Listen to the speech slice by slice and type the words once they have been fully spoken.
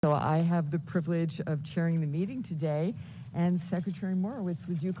So I have the privilege of chairing the meeting today. And Secretary Morowitz,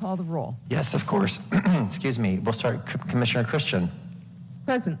 would you call the roll? Yes, of course. Excuse me. We'll start. Commissioner Christian.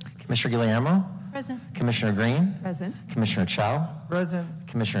 Present. Commissioner Guillermo. Present. Commissioner Green. Present. Commissioner Chow. Present.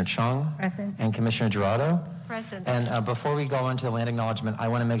 Commissioner Chung. Present. And Commissioner Gerardo. Present. And before we go into the land acknowledgement, I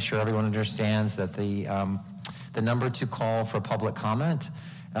want to make sure everyone understands that the number to call for public comment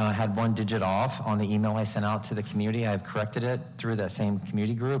had one digit off on the email I sent out to the community. I've corrected it through that same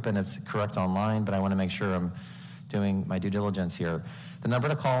community group, and it's correct online, but I want to make sure I'm doing my due diligence here. The number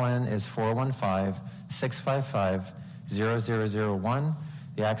to call in is 415-655-0001.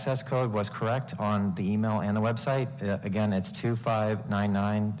 The access code was correct on the email and the website. Again, it's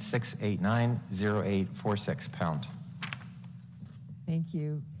 2599-689-0846 pound. Thank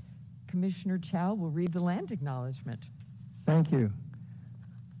you. Commissioner Chow will read the land acknowledgement. Thank you.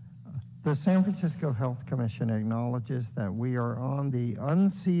 The San Francisco Health Commission acknowledges that we are on the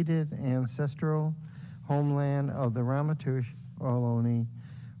unceded ancestral homeland of the Ramaytush Ohlone,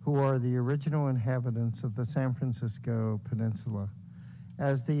 who are the original inhabitants of the San Francisco Peninsula.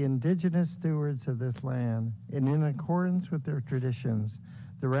 As the indigenous stewards of this land, and in accordance with their traditions,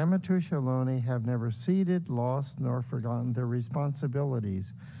 the Ramaytush Ohlone have never ceded, lost, nor forgotten their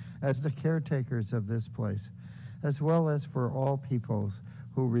responsibilities as the caretakers of this place, as well as for all peoples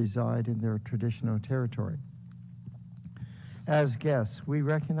who reside in their traditional territory. As guests, we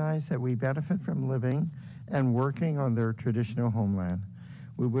recognize that we benefit from living and working on their traditional homeland.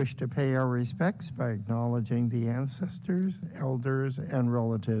 We wish to pay our respects by acknowledging the ancestors, elders, and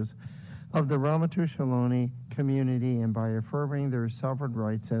relatives of the Ramaytush Ohlone community and by affirming their sovereign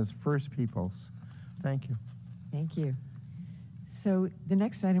rights as First Peoples. Thank you. Thank you. So the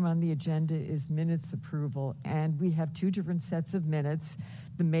next item on the agenda is minutes approval, and we have two different sets of minutes.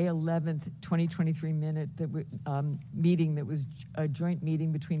 The May 11th, 2023 meeting that was a joint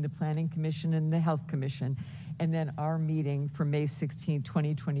meeting between the Planning Commission and the Health Commission, and then our meeting for May 16th,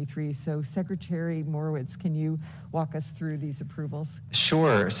 2023. So Secretary Morowitz, can you walk us through these approvals?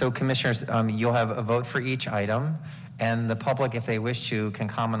 Sure. So Commissioners, you'll have a vote for each item, and the public, if they wish to, can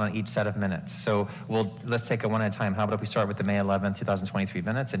comment on each set of minutes. So let's take it one at a time. How about if we start with the May 11th, 2023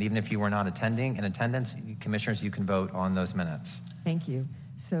 minutes, and even if you were not in attendance, Commissioners, you can vote on those minutes. Thank you.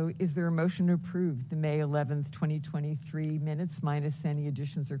 So is there a motion to approve the May 11th, 2023 minutes minus any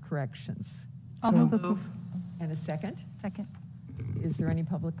additions or corrections? I'll move. And a second? Second. Is there any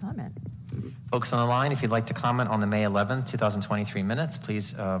public comment? Folks on the line, if you'd like to comment on the May 11th, 2023 minutes,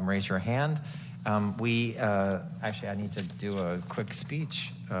 please raise your hand. Actually, I need to do a quick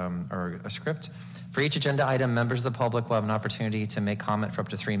speech or a script. For each agenda item, members of the public will have an opportunity to make comment for up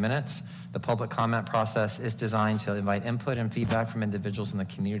to 3 minutes. The public comment process is designed to invite input and feedback from individuals in the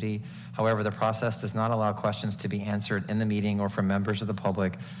community. However, the process does not allow questions to be answered in the meeting or from members of the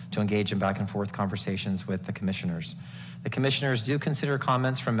public to engage in back and forth conversations with the commissioners. The commissioners do consider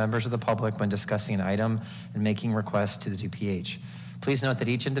comments from members of the public when discussing an item and making requests to the DPH. Please note that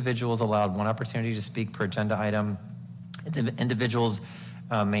each individual is allowed one opportunity to speak per agenda item. Individuals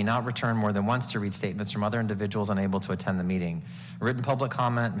may not return more than once to read statements from other individuals unable to attend the meeting. A written public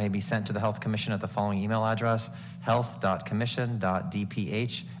comment may be sent to the Health Commission at the following email address: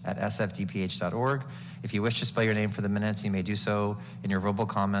 health.commission.dph@sfdph.org. If you wish to spell your name for the minutes, you may do so in your verbal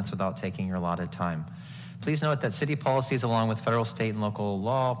comments without taking your allotted time. Please note that city policies, along with federal, state, and local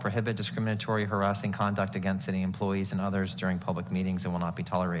law, prohibit discriminatory, harassing conduct against city employees and others during public meetings and will not be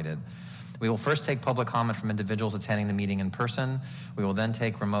tolerated. We will first take public comment from individuals attending the meeting in person. We will then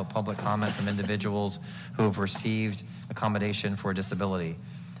take remote public comment from individuals who have received accommodation for a disability.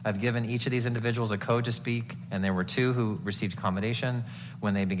 I've given each of these individuals a code to speak, and there were 2 who received accommodation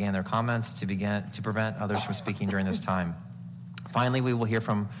when they began their comments to prevent others from speaking during this time. Finally, we will hear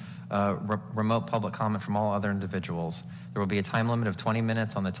from remote public comment from all other individuals. There will be a time limit of 20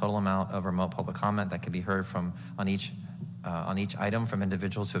 minutes on the total amount of remote public comment that can be heard on each item from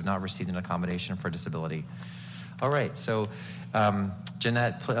individuals who have not received an accommodation for disability. All right, so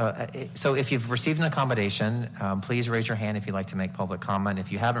Jeanette, so if you've received an accommodation, please raise your hand if you'd like to make public comment. If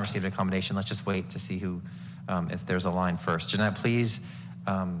you haven't received an accommodation, let's just wait to see if there's a line first. Jeanette, please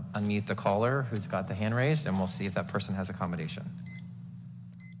unmute the caller who's got the hand raised, and we'll see if that person has accommodation.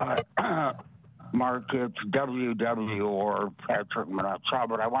 Mark, it's WW or Patrick Manatcha,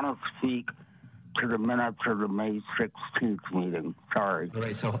 but I want to speak to the minutes of the May 16th meeting. Sorry. All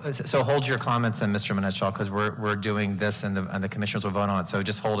right, so hold your comments, and Mr. Manatcha, because we're doing this, and the commissioners will vote on it. So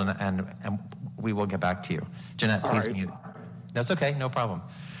just hold and we will get back to you. Jeanette, please mute. That's okay, no problem.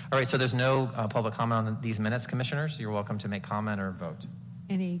 All right, so there's no public comment on these minutes, commissioners. You're welcome to make comment or vote.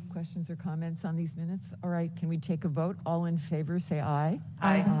 Any questions or comments on these minutes? All right, can we take a vote? All in favor, say aye.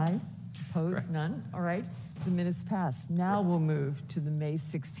 Aye. Aye. Opposed? Correct. None? All right, the minutes pass. Now we'll move to the May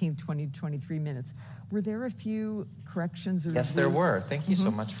 16th, 2023 minutes. Were there a few corrections or Yes, there revisions? were. Thank you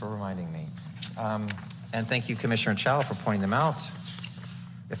so much for reminding me. And thank you, Commissioner Chow, for pointing them out.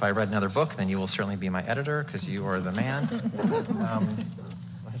 If I read another book, then you will certainly be my editor because you are the man.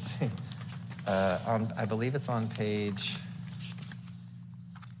 Let's see. I believe it's on page...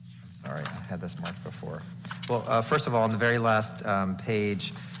 Sorry, I had this marked before. Well, first of all, on the very last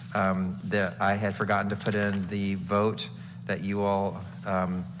page, I had forgotten to put in the vote that you all,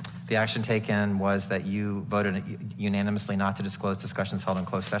 the action taken was that you voted unanimously not to disclose discussions held in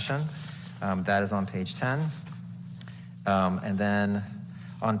closed session. That is on page 10. And then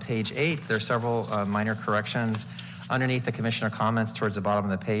on page 8, there are several minor corrections. Underneath the commissioner comments towards the bottom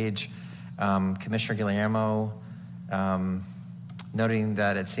of the page, Commissioner Guillermo noting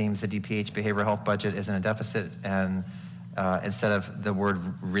that it seems the DPH behavioral health budget is in a deficit, and instead of the word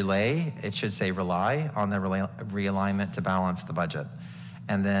relay, it should say rely on the realignment to balance the budget.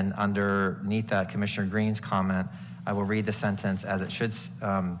 And then underneath that, Commissioner Green's comment, I will read the sentence as it should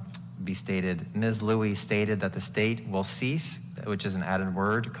be stated. Ms. Louie stated that the state will cease, which is an added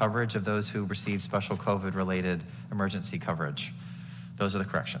word, coverage of those who receive special COVID-related emergency coverage. Those are the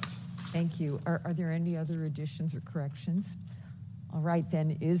corrections. Thank you. Are there any other additions or corrections? All right,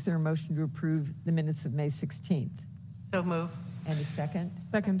 then, is there a motion to approve the minutes of May 16th? So move. And a second?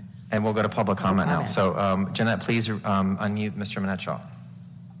 Second. And we'll go to public comment now. comment. So, Jeanette, please unmute Mr. Minetshaw.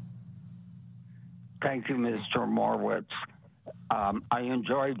 Thank you, Mr. Morwitz. I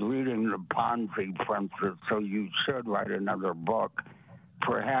enjoyed reading the Ponzi Princess, so you should write another book.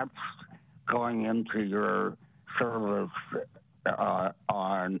 Perhaps going into your service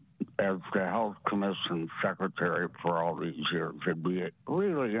as the Health Commission Secretary for all these years. It'd be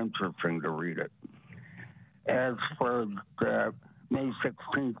really interesting to read it. As for the May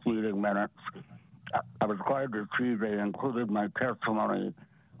 16th meeting minutes, I was glad to see they included my testimony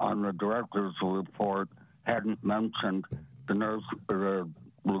on the director's report, hadn't mentioned the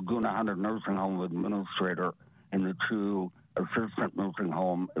Laguna Honda Nursing Home Administrator and the two Assistant Nursing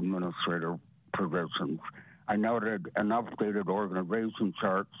Home Administrator positions. I noted an updated organization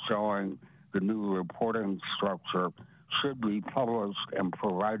chart showing the new reporting structure should be published and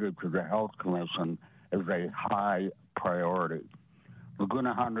provided to the Health Commission as a high priority.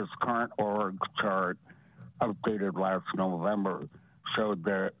 Laguna Honda's current org chart, updated last November, showed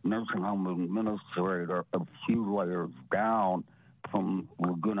the nursing home administrator a few layers down from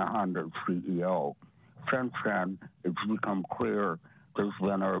Laguna Honda's CEO. Since then, it's become clear there's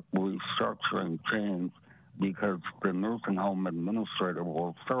been a restructuring change because the nursing home administrator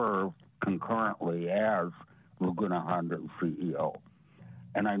will serve concurrently as Laguna Honda's CEO.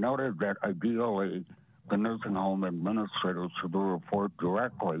 And I noted that ideally, the nursing home administrator should report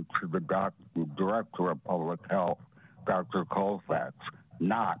directly to the Director of Public Health, Dr. Colfax,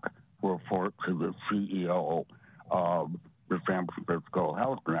 not report to the CEO of the San Francisco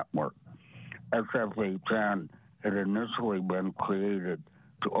Health Network. SFHN had initially been created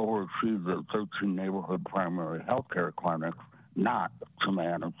to oversee the 13 neighborhood primary health care clinics, not to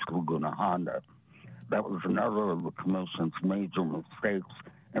manage Laguna Honda. That was another of the Commission's major mistakes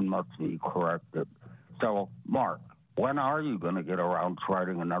and must be corrected. So, Mark, when are you going to get around to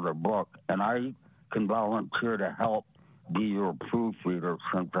writing another book? And I can volunteer to help be your proofreader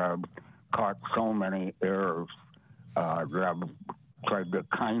since I've caught so many errors that I've tried to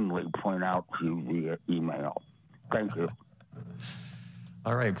kindly point out to you via email. Thank you.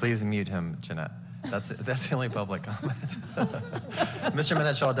 All right, please mute him, Jeanette. That's the only public comment. Mr.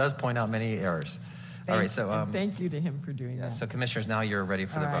 Minetshaw does point out many errors. All right, so thank you to him for doing that. so commissioners, now you're ready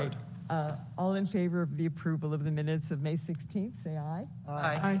for the vote. All in favor of the approval of the minutes of May 16th, say aye.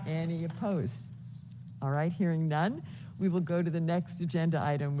 Aye. Any opposed? All right, hearing none, we will go to the next agenda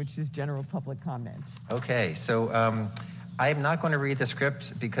item, which is general public comment. Okay, so I am not going to read the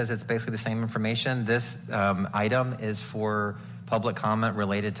script because it's basically the same information. This item is for public comment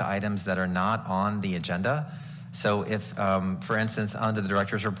related to items that are not on the agenda. So if, for instance, under the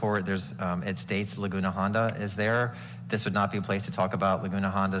director's report, it states Laguna Honda is there, this would not be a place to talk about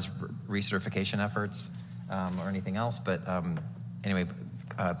Laguna Honda's recertification efforts or anything else. But anyway,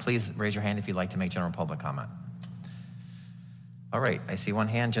 please raise your hand if you'd like to make general public comment. All right, I see one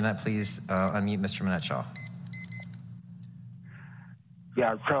hand. Jeanette, please unmute Mr. Minetshaw.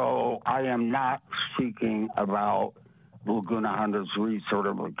 Yeah, so I am not speaking about Laguna Honda's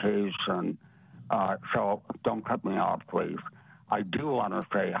recertification, so don't cut me off, please. I do want to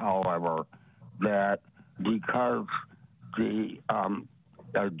say, however, that because the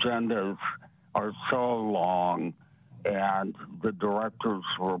agendas are so long, and the director's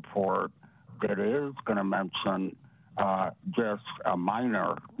report that is going to mention just a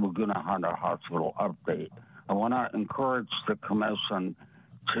minor Laguna Honda Hospital update. I want to encourage the commission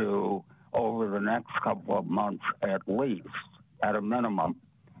to, over the next couple of months at least, at a minimum,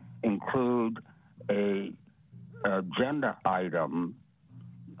 include a agenda item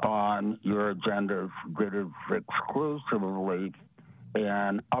on your agendas that is exclusively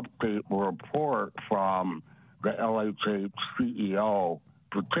an update report from the LHH CEO,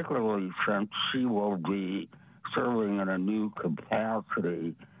 particularly since she will be serving in a new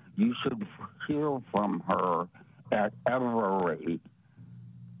capacity. You should hear from her at every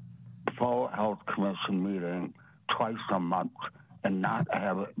full health commission meeting twice a month and not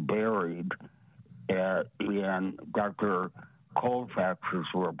have it buried in Dr. Colfax's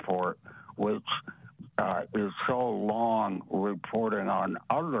report, which is so long reporting on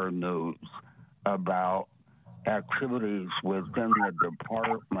other news about activities within the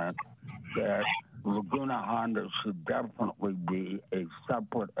department that Laguna Honda should definitely be a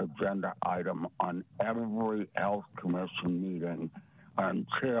separate agenda item on every health commission meeting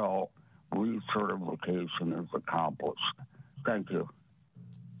until recertification is accomplished. Thank you.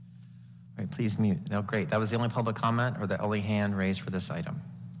 All right, please mute. No, great. That was the only public comment or the only hand raised for this item.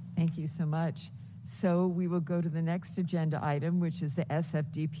 Thank you so much. So we will go to the next agenda item, which is the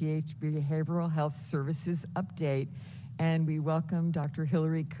SFDPH Behavioral Health Services Update. And we welcome Dr.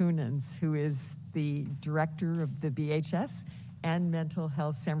 Hillary Kunins, who is the director of the BHS and Mental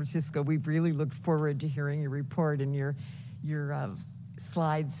Health San Francisco. We've really looked forward to hearing your report, and your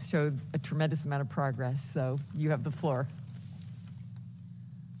slides showed a tremendous amount of progress. So you have the floor.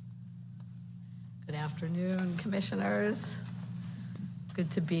 Good afternoon, commissioners.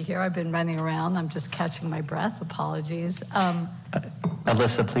 Good to be here. I've been running around. I'm just catching my breath. Apologies.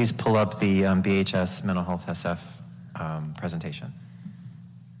 Alyssa, please pull up the BHS Mental Health SF presentation.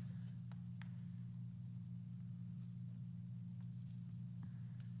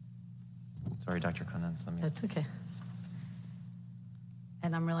 Sorry, Dr. Kunins. That's okay.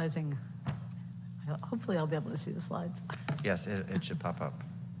 And I'm realizing, hopefully I'll be able to see the slides. Yes, it should pop up.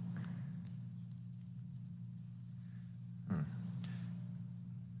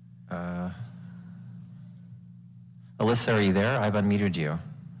 Alyssa, are you there? I've unmuted you.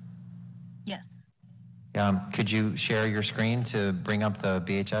 Yes. Could you share your screen to bring up the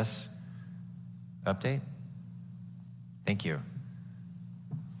BHS update? Thank you.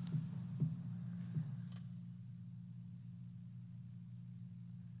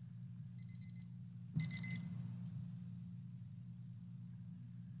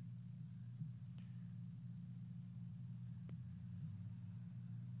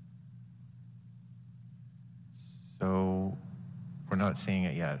 So we're not seeing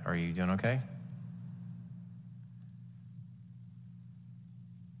it yet. Are you doing okay?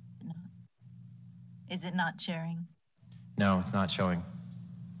 Is it not sharing? No, it's not showing.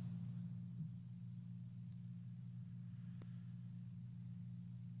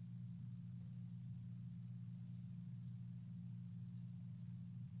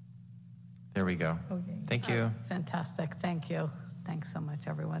 There we go. Okay. Thank you. Fantastic. Thank you. Thanks so much,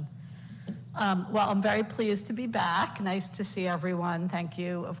 everyone. Well, I'm very pleased to be back. Nice to see everyone. Thank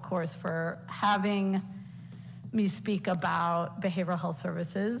you, of course, for having me speak about behavioral health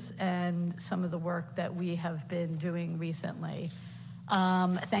services and some of the work that we have been doing recently.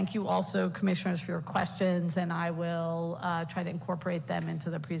 Thank you also, commissioners, for your questions, and I will try to incorporate them into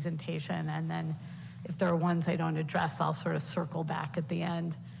the presentation. And then if there are ones I don't address, I'll sort of circle back at the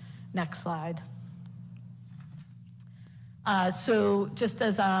end. Next slide. So just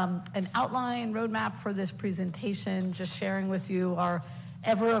as an outline roadmap for this presentation, just sharing with you our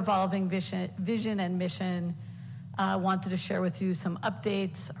ever-evolving vision and mission. Wanted to share with you some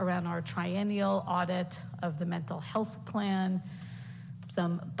updates around our triennial audit of the mental health plan,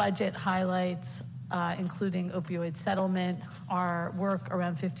 some budget highlights, including opioid settlement, our work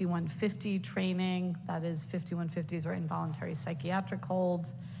around 5150 training, that is 5150s or involuntary psychiatric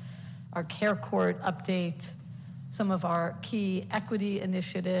holds, our care court update, some of our key equity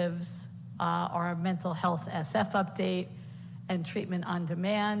initiatives, our mental health SF update, and treatment on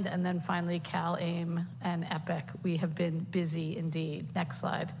demand, and then finally CalAIM and EPIC. We have been busy indeed. Next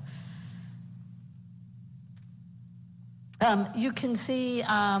slide. You can see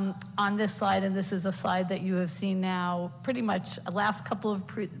on this slide, and this is a slide that you have seen now pretty much the last couple of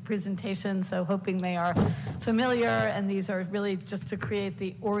presentations, so hoping they are familiar, and these are really just to create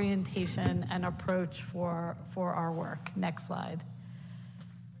the orientation and approach for our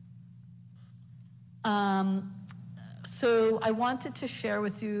So I wanted to share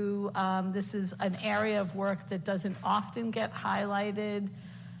with you, this is an area of work that doesn't often get highlighted,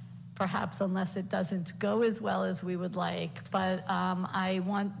 perhaps unless it doesn't go as well as we would like. But I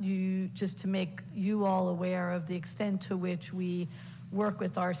want you just to make you all aware of the extent to which we work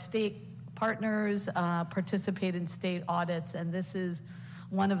with our state partners, participate in state audits, and this is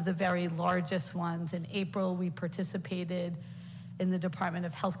one of the very largest ones. In April, we participated in the Department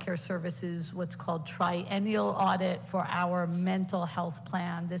of Healthcare Services, what's called triennial audit for our mental health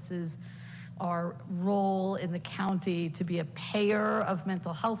plan. This is our role in the county to be a payer of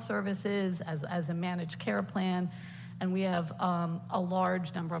mental health services as a managed care plan. And we have a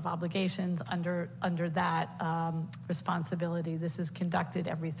large number of obligations under that responsibility. This is conducted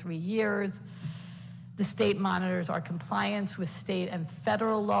every 3 years. The state monitors our compliance with state and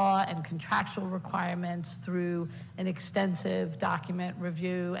federal law and contractual requirements through an extensive document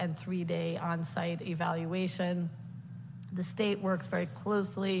review and 3-day on-site evaluation. The state works very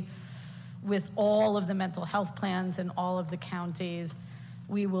closely with all of the mental health plans in all of the counties.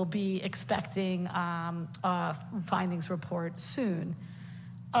 We will be expecting a findings report soon.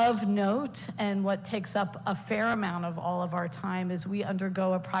 Of note, and what takes up a fair amount of all of our time, is we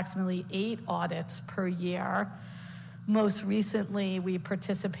undergo approximately 8 audits per year. Most recently, we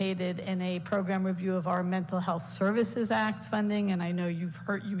participated in a program review of our Mental Health Services Act funding, and I know you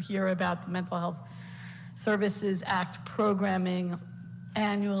hear about the Mental Health Services Act programming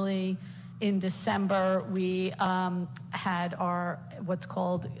annually. In December, we had our what's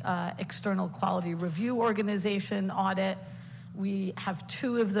called External Quality Review Organization audit. We have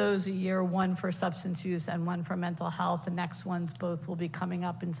 2 of those a year, one for substance use and one for mental health. The next ones both will be coming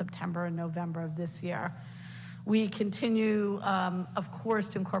up in September and November of this year. We continue, of course,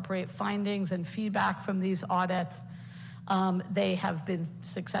 to incorporate findings and feedback from these audits. They have been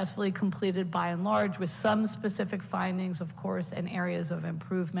successfully completed by and large, with some specific findings, of course, and areas of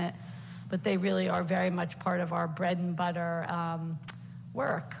improvement, but they really are very much part of our bread and butter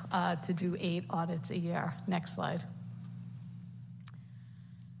work to do 8 audits a year. Next slide.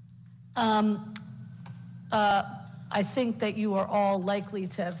 I think that you are all likely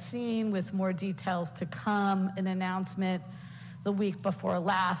to have seen, with more details to come, an announcement the week before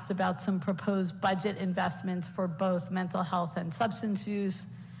last about some proposed budget investments for both mental health and substance use.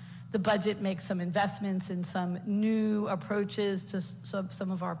 The budget makes some investments in some new approaches to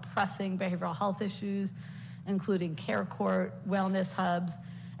some of our pressing behavioral health issues, including care court, wellness hubs,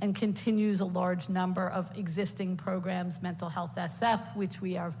 and continues a large number of existing programs, Mental Health SF, which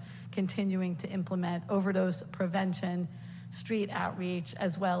we are continuing to implement, overdose prevention, street outreach,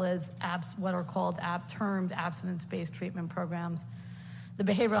 as well as what are called termed abstinence-based treatment programs. The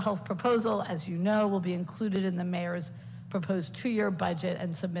behavioral health proposal, as you know, will be included in the mayor's proposed 2-year budget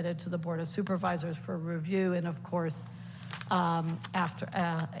and submitted to the Board of Supervisors for review, and of course,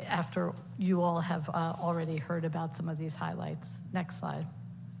 after you all have already heard about some of these highlights. Next slide.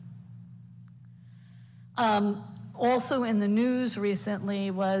 Also in the news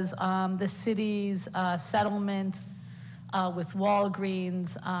recently was the city's settlement with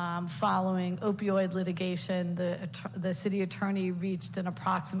Walgreens following opioid litigation. The city attorney reached an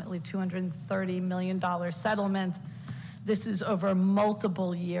approximately $230 million settlement. This is over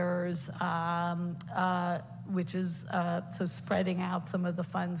multiple years, which is so spreading out some of the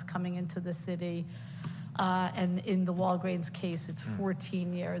funds coming into the city. And in the Walgreens case, it's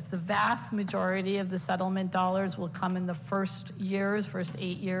 14 years. The vast majority of the settlement dollars will come in the first 8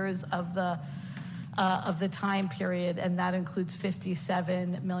 years of the time period, and that includes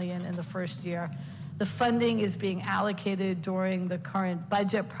 $57 million in the first year. The funding is being allocated during the current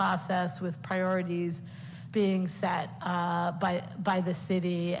budget process, with priorities being set by the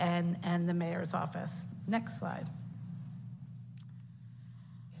city and the mayor's office. Next slide.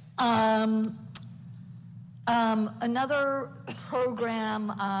 Another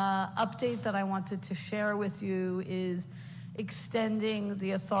program update that I wanted to share with you is extending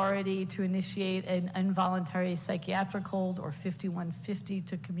the authority to initiate an involuntary psychiatric hold, or 5150,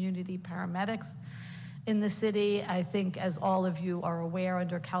 to community paramedics in the city. I think, as all of you are aware,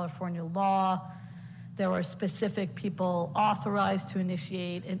 under California law, there are specific people authorized to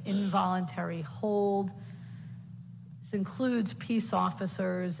initiate an involuntary hold. This includes peace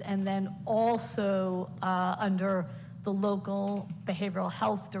officers, and then also under the local behavioral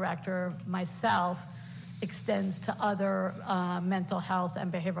health director, myself, extends to other mental health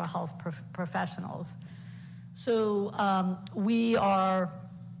and behavioral health professionals. So we are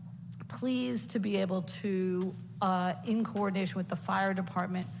pleased to be able to, in coordination with the fire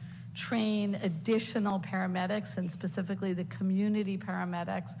department, train additional paramedics, and specifically the community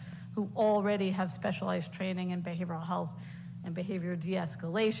paramedics, who already have specialized training in behavioral health and behavior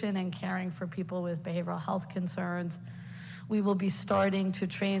de-escalation and caring for people with behavioral health concerns. We will be starting to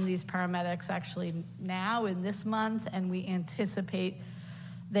train these paramedics actually now in this month, and we anticipate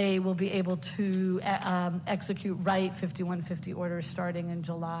they will be able to execute Right 5150 orders starting in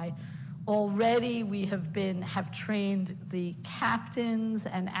July. Already we have trained the captains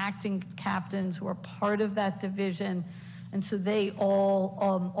and acting captains who are part of that division, and so they all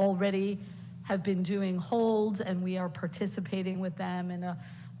already have been doing holds, and we are participating with them in a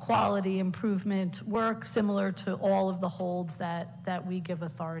quality improvement work similar to all of the holds that we give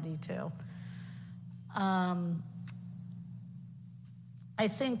authority to. I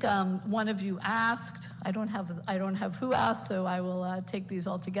think one of you asked, I don't have who asked, so I will take these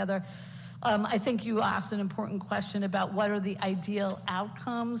all together. I think you asked an important question about what are the ideal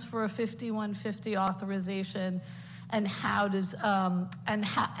outcomes for a 5150 authorization, and how does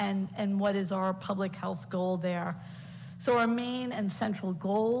and what is our public health goal there. So our main and central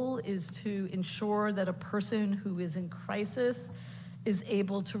goal is to ensure that a person who is in crisis is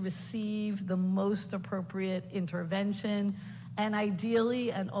able to receive the most appropriate intervention, and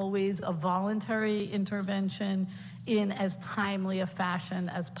ideally and always a voluntary intervention in as timely a fashion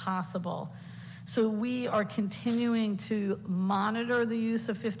as possible. So we are continuing to monitor the use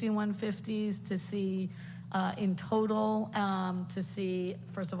of 5150s to see in total, to see,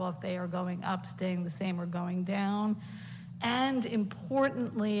 first of all, if they are going up, staying the same, or going down. And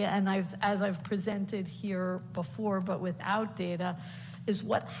importantly, and as I've presented here before, but without data, is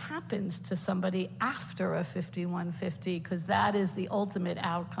what happens to somebody after a 5150, because that is the ultimate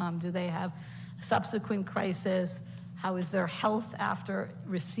outcome. Do they have subsequent crisis? How is their health after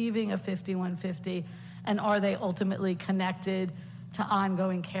receiving a 5150? And are they ultimately connected to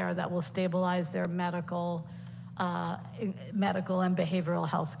ongoing care that will stabilize their medical and behavioral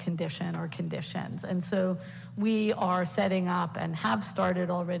health condition or conditions? And so we are setting up and have started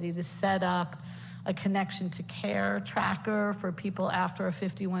already to set up a connection to care tracker for people after a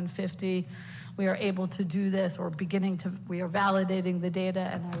 5150. We are able to do this, or we are validating the data,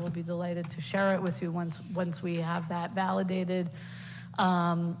 and I will be delighted to share it with you once we have that validated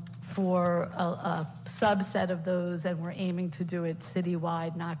for a subset of those, and we're aiming to do it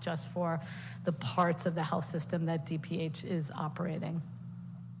citywide, not just for the parts of the health system that DPH is operating.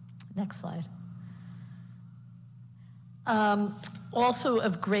 Next slide. Also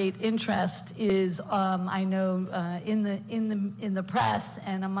of great interest is, I know in the press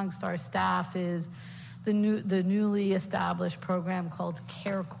and amongst our staff, is the newly established program called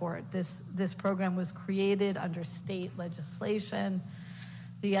Care Court. This program was created under state legislation.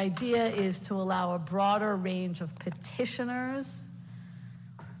 The idea is to allow a broader range of petitioners,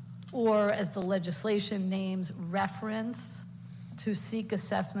 or as the legislation names, reference, to seek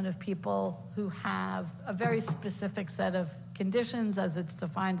assessment of people who have a very specific set of conditions as it's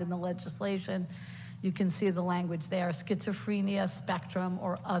defined in the legislation. You can see the language there: schizophrenia, spectrum,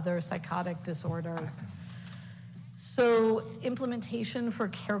 or other psychotic disorders. So implementation for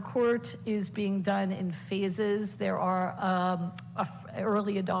Care Court is being done in phases. There are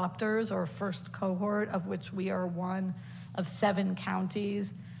early adopters, or first cohort, of which we are one of 7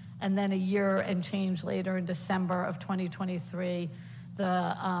 counties. And then a year and change later, in December of 2023,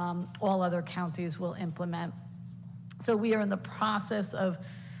 all other counties will implement. So we are in the process of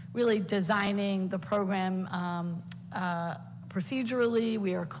really designing the program procedurally.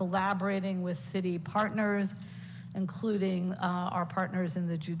 We are collaborating with city partners, including our partners in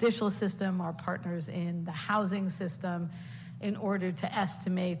the judicial system, our partners in the housing system, in order to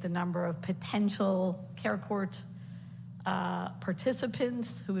estimate the number of potential Care Court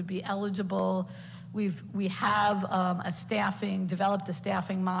participants who would be eligible. We have developed a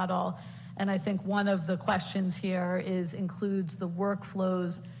staffing model, and I think one of the questions here includes the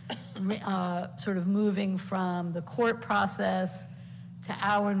workflows, sort of moving from the court process to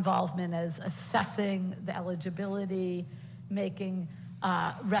our involvement as assessing the eligibility, making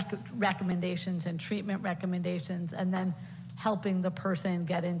recommendations and treatment recommendations, and then helping the person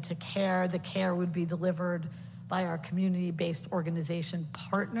get into care. The care would be delivered by our community-based organization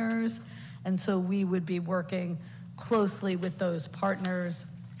partners. And so we would be working closely with those partners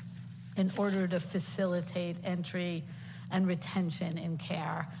in order to facilitate entry and retention in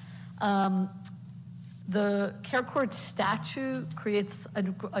care. The Care Court statute creates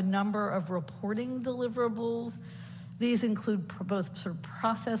a number of reporting deliverables. These include both sort of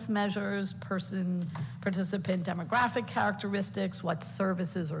process measures, participant demographic characteristics, what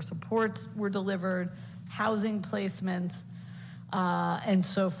services or supports were delivered, housing placements, and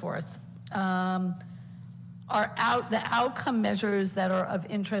so forth. the outcome measures that are of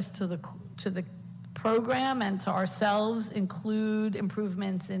interest to the program and to ourselves include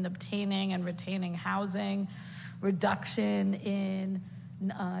improvements in obtaining and retaining housing, reduction in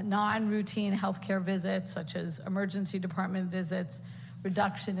non-routine healthcare visits such as emergency department visits,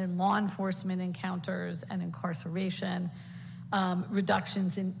 reduction in law enforcement encounters and incarceration,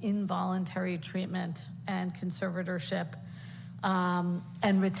 reductions in involuntary treatment and conservatorship,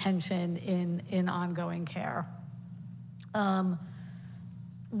 and retention in ongoing care.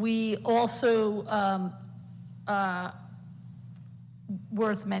 We also,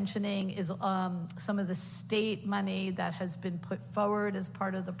 worth mentioning is some of the state money that has been put forward as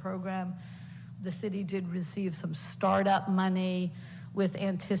part of the program. The city did receive some startup money with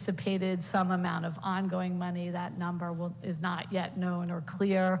anticipated some amount of ongoing money. That number is not yet known or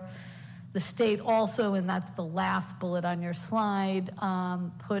clear. The state also, and that's the last bullet on your slide,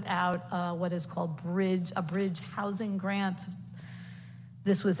 put out what is called a bridge housing grant.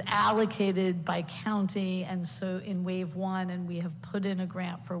 This was allocated by county, and so in Wave 1, and we have put in a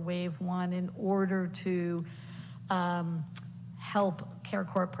grant for Wave 1 in order to help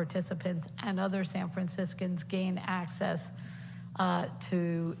CareCorp participants and other San Franciscans gain access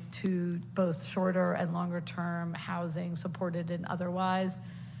to both shorter and longer term housing, supported and otherwise.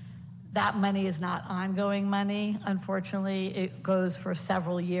 That money is not ongoing money, unfortunately. It goes for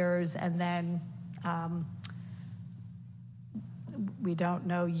several years, and then we don't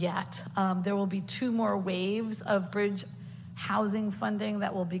know yet. There will be 2 more waves of bridge housing funding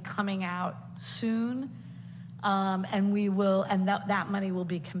that will be coming out soon. And that money will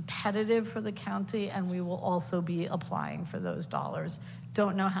be competitive for the county, and we will also be applying for those dollars.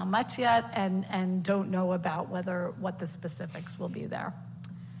 Don't know how much yet, and don't know about what the specifics will be there.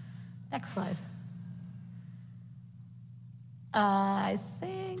 Next slide. I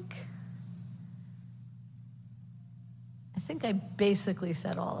think I basically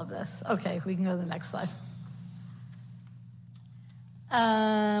said all of this. Okay, we can go to the next slide.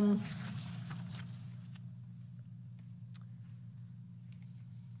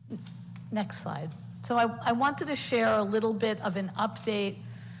 Next slide. So I wanted to share a little bit of an update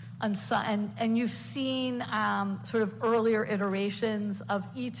on and you've seen sort of earlier iterations of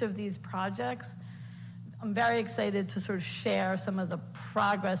each of these projects. I'm very excited to sort of share some of the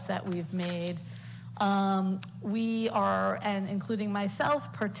progress that we've made. We are, and including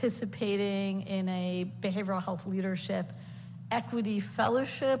myself, participating in a behavioral health leadership equity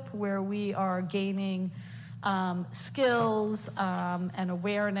fellowship where we are gaining skills and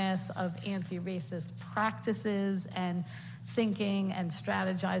awareness of anti-racist practices and thinking and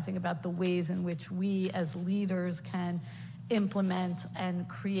strategizing about the ways in which we as leaders can implement and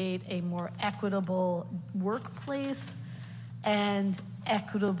create a more equitable workplace and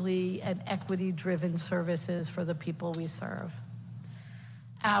equitably and equity-driven services for the people we serve.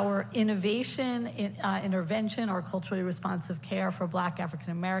 Our innovation, intervention, or culturally responsive care for Black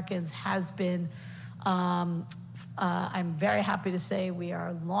African Americans has been, I'm very happy to say we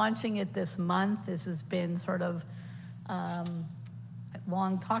are launching it this month. This has been sort of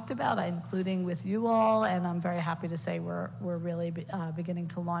long talked about, including with you all, and I'm very happy to say we're really beginning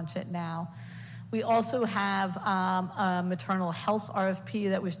to launch it now. We also have a maternal health RFP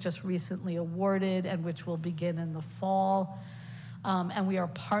that was just recently awarded and which will begin in the fall. And we are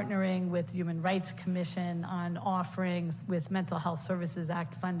partnering with Human Rights Commission on offering, with Mental Health Services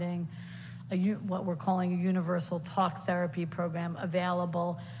Act funding, what we're calling a universal talk therapy program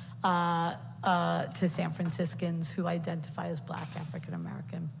available to San Franciscans who identify as Black African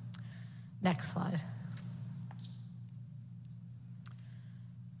American. Next slide.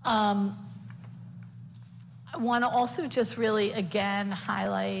 I want to also just really, again,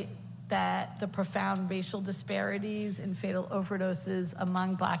 highlight that the profound racial disparities in fatal overdoses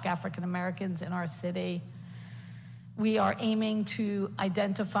among Black African Americans in our city. We are aiming to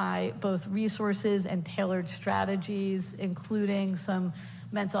identify both resources and tailored strategies, including some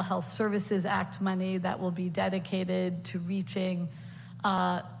Mental Health Services Act money that will be dedicated to reaching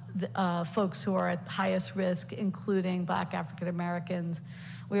folks who are at highest risk, including Black African Americans.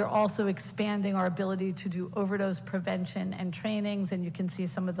 We are also expanding our ability to do overdose prevention and trainings, and you can see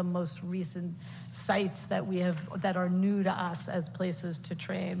some of the most recent sites that we have that are new to us as places to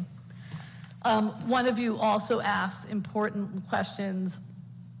train. One of you also asked important questions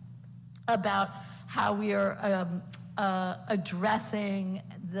about how we are addressing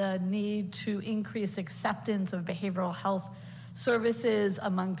the need to increase acceptance of behavioral health services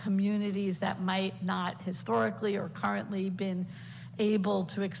among communities that might not historically or currently been able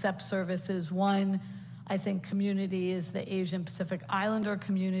to accept services. One, I think, community is the Asian Pacific Islander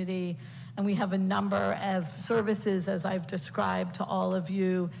community. And we have a number of services, as I've described to all of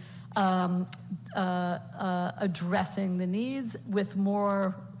you, addressing the needs, with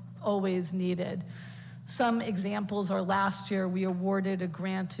more always needed. Some examples are last year we awarded a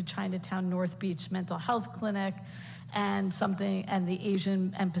grant to Chinatown North Beach Mental Health Clinic and the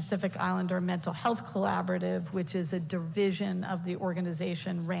Asian and Pacific Islander Mental Health Collaborative, which is a division of the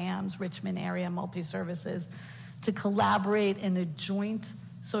organization RAMS, Richmond Area Multi-Services, to collaborate in a joint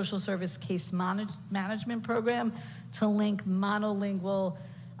social service case management program to link monolingual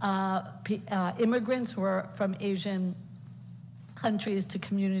immigrants who are from Asian countries to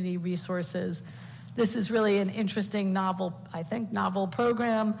community resources. This is really an interesting, novel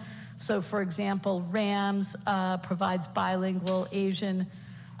program. So, for example, RAMS provides bilingual Asian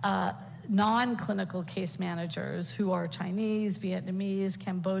non-clinical case managers who are Chinese, Vietnamese,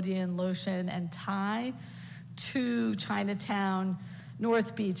 Cambodian, Laotian, and Thai to Chinatown,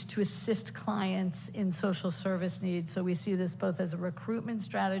 North Beach, to assist clients in social service needs. So we see this both as a recruitment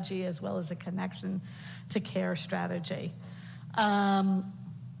strategy as well as a connection to care strategy.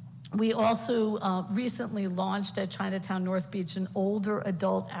 We also recently launched at Chinatown North Beach an older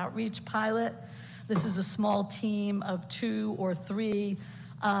adult outreach pilot. This is a small team of 2 or 3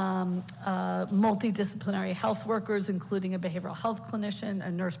 multidisciplinary health workers, including a behavioral health clinician,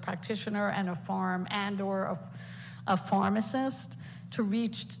 a nurse practitioner, and a pharmacist, to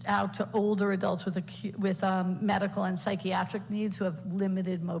reach out to older adults with medical and psychiatric needs who have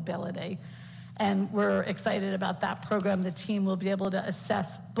limited mobility. And we're excited about that program. The team will be able to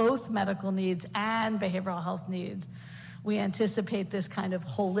assess both medical needs and behavioral health needs. We anticipate this kind of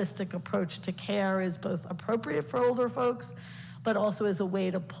holistic approach to care is both appropriate for older folks, but also as a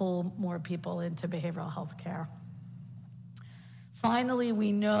way to pull more people into behavioral health care. Finally,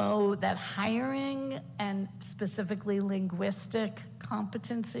 we know that hiring, and specifically linguistic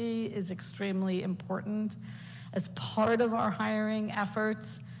competency, is extremely important. As part of our hiring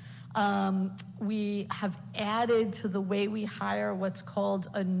efforts, we have added to the way we hire what's called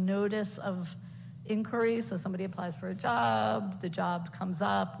a notice of inquiry. So somebody applies for a job, the job comes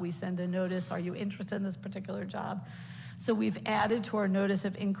up, we send a notice, are you interested in this particular job? So we've added to our notice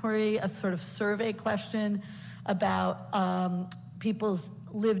of inquiry a sort of survey question about people's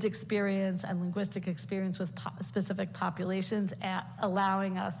lived experience and linguistic experience with specific populations,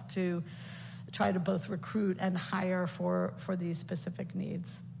 allowing us to try to both recruit and hire for these specific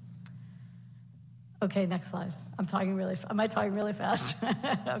needs. Okay, next slide. Am I talking really fast?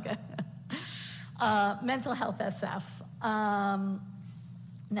 Okay. Mental health SF.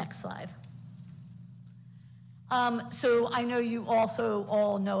 Next slide. So I know you also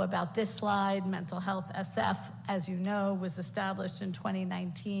all know about this slide. Mental Health SF, as you know, was established in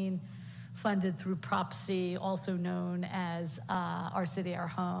 2019, funded through Prop C, also known as Our City, Our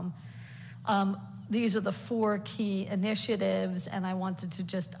Home. These are the 4 key initiatives, and I wanted to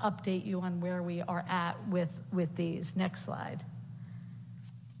just update you on where we are at with these. Next slide.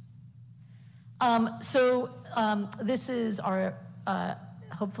 This is our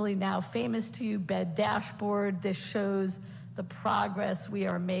hopefully now famous to you bed dashboard. This shows the progress we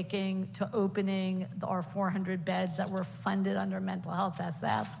are making to opening our 400 beds that were funded under Mental Health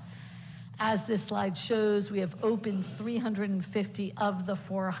SF. As this slide shows, we have opened 350 of the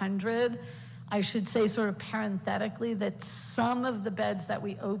 400. I should say sort of parenthetically that some of the beds that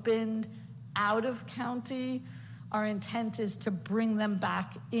we opened out of county, our intent is to bring them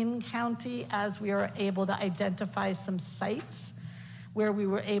back in county as we are able to identify some sites where we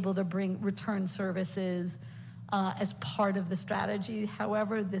were able to bring return services as part of the strategy.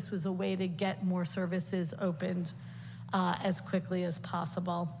 However, this was a way to get more services opened as quickly as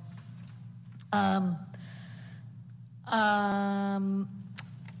possible.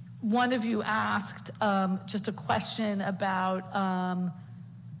 One of you asked just a question about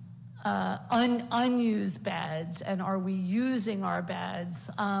unused beds and are we using our beds.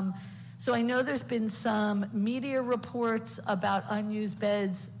 So I know there's been some media reports about unused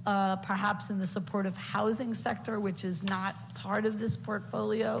beds, perhaps in the supportive housing sector, which is not part of this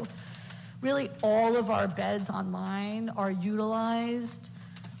portfolio. Really, all of our beds online are utilized.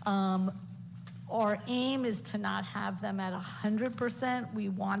 Our aim is to not have them at 100%. We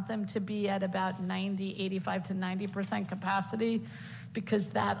want them to be at about 85 to 90% capacity, because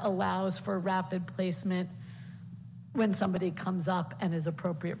that allows for rapid placement when somebody comes up and is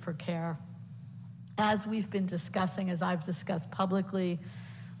appropriate for care. As we've been discussing, as I've discussed publicly,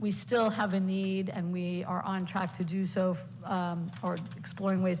 we still have a need, and we are on track to do so, or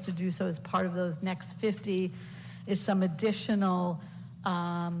exploring ways to do so as part of those next 50, is some additional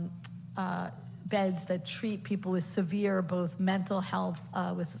beds that treat people with severe, both mental health,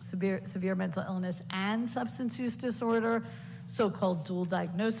 with severe mental illness and substance use disorder, so-called dual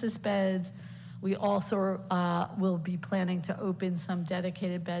diagnosis beds. We also will be planning to open some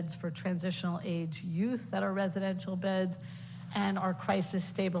dedicated beds for transitional age youth that are residential beds, and our crisis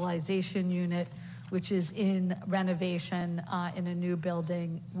stabilization unit, which is in renovation in a new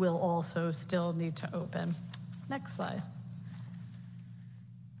building, will also still need to open. Next slide.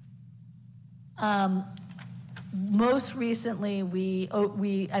 Most recently,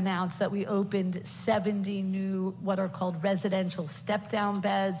 we announced that we opened 70 new, what are called residential step-down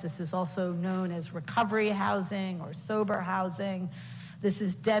beds. This is also known as recovery housing or sober housing. This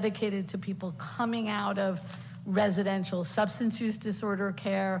is dedicated to people coming out of residential substance use disorder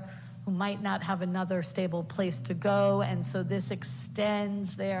care who might not have another stable place to go. And so this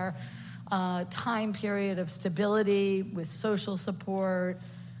extends their time period of stability with social support,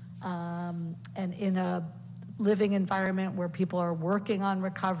 and in a living environment where people are working on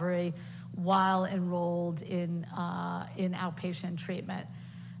recovery while enrolled in outpatient treatment.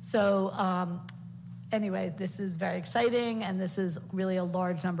 So anyway, this is very exciting, and this is really a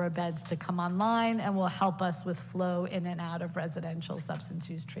large number of beds to come online and will help us with flow in and out of residential substance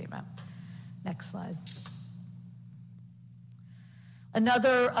use treatment. Next slide.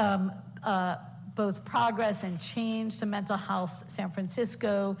 Another both progress and change to mental health San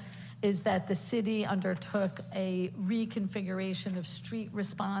Francisco is that the city undertook a reconfiguration of street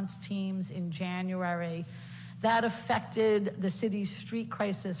response teams in January. That affected the city's street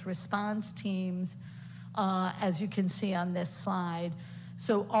crisis response teams, as you can see on this slide.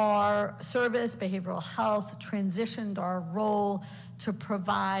 So our service, behavioral health, transitioned our role to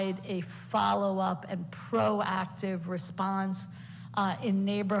provide a follow-up and proactive response in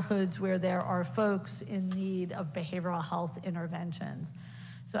neighborhoods where there are folks in need of behavioral health interventions.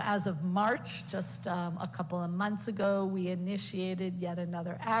 So as of March, just a couple of months ago, we initiated yet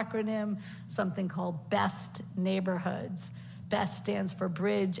another acronym, something called BEST Neighborhoods. BEST stands for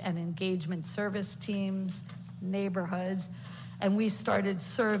Bridge and Engagement Service Teams, Neighborhoods. And we started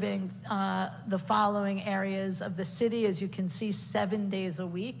serving the following areas of the city, as you can see, 7 days a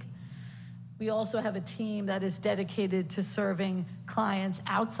week. We also have a team that is dedicated to serving clients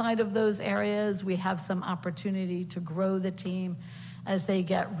outside of those areas. We have some opportunity to grow the team as they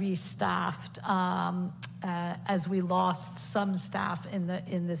get restaffed, as we lost some staff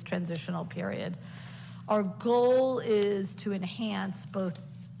in this transitional period. Our goal is to enhance both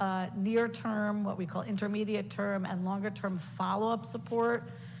near-term, what we call intermediate term, and longer-term follow-up support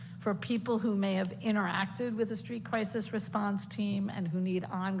for people who may have interacted with a street crisis response team and who need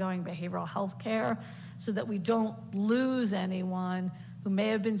ongoing behavioral health care, so that we don't lose anyone who may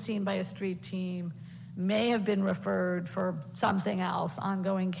have been seen by a street team, may have been referred for something else,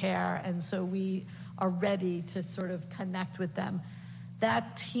 ongoing care, and so we are ready to sort of connect with them.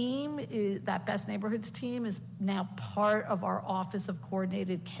 That team, that Best Neighborhoods team, is now part of our Office of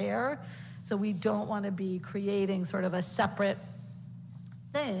Coordinated Care, so we don't want to be creating sort of a separate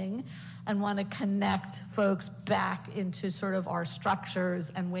thing and want to connect folks back into sort of our structures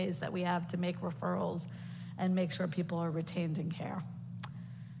and ways that we have to make referrals and make sure people are retained in care.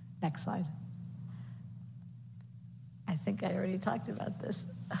 Next slide. I think I already talked about this.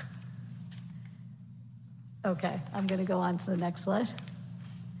 Okay, I'm going to go on to the next slide.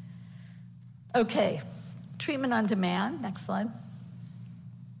 Okay, treatment on demand. Next slide.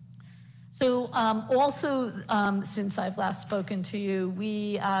 So also, since I've last spoken to you,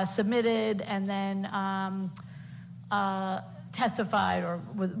 we submitted and then testified, or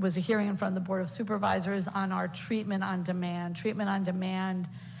was a hearing in front of the Board of Supervisors on our treatment on demand. Treatment on demand,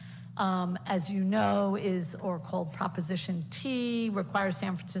 as you know, is, or called Proposition T, requires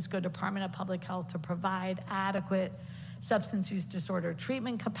San Francisco Department of Public Health to provide adequate substance use disorder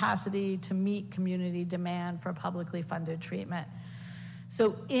treatment capacity to meet community demand for publicly funded treatment.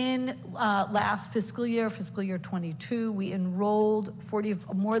 So in last fiscal year 22, we enrolled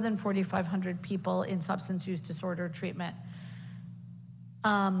more than 4,500 people in substance use disorder treatment.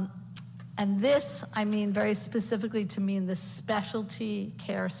 And this, I mean very specifically to mean the specialty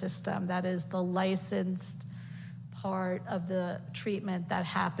care system, that is the licensed part of the treatment that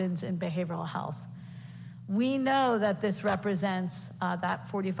happens in behavioral health. We know that this represents, that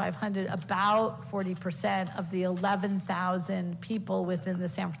 4,500, about 40% of the 11,000 people within the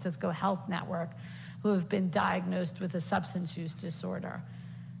San Francisco Health Network who have been diagnosed with a substance use disorder.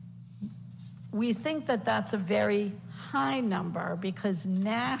 We think that that's a very high number because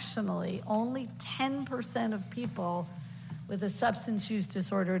nationally, only 10% of people with a substance use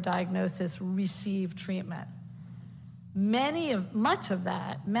disorder diagnosis receive treatment. Much of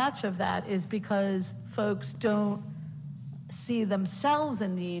that is because folks don't see themselves a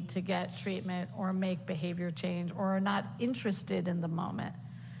need to get treatment or make behavior change or are not interested in the moment.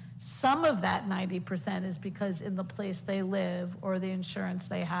 Some of that 90% is because in the place they live or the insurance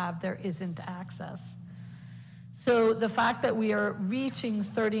they have, there isn't access. So the fact that we are reaching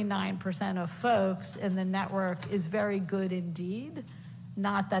 39% of folks in the network is very good indeed,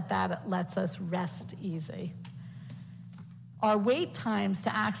 not that that lets us rest easy. Our wait times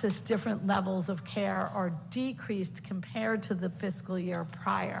to access different levels of care are decreased compared to the fiscal year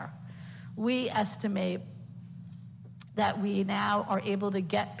prior. We estimate that we now are able to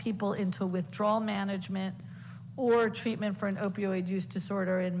get people into withdrawal management or treatment for an opioid use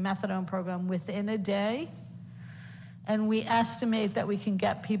disorder and methadone program within a day. And we estimate that we can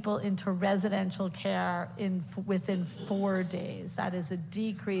get people into residential care within 4 days. That is a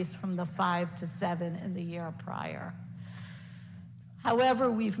decrease from the 5 to 7 in the year prior. However,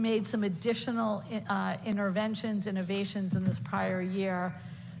 we've made some additional innovations in this prior year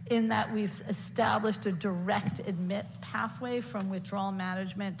in that we've established a direct admit pathway from withdrawal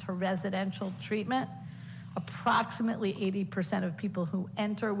management to residential treatment. Approximately 80% of people who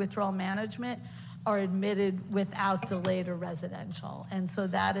enter withdrawal management are admitted without delay to residential. And so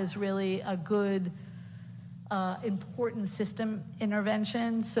that is really a good, important system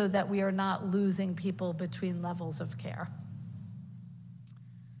intervention so that we are not losing people between levels of care.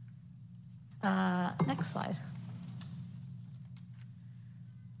 Next slide.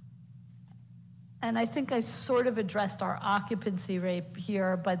 And I think I sort of addressed our occupancy rate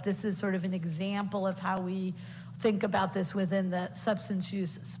here, but this is sort of an example of how we think about this within the substance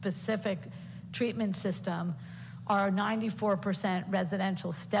use specific treatment system. Our 94%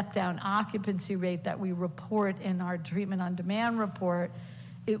 residential step-down occupancy rate that we report in our treatment on demand report,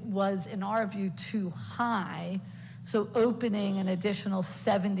 it was, in our view, too high. So opening an additional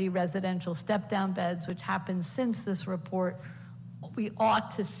 70 residential step-down beds, which happened since this report, we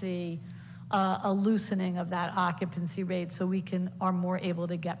ought to see a loosening of that occupancy rate so we are more able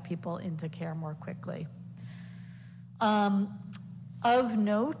to get people into care more quickly. Of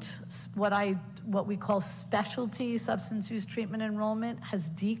note, what we call specialty substance use treatment enrollment has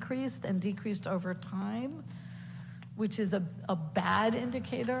decreased and decreased over time, which is a bad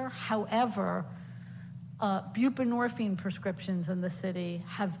indicator. However, buprenorphine prescriptions in the city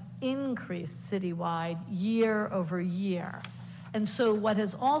have increased citywide year over year. And so what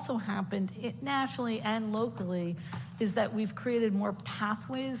has also happened nationally and locally is that we've created more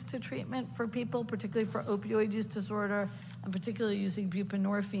pathways to treatment for people, particularly for opioid use disorder, and particularly using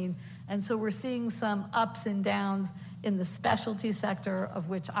buprenorphine. And so we're seeing some ups and downs in the specialty sector, of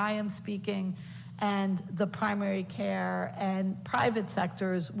which I am speaking, and the primary care and private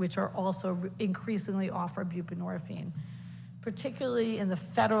sectors, which are also increasingly offer buprenorphine. Particularly in the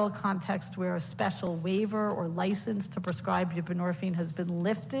federal context where a special waiver or license to prescribe buprenorphine has been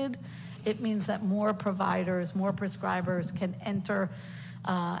lifted, it means that more providers, more prescribers can enter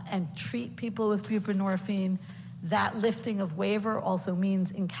and treat people with buprenorphine. That lifting of waiver also means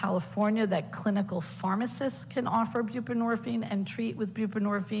in California that clinical pharmacists can offer buprenorphine and treat with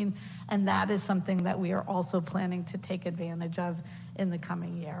buprenorphine, and that is something that we are also planning to take advantage of in the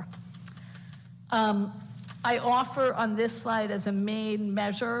coming year. I offer on this slide as a main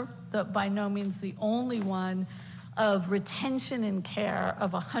measure, by no means the only one, of retention in care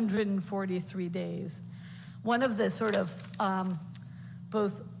of 143 days. One of the sort of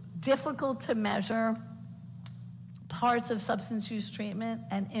both difficult to measure parts of substance use treatment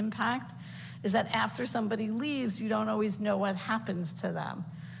and impact is that after somebody leaves, you don't always know what happens to them.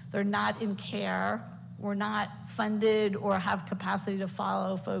 They're not in care, we're not funded or have capacity to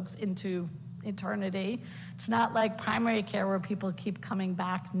follow folks into eternity. It's not like primary care where people keep coming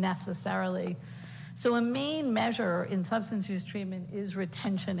back necessarily. So a main measure in substance use treatment is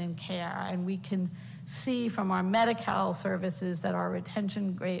retention in care, and we can see from our Medi-Cal services that our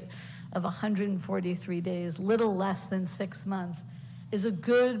retention rate of 143 days, little less than 6 months, is a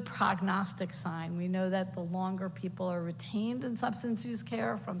good prognostic sign. We know that the longer people are retained in substance use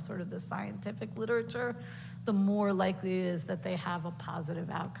care from sort of the scientific literature, the more likely it is that they have a positive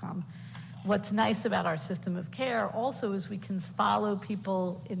outcome. What's nice about our system of care also is we can follow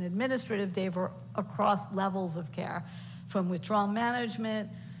people in administrative day across levels of care, from withdrawal management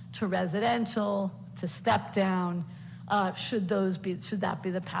to residential to step down, should that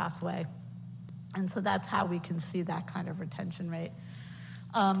be the pathway. And so that's how we can see that kind of retention rate.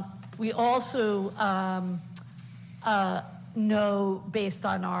 We also know, based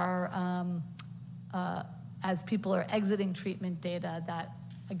on our, as people are exiting treatment data, that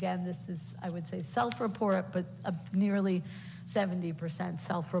Again, this is, I would say, self-report, but nearly 70%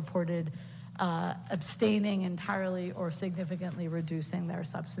 self-reported abstaining entirely or significantly reducing their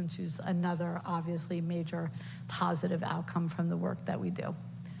substance use. Another obviously major positive outcome from the work that we do.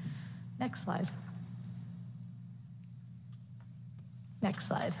 Next slide. Next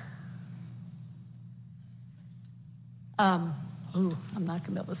slide. I'm not going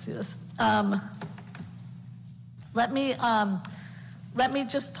to be able to see this. Let me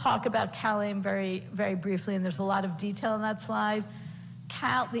just talk about CalAIM very, very briefly, and there's a lot of detail in that slide.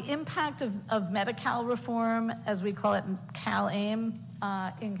 The impact of Medi-Cal reform, as we call it, CalAIM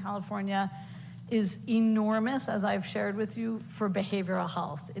in California, is enormous, as I've shared with you, for behavioral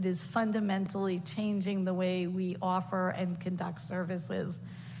health. It is fundamentally changing the way we offer and conduct services,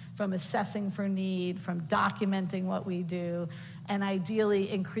 from assessing for need, from documenting what we do, and ideally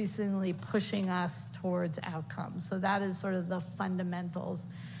increasingly pushing us towards outcomes. So that is sort of the fundamentals.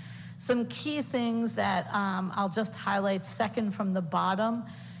 Some key things that I'll just highlight second from the bottom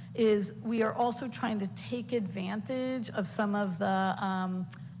is we are also trying to take advantage of some of the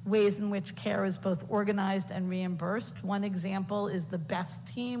ways in which care is both organized and reimbursed. One example is the BEST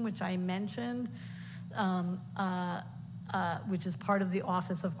team, which I mentioned, which is part of the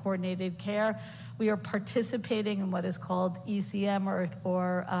Office of Coordinated Care. We are participating in what is called ECM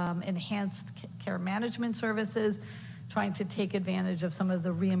or Enhanced Care Management Services, trying to take advantage of some of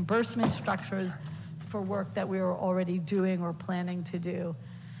the reimbursement structures for work that we are already doing or planning to do.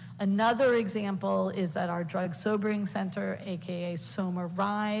 Another example is that our Drug Sobering Center, aka SOMA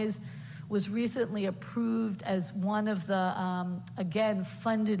RISE, was recently approved as one of the, again,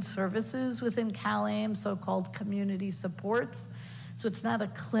 funded services within CalAIM, so-called community supports. So it's not a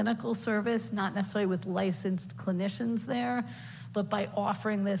clinical service, not necessarily with licensed clinicians there, but by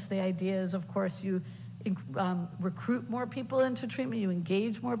offering this, the idea is, of course, you recruit more people into treatment, you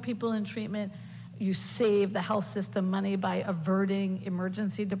engage more people in treatment, you save the health system money by averting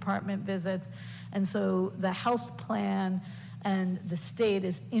emergency department visits. And so the health plan and the state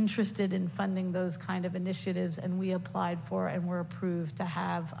is interested in funding those kind of initiatives, and we applied for and were approved to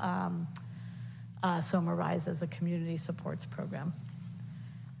have SOMA RISE as a community supports program.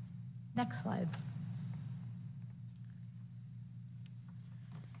 Next slide.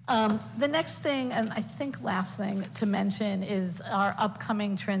 The next thing, and I think last thing to mention, is our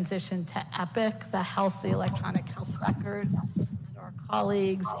upcoming transition to EPIC, the electronic health record that our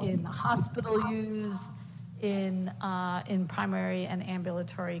colleagues in the hospital use in primary and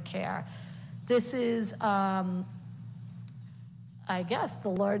ambulatory care. This is, I guess, the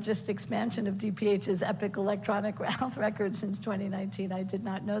largest expansion of DPH's EPIC electronic health record since 2019. I did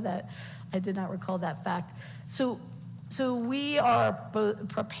not know that. I did not recall that fact. So we are both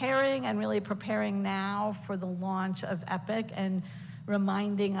preparing and really preparing now for the launch of EPIC and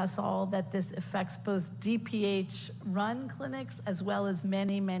reminding us all that this affects both DPH-run clinics as well as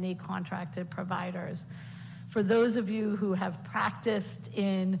many, many contracted providers. For those of you who have practiced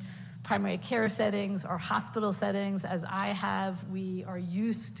in primary care settings or hospital settings, as I have, we are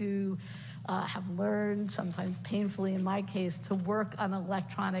used to, have learned, sometimes painfully in my case, to work on an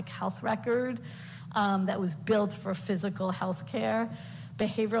electronic health record that was built for physical health care.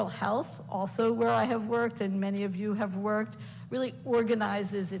 Behavioral health, also where I have worked and many of you have worked, really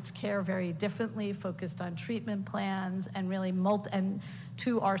organizes its care very differently, focused on treatment plans and really and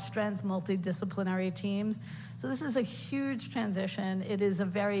to our strength, multidisciplinary teams. So this is a huge transition. It is a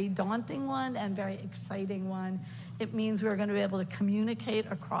very daunting one and very exciting one. It means we're going to be able to communicate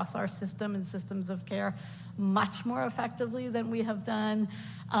across our system and systems of care much more effectively than we have done,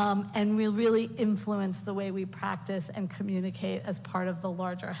 and we'll really influence the way we practice and communicate as part of the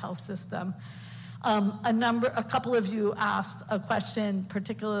larger health system. A couple of you asked a question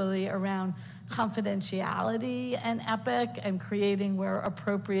particularly around confidentiality and EPIC and creating, where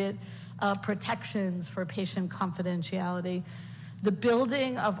appropriate, protections for patient confidentiality. The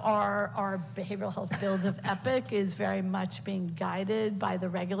building of our behavioral health build of EPIC is very much being guided by the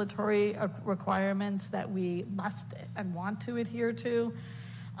regulatory requirements that we must and want to adhere to.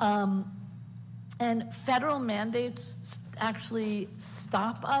 And federal mandates actually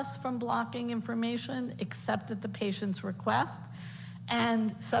stop us from blocking information except at the patient's request.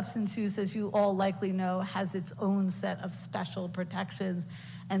 And substance use, as you all likely know, has its own set of special protections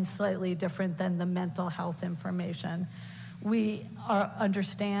and slightly different than the mental health information. We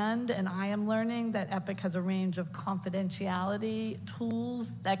understand, and I am learning, that EPIC has a range of confidentiality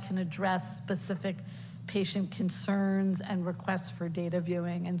tools that can address specific patient concerns and requests for data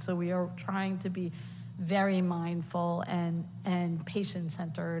viewing. And so we are trying to be very mindful and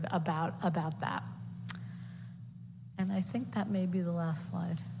patient-centered about that. And I think that may be the last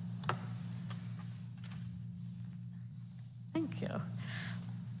slide. Thank you.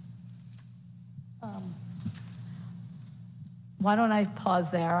 Why don't I pause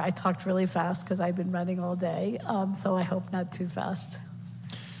there? I talked really fast because I've been running all day, so I hope not too fast.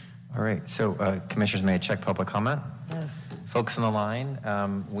 All right, so commissioners may check public comment. Yes. Folks on the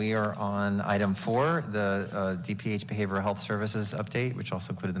line, we are on item 4, the DPH Behavioral Health Services update, which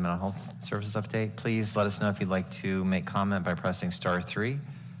also included the mental health services update. Please let us know if you'd like to make comment by pressing *3.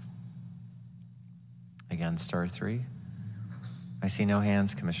 Again, *3. I see no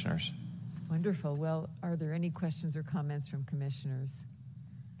hands, commissioners. Wonderful. Well, are there any questions or comments from commissioners?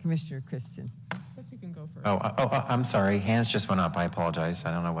 Commissioner Christian. Guess you can go first. I'm sorry. Hands just went up. I apologize.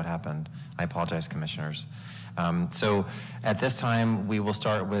 I don't know what happened. I apologize, commissioners. So at this time, we will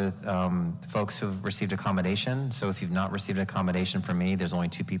start with folks who've received accommodation. So if you've not received an accommodation from me, there's only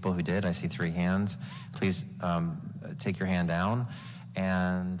 2 people who did. I see 3 hands. Please take your hand down.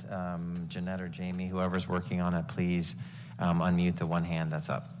 And Jeanette or Jamie, whoever's working on it, please unmute the one hand that's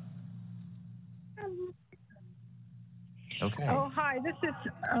up. Okay. Oh, hi. This is,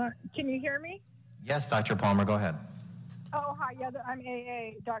 can you hear me? Yes, Dr. Palmer, go ahead. Oh, hi. Yeah, I'm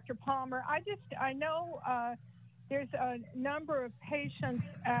AA, Dr. Palmer. I know there's a number of patients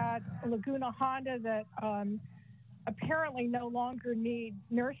at Laguna Honda that apparently no longer need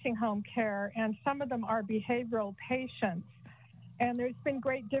nursing home care, and some of them are behavioral patients. And there's been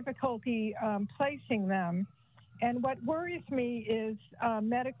great difficulty placing them. And what worries me is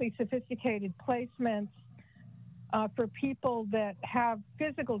medically sophisticated placements for people that have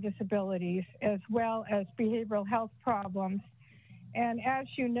physical disabilities as well as behavioral health problems. And as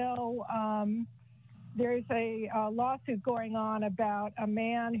you know, there's a lawsuit going on about a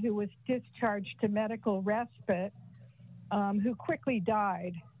man who was discharged to medical respite who quickly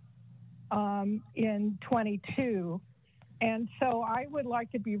died in 22. And so I would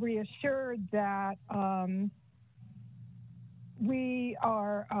like to be reassured that we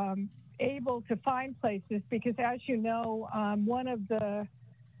are able to find places, because as you know, one of the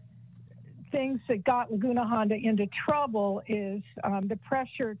things that got Laguna Honda into trouble is the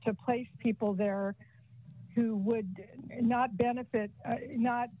pressure to place people there who would not benefit,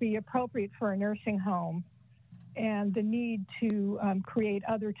 not be appropriate for a nursing home, and the need to create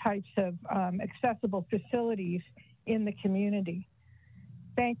other types of accessible facilities in the community.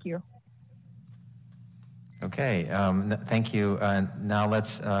 Thank you. Okay, thank you. Now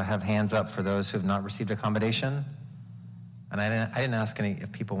let's have hands up for those who have not received accommodation. And I didn't ask any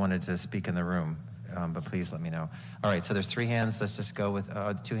if people wanted to speak in the room, but please let me know. All right, so there's 3 hands. Let's just go with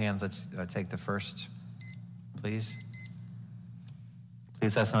 2 hands. Let's take the first, please.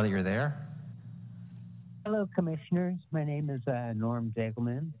 Please let us know that you're there. Hello, commissioners. My name is Norm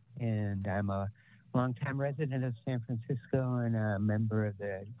Zegelman, and I'm a longtime resident of San Francisco and a member of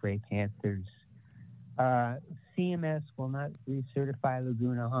the Gray Panthers. CMS will not recertify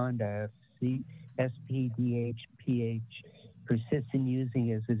Laguna Honda if SPDH-PH persists in using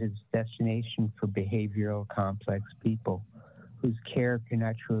it as its destination for behavioral complex people whose care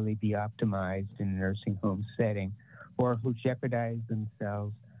cannot truly be optimized in a nursing home setting, or who jeopardize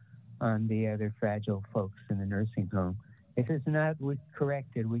themselves on the other fragile folks in the nursing home. If it's not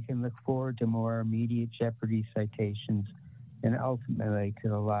corrected, we can look forward to more immediate jeopardy citations and ultimately to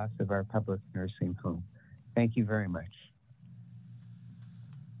the loss of our public nursing home. Thank you very much.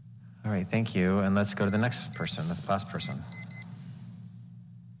 All right, thank you. And let's go to the next person, the last person.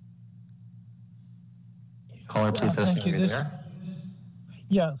 Caller, please let us know you're there.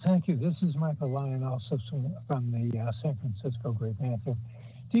 Yeah, thank you. This is Michael Lyon, also from the San Francisco Gray Panther.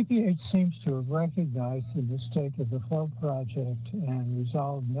 DPH seems to have recognized the mistake of the Flow project and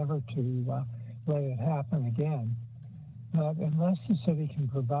resolved never to let it happen again. But unless the city can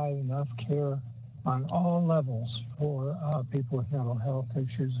provide enough care on all levels for people with mental health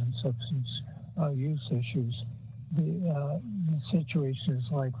issues and substance use issues, the situation is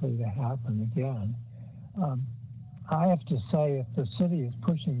likely to happen again. I have to say, if the city is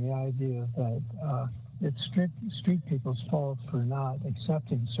pushing the idea that it's street people's fault for not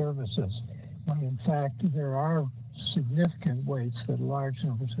accepting services, when in fact there are significant waits that large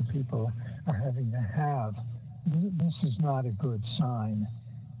numbers of people are having to have, this is not a good sign.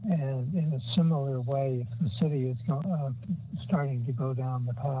 And in a similar way, if the city is starting to go down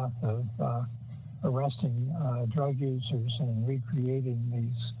the path of arresting drug users and recreating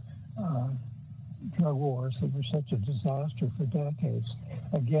these drug wars that were such a disaster for decades,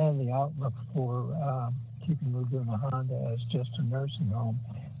 again, the outlook for keeping Laguna Honda as just a nursing home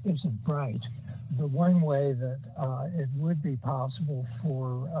isn't bright. The one way that it would be possible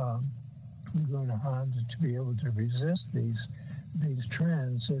for Laguna Honda to be able to resist these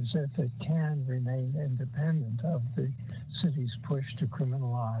trends is if it can remain independent of the city's push to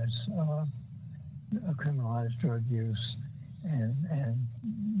criminalize drug use and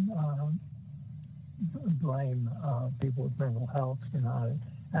blame people with mental health for not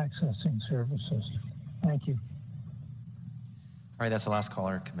accessing services. Thank you. All right, that's the last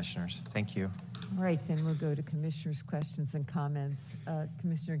caller, commissioners. Thank you. All right, then we'll go to commissioners' questions and comments.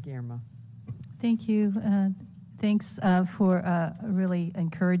 Commissioner Guillermo. Thank you. Thanks for a really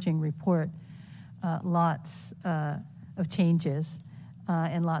encouraging report. Lots of changes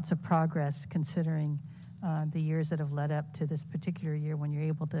and lots of progress considering the years that have led up to this particular year when you're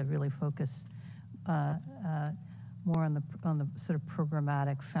able to really focus more on the sort of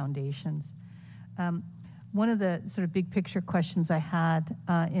programmatic foundations. One of the sort of big picture questions I had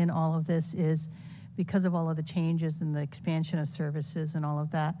in all of this is, because of all of the changes and the expansion of services and all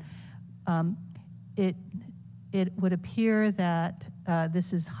of that, it would appear that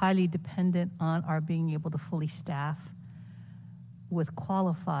this is highly dependent on our being able to fully staff with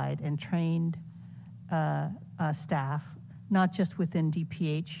qualified and trained staff, not just within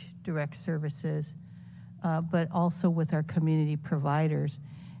DPH direct services, but also with our community providers.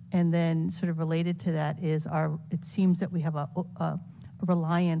 And then sort of related to that is it seems that we have a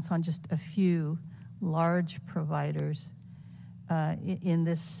reliance on just a few large providers in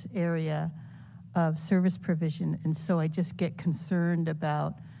this area of service provision. And so I just get concerned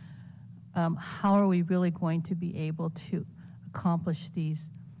about how are we really going to be able to accomplish these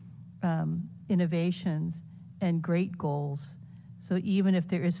innovations and great goals. So even if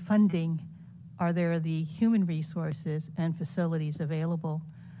there is funding, are there the human resources and facilities available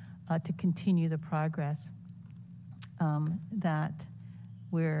to continue the progress that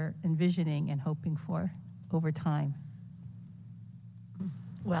we're envisioning and hoping for over time?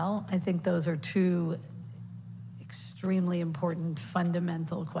 Well, I think those are two extremely important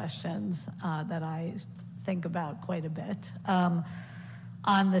fundamental questions that I think about quite a bit.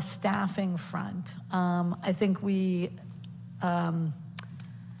 On the staffing front, I think we have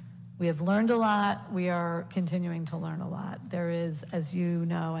learned a lot. We are continuing to learn a lot. There is, as you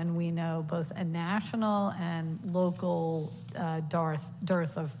know and we know, both a national and local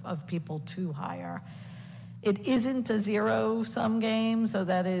dearth of people to hire. It isn't a zero-sum game, so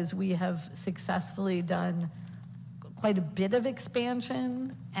that is, we have successfully done quite a bit of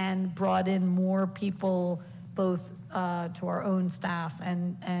expansion and brought in more people, both to our own staff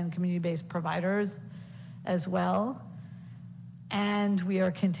and community-based providers as well. And we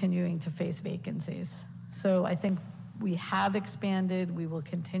are continuing to face vacancies. So I think we have expanded, we will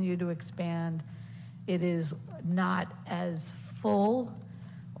continue to expand. It is not as full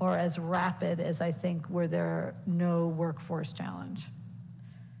or as rapid as I think were there no workforce challenge.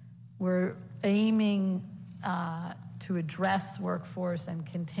 We're aiming to address workforce and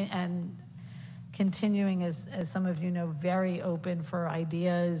continuing, as some of you know, very open for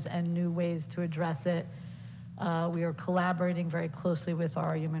ideas and new ways to address it. We are collaborating very closely with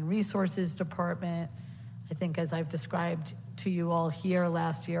our Human Resources Department. I think, as I've described to you all here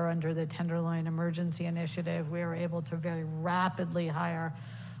last year under the Tenderloin Emergency Initiative, we were able to very rapidly hire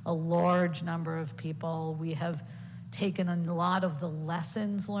a large number of people. We have taken a lot of the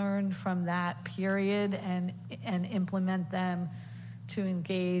lessons learned from that period and implement them to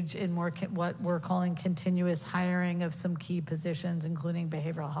engage in more what we're calling continuous hiring of some key positions, including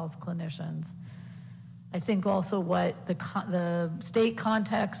behavioral health clinicians. I think also what the state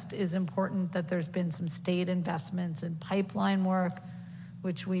context is important, that there's been some state investments in pipeline work,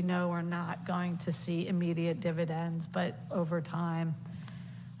 which we know are not going to see immediate dividends, but over time.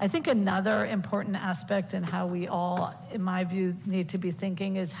 I think another important aspect in how we all, in my view, need to be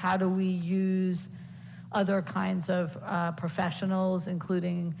thinking is how do we use other kinds of professionals,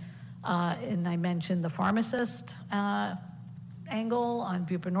 including, and I mentioned the pharmacist angle on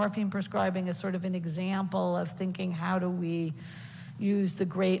buprenorphine prescribing as sort of an example of thinking how do we use the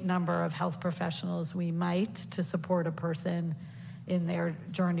great number of health professionals we might to support a person in their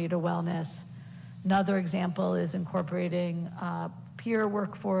journey to wellness. Another example is incorporating peer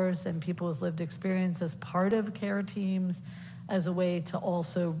workforce and people with lived experience as part of care teams as a way to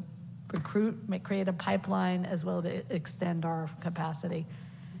also recruit, create a pipeline, as well to extend our capacity.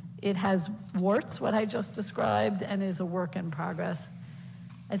 It has warts, what I just described, and is a work in progress.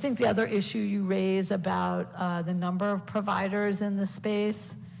 I think the other issue you raise about the number of providers in the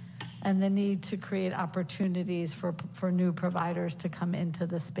space and the need to create opportunities for new providers to come into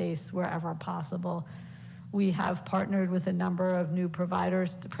the space wherever possible. We have partnered with a number of new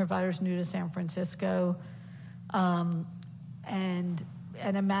providers new to San Francisco, and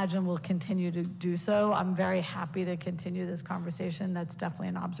and imagine we'll continue to do so. I'm very happy to continue this conversation. That's definitely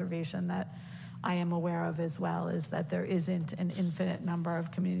an observation that I am aware of as well, is that there isn't an infinite number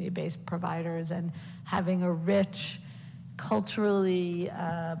of community-based providers, and having a rich, culturally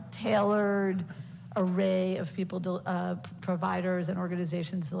tailored array of people, providers and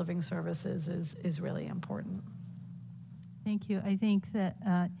organizations delivering services is really important. Thank you. I think that,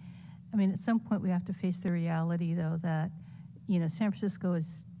 I mean, at some point we have to face the reality, though, that, you know, San Francisco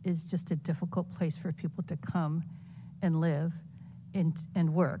is just a difficult place for people to come and live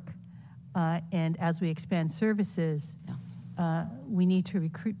and work. And as we expand services, we need to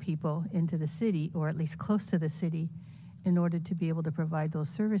recruit people into the city, or at least close to the city, in order to be able to provide those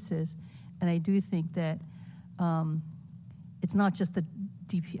services. And I do think that it's not just the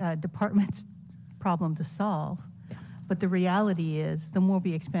department's problem to solve, but the reality is the more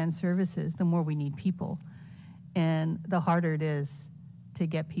we expand services, the more we need people. And the harder it is to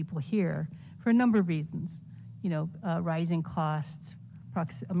get people here for a number of reasons. You know, rising costs,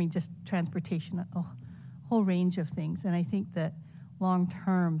 just transportation, a whole range of things. And I think that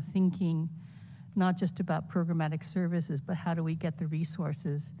long-term thinking, not just about programmatic services, but how do we get the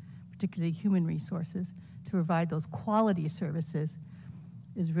resources, particularly human resources, to provide those quality services,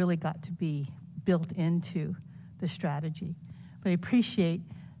 is really got to be built into the strategy. But I appreciate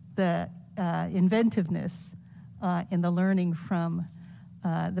the inventiveness and the learning from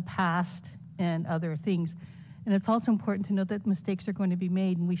the past and other things. And it's also important to know that mistakes are going to be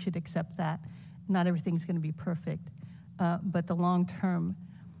made, and we should accept that. Not everything's going to be perfect, but the long-term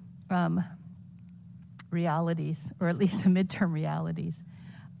realities, or at least the midterm realities,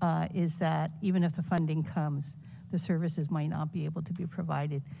 is that even if the funding comes, the services might not be able to be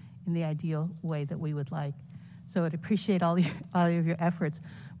provided in the ideal way that we would like. So I'd appreciate all of your efforts,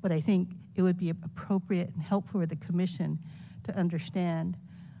 but I think it would be appropriate and helpful for the commission to understand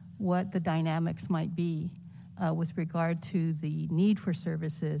what the dynamics might be with regard to the need for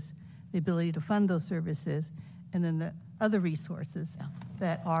services, the ability to fund those services, and then the other resources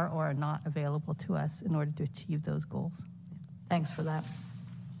that are or are not available to us in order to achieve those goals. Thanks for that.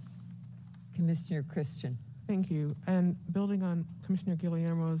 Commissioner Christian. Thank you. And building on Commissioner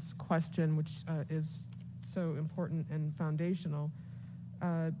Guillermo's question, which is so important and foundational,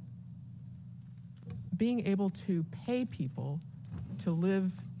 being able to pay people to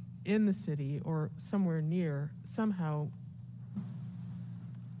live in the city or somewhere near, somehow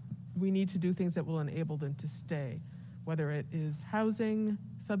we need to do things that will enable them to stay, whether it is housing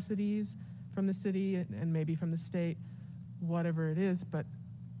subsidies from the city and maybe from the state, whatever it is. But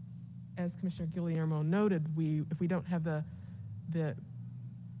as Commissioner Guillermo noted, if we don't have the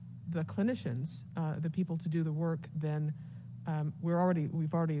clinicians, the people to do the work, then we've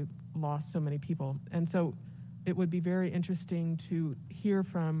already lost so many people. And so it would be very interesting to hear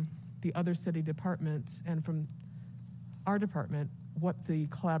from the other city departments and from our department what the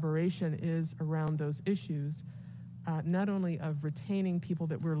collaboration is around those issues, not only of retaining people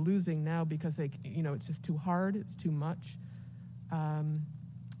that we're losing now because it's just too hard, it's too much.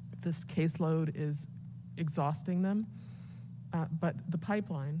 This caseload is exhausting them, but the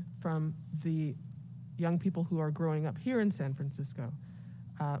pipeline from the young people who are growing up here in San Francisco,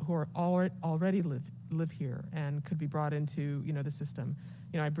 who are already live here and could be brought into the system.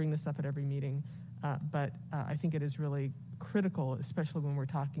 I bring this up at every meeting, but I think it is really critical, especially when we're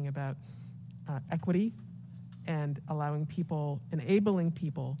talking about equity and enabling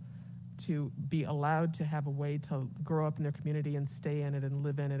people to be allowed to have a way to grow up in their community and stay in it and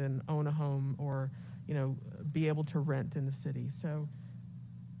live in it and own a home, or be able to rent in the city. So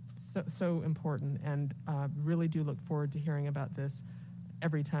important, and really do look forward to hearing about this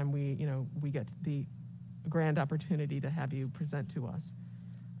every time we get the grand opportunity to have you present to us.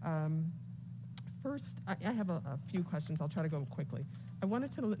 First, I have a few questions. I'll try to go quickly. I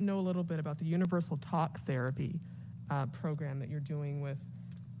wanted to know a little bit about the Universal Talk Therapy program that you're doing with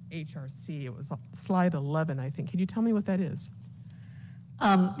HRC. It was slide 11, I think. Can you tell me what that is?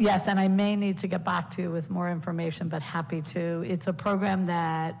 Yes, and I may need to get back to you with more information, but happy to. It's a program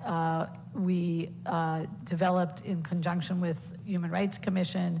that we developed in conjunction with Human Rights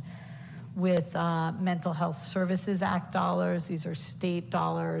Commission, with Mental Health Services Act dollars. These are state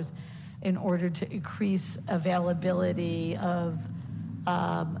dollars, in order to increase availability of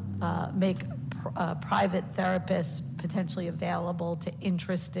make private therapists potentially available to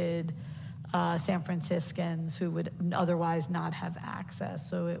interested San Franciscans who would otherwise not have access.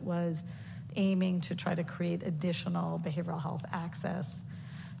 So it was aiming to try to create additional behavioral health access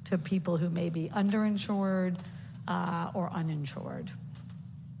to people who may be underinsured or uninsured.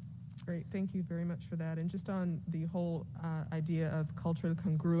 Great, thank you very much for that. And just on the whole idea of culturally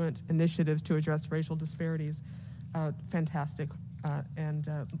congruent initiatives to address racial disparities, fantastic, and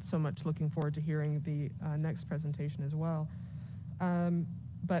so much looking forward to hearing the next presentation as well.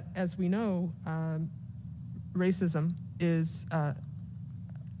 But as we know, racism is a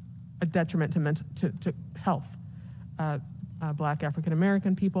detriment to health. Black African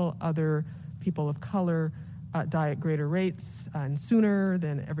American people, other people of color die at greater rates and sooner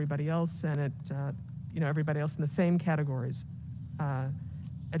than everybody else, and it, everybody else in the same categories: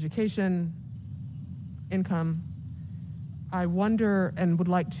 education, income. I wonder and would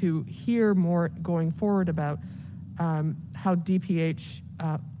like to hear more going forward about how DPH,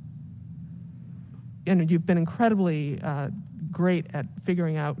 you've been incredibly great at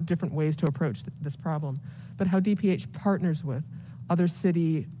figuring out different ways to approach this problem, but how DPH partners with other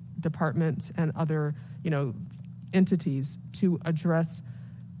city departments and other, entities to address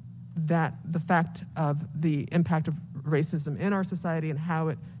the fact of the impact of racism in our society and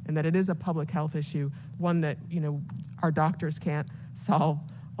that it is a public health issue, one that, our doctors can't solve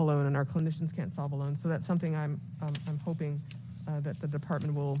alone and our clinicians can't solve alone. So that's something I'm hoping that the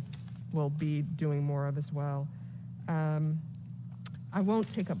department will be doing more of as well. I won't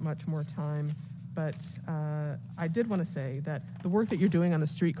take up much more time, but I did want to say that the work that you're doing on the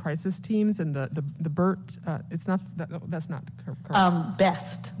street crisis teams and the BERT, that's not correct.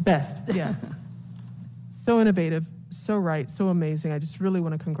 Best, yeah. So innovative, so right, so amazing. I just really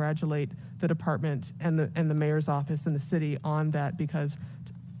want to congratulate the department and the mayor's office and the city on that, because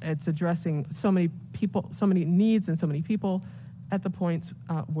it's addressing so many people, so many needs and so many people at the points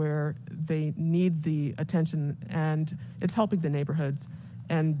where they need the attention, and it's helping the neighborhoods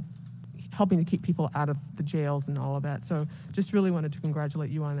and helping to keep people out of the jails and all of that. So just really wanted to congratulate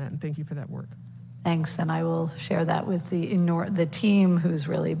you on that, and thank you for that work. Thanks, and I will share that with the team who's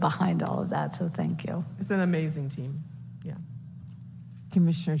really behind all of that, so thank you. It's an amazing team, yeah.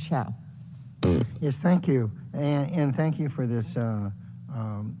 Commissioner Chow. Yes, thank you, and thank you for this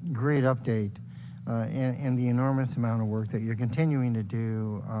great update and the enormous amount of work that you're continuing to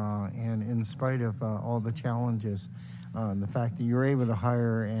do, and in spite of all the challenges, the fact that you're able to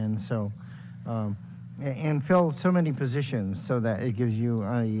hire and fill so many positions so that it gives you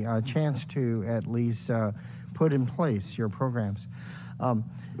a chance to at least put in place your programs.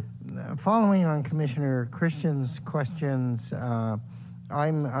 Following on Commissioner Christian's questions,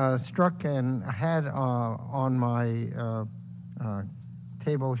 I'm struck and had on my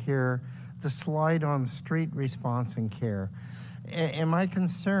table here the slide on street response and care. And my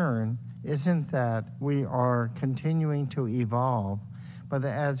concern isn't that we are continuing to evolve, but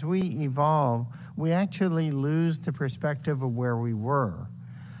that as we evolve, we actually lose the perspective of where we were.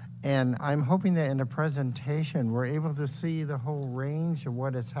 And I'm hoping that in the presentation, we're able to see the whole range of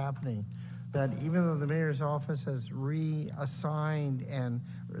what is happening, that even though the mayor's office has reassigned and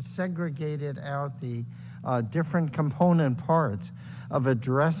segregated out the different component parts of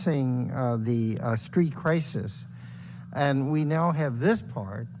addressing the street crisis, and we now have this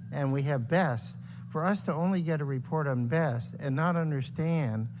part, and we have BEST, for us to only get a report on BEST and not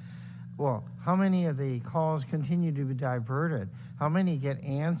understand, well, how many of the calls continue to be diverted? How many get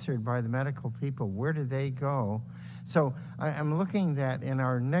answered by the medical people? Where do they go? So I'm looking that in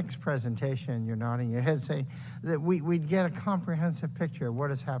our next presentation, you're nodding your head, saying that we'd get a comprehensive picture of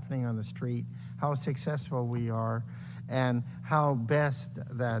what is happening on the street, how successful we are, and how BEST,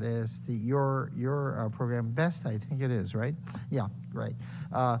 that is your program, BEST, I think it is, right? Yeah, right.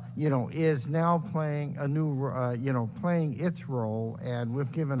 Is now playing a new, playing its role, and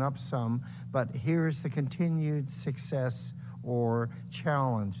we've given up some, but here's the continued success or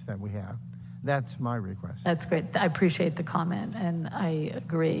challenge that we have. That's my request. That's great. I appreciate the comment, and I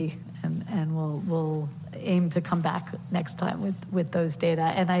agree, and we'll aim to come back next time with those data.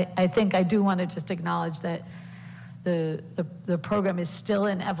 And I think I do want to just acknowledge that the program is still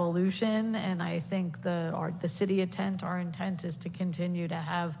in evolution, and I think the city intent, our intent is to continue to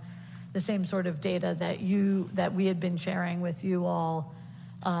have the same sort of data that we had been sharing with you all,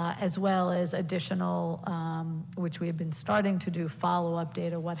 as well as additional, which we have been starting to do, follow-up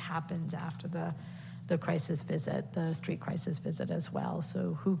data, what happens after the crisis visit, the street crisis visit as well.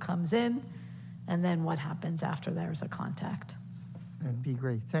 So who comes in, and then what happens after there's a contact. That'd be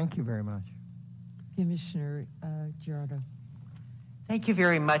great. Thank you very much. Commissioner Girardo. Thank you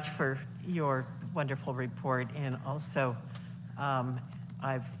very much for your wonderful report. And also,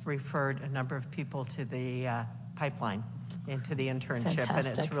 I've referred a number of people to the pipeline into the internship. Fantastic.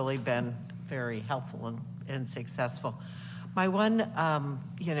 And it's really been very helpful and successful. My one,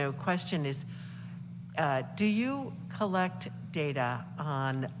 question is, do you collect data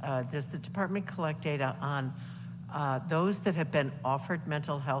on, does the department collect data on those that have been offered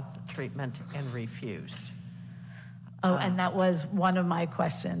mental health treatment and refused? Oh, and that was one of my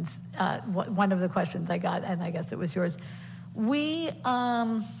questions, one of the questions I got, and I guess it was yours. We,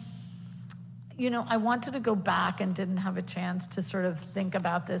 you know, I wanted to go back and didn't have a chance to sort of think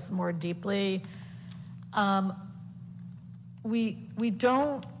about this more deeply. We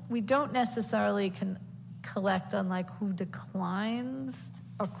don't necessarily collect on like who declines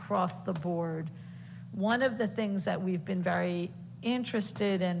across the board. One of the things that we've been very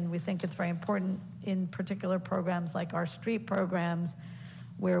interested in, we think it's very important in particular programs like our street programs,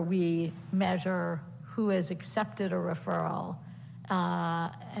 where we measure who has accepted a referral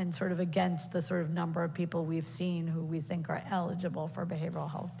and sort of against the sort of number of people we've seen who we think are eligible for behavioral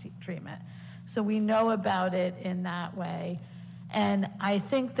health treatment. So we know about it in that way. And I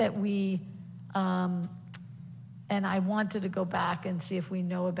think that we, and I wanted to go back and see if we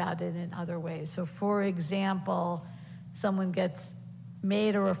know about it in other ways. So for example, someone gets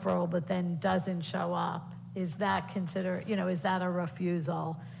made a referral but then doesn't show up. Is that considered, you know, is that a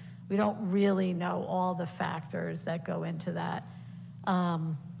refusal? We don't really know all the factors that go into that.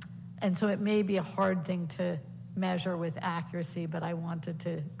 And so it may be a hard thing to measure with accuracy, but I wanted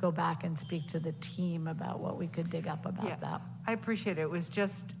to go back and speak to the team about what we could dig up about that. I appreciate it. It was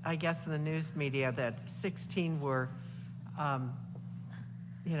just, I guess, in the news media that 16 were,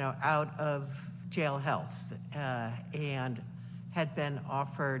 you know, out of jail health and had been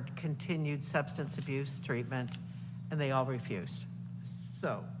offered continued substance abuse treatment, and they all refused.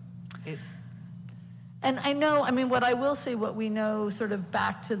 So it... And I know, I mean, what I will say, what we know sort of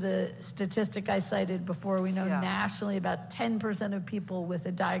back to the statistic I cited before, we know nationally about 10% of people with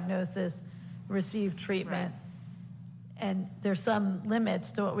a diagnosis receive treatment. Right. And there's some limits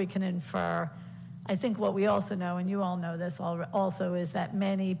to what we can infer. I think what we also know, and you all know this also, is that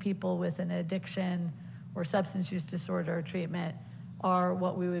many people with an addiction or substance use disorder treatment are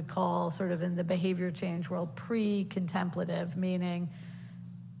what we would call sort of in the behavior change world pre-contemplative, meaning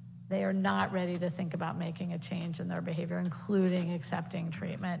they are not ready to think about making a change in their behavior, including accepting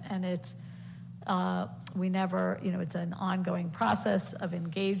treatment. And it's, we never, you know, it's an ongoing process of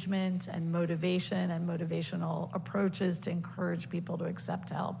engagement and motivation and motivational approaches to encourage people to accept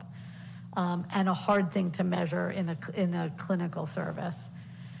help, and a hard thing to measure in a clinical service.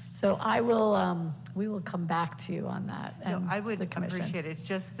 So I will, we will come back to you on that. And no, I would appreciate it. It's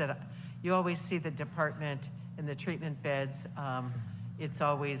just that you always see the department and the treatment beds. It's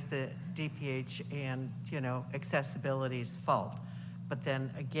always the DPH and, you know, accessibility's fault. But then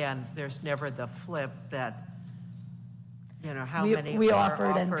again, there's never the flip that, you know, how many we are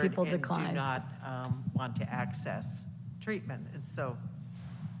offered and people declined. Do not want to access treatment. And so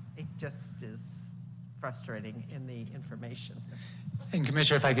it just is frustrating in the information. And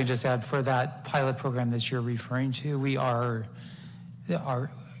Commissioner, if I could just add, for that pilot program that you're referring to, we are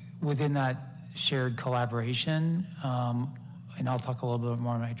within that shared collaboration, and I'll talk a little bit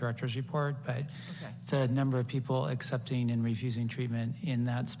more in my director's report, but the number of people accepting and refusing treatment in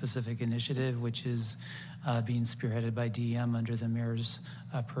that specific initiative, which is being spearheaded by DEM under the mayor's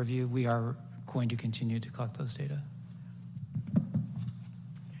purview, we are going to continue to collect those data.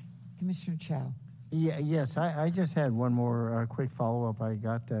 Commissioner Chow. Yeah, yes, I just had one more quick follow-up. I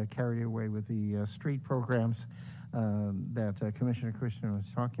got carried away with the street programs that Commissioner Christian was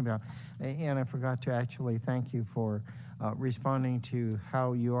talking about, and I forgot to actually thank you for responding to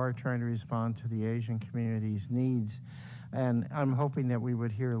how you are trying to respond to the Asian community's needs. And I'm hoping that we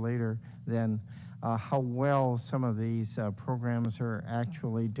would hear later then how well some of these programs are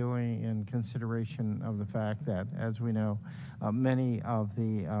actually doing in consideration of the fact that, as we know, many of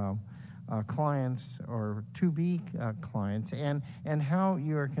the clients or to-be clients, and how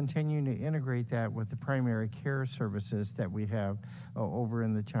you are continuing to integrate that with the primary care services that we have over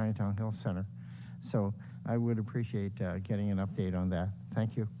in the Chinatown Health Center. So I would appreciate getting an update on that.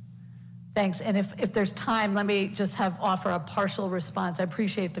 Thank you. Thanks. And if there's time, let me just offer a partial response. I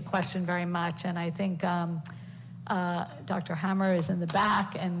appreciate the question very much. And I think Dr. Hammer is in the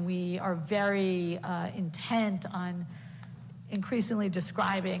back, and we are very intent on increasingly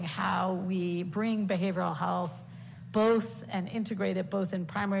describing how we bring behavioral health both and integrate it both in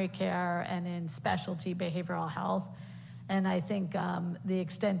primary care and in specialty behavioral health. And I think the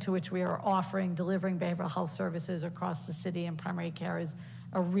extent to which we are delivering behavioral health services across the city and primary care is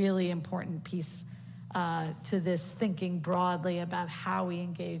a really important piece to this thinking broadly about how we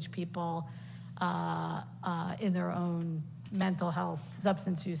engage people in their own mental health,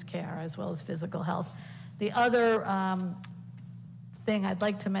 substance use care, as well as physical health. The other thing I'd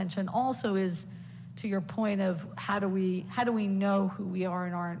like to mention also is to your point of how do we know who we are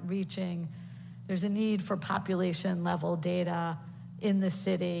and aren't reaching, there's a need for population level data in the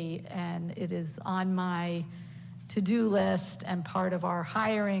city, and it is on my to-do list and part of our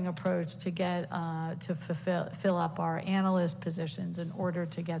hiring approach to get to fill up our analyst positions in order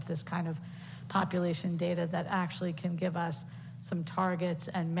to get this kind of population data that actually can give us some targets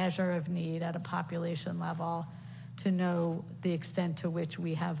and measure of need at a population level to know the extent to which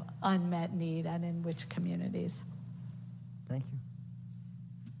we have unmet need and in which communities. Thank you.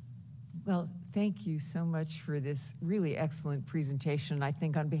 Well, thank you so much for this really excellent presentation. I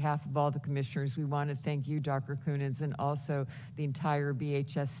think on behalf of all the commissioners, we want to thank you, Dr. Kunins, and also the entire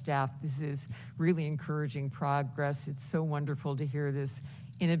BHS staff. This is really encouraging progress. It's so wonderful to hear this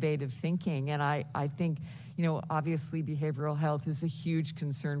innovative thinking. And I think, you know, obviously behavioral health is a huge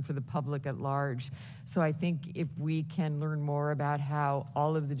concern for the public at large. So I think if we can learn more about how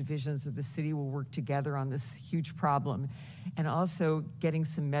all of the divisions of the city will work together on this huge problem, and also getting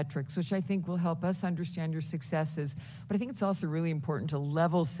some metrics, which I think will help us understand your successes. But I think it's also really important to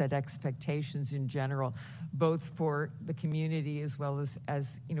level set expectations in general, both for the community as well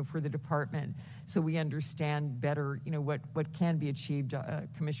as you know, for the department, so we understand better, you know, what can be achieved.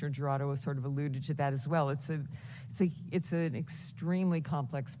 Commissioner Gerardo sort of alluded to that as well. It's an extremely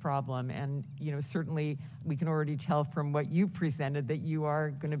complex problem, and you know, certainly we can already tell from what you presented that you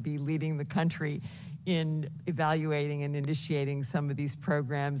are going to be leading the country in evaluating and initiating some of these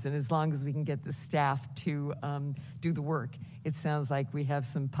programs. And as long as we can get the staff to do the work, it sounds like we have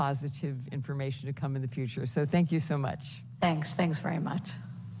some positive information to come in the future. So thank you so much. Thanks very much.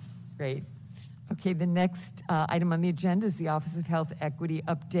 Great. Okay, the next item on the agenda is the Office of Health Equity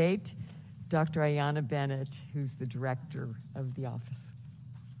update. Dr. Ayanna Bennett, who's the director of the office.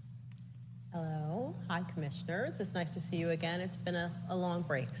 Hello. Hi, commissioners. It's nice to see you again. It's been a long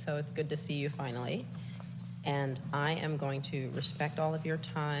break, so it's good to see you finally. And I am going to respect all of your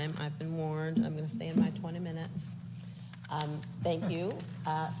time. I've been warned. I'm going to stay in my 20 minutes. Thank you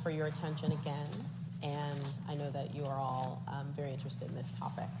for your attention again. And I know that you are all very interested in this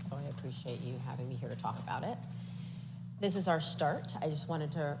topic, so I appreciate you having me here to talk about it. This is our start. I just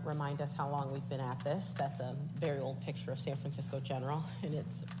wanted to remind us how long we've been at this. That's a very old picture of San Francisco General in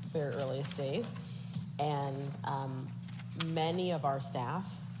its very earliest days. And many of our staff,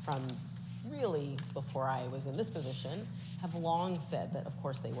 from really before I was in this position, have long said that, of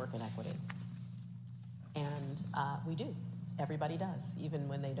course, they work in equity. And we do. Everybody does, even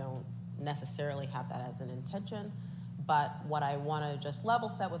when they don't necessarily have that as an intention. But what I want to just level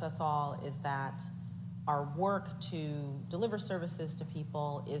set with us all is that our work to deliver services to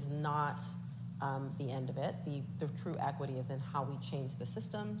people is not the end of it. The true equity is in how we change the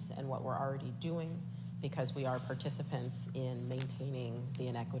systems and what we're already doing, because we are participants in maintaining the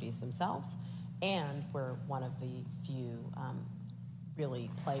inequities themselves, and we're one of the few really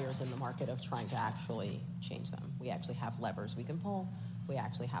players in the market of trying to actually change them. We actually have levers we can pull. We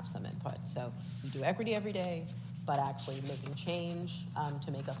actually have some input. So we do equity every day, but actually making change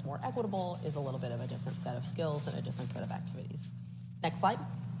to make us more equitable is a little bit of a different set of skills and a different set of activities. Next slide.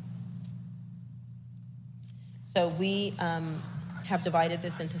 So we have divided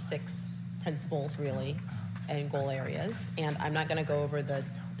this into 6 principles, really, and goal areas. And I'm not going to go over the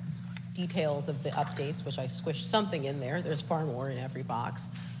details of the updates, which I squished something in there. There's far more in every box.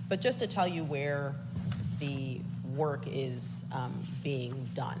 But just to tell you where the work is being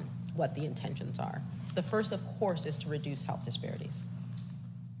done, what the intentions are. The first, of course, is to reduce health disparities.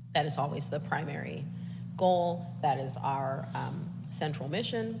 That is always the primary goal. That is our central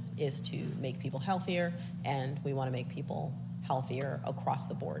mission, is to make people healthier, and we want to make people healthier across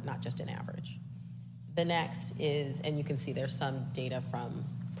the board, not just an average. The next is, and you can see there's some data from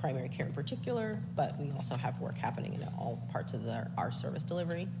primary care in particular, but we also have work happening in all parts of our service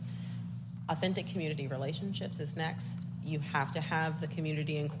delivery. Authentic community relationships is next. You have to have the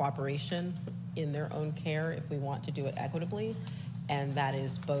community in cooperation in their own care if we want to do it equitably. And that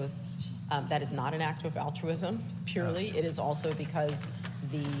is both, that is not an act of altruism purely. It is also because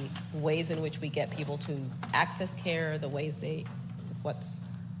the ways in which we get people to access care, the ways they,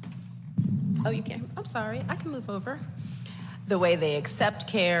 oh, you can, I'm sorry, I can move over. The way they accept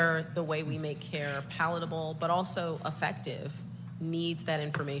care, the way we make care palatable, but also effective, needs that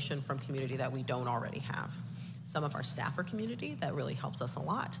information from community that we don't already have. Some of our staff are community, that really helps us a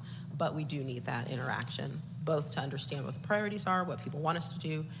lot, but we do need that interaction, both to understand what the priorities are, what people want us to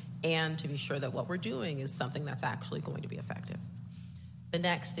do, and to be sure that what we're doing is something that's actually going to be effective. The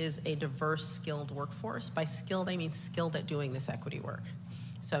next is a diverse, skilled workforce. By skilled, I mean skilled at doing this equity work.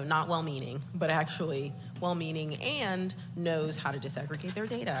 So not well-meaning, but actually well-meaning and knows how to disaggregate their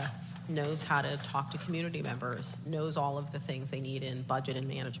data, knows how to talk to community members, knows all of the things they need in budget and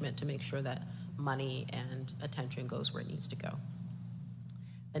management to make sure that money and attention goes where it needs to go.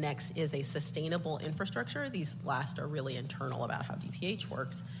 The next is a sustainable infrastructure. These last are really internal about how DPH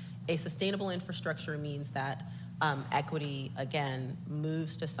works. A sustainable infrastructure means that equity, again,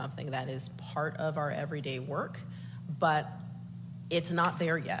 moves to something that is part of our everyday work, but it's not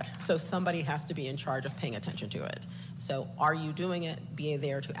there yet. So somebody has to be in charge of paying attention to it. So are you doing it? Be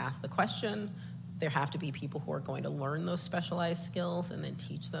there to ask the question. There have to be people who are going to learn those specialized skills and then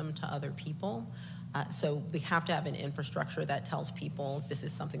teach them to other people. So we have to have an infrastructure that tells people this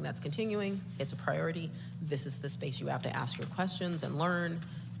is something that's continuing, it's a priority, this is the space you have to ask your questions and learn,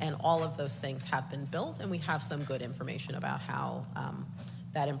 and all of those things have been built, and we have some good information about how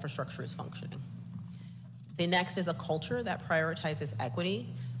that infrastructure is functioning. The next is a culture that prioritizes equity.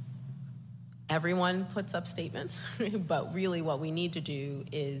 Everyone puts up statements, but really what we need to do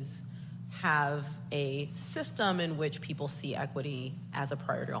is have a system in which people see equity as a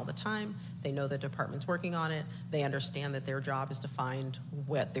priority all the time. They know the department's working on it. They understand that their job is to find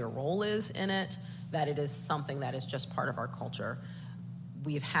what their role is in it, that it is something that is just part of our culture.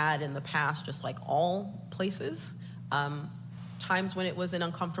 We've had in the past, just like all places, times when it was an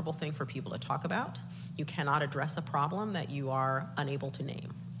uncomfortable thing for people to talk about. You cannot address a problem that you are unable to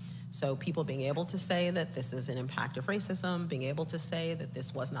name. So people being able to say that this is an impact of racism, being able to say that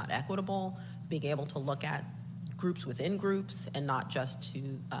this was not equitable, being able to look at groups within groups and not just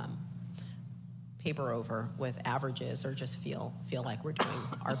to paper over with averages or just feel like we're doing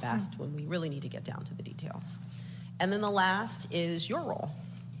our best when we really need to get down to the details. And then the last is your role,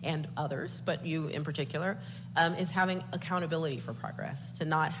 and others, but you in particular, is having accountability for progress, to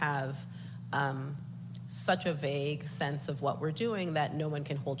not have such a vague sense of what we're doing that no one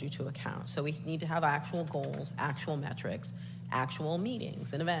can hold you to account. So we need to have actual goals, actual metrics, actual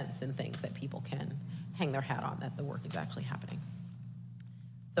meetings and events and things that people can hang their hat on, that the work is actually happening.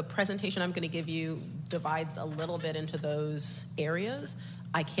 The presentation I'm going to give you divides a little bit into those areas.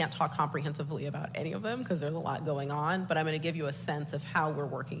 I can't talk comprehensively about any of them because there's a lot going on, but I'm going to give you a sense of how we're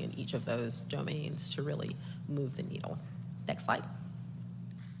working in each of those domains to really move the needle. Next slide.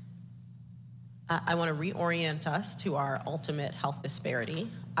 I want to reorient us to our ultimate health disparity.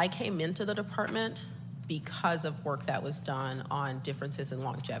 I came into the department because of work that was done on differences in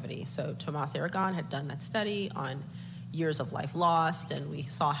longevity. So Tomas Aragon had done that study on years of life lost, and we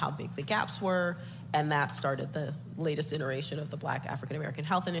saw how big the gaps were, and that started the latest iteration of the Black African American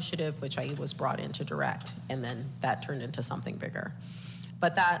Health Initiative, which I was brought in to direct, and then that turned into something bigger.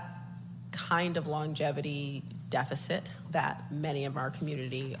 But that kind of longevity deficit that many of our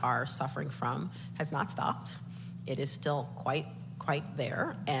community are suffering from has not stopped. It is still quite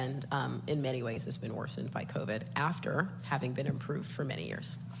there, and in many ways has been worsened by COVID after having been improved for many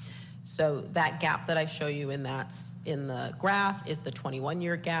years. So that gap that I show you in the graph is the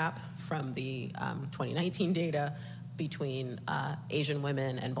 21-year gap from the 2019 data between Asian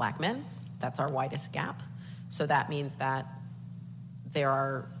women and Black men. That's our widest gap. So that means that there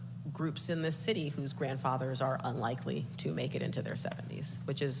are groups in this city whose grandfathers are unlikely to make it into their 70s,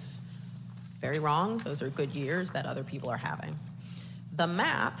 which is very wrong. Those are good years that other people are having. The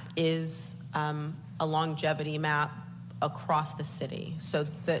map is a longevity map across the city. So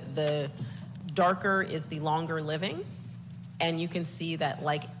the darker is the longer living, and you can see that,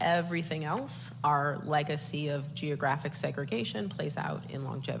 like everything else, our legacy of geographic segregation plays out in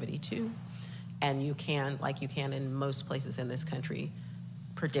longevity too. And you can, like you can in most places in this country,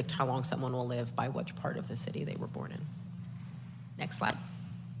 predict how long someone will live by which part of the city they were born in. Next slide.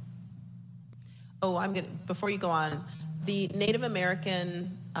 Oh, before you go on, the Native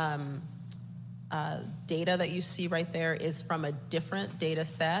American data that you see right there is from a different data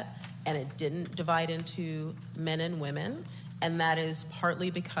set, and it didn't divide into men and women. And that is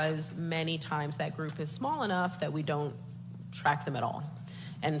partly because many times that group is small enough that we don't track them at all.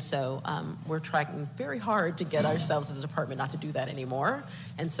 And so we're tracking very hard to get ourselves as a department not to do that anymore.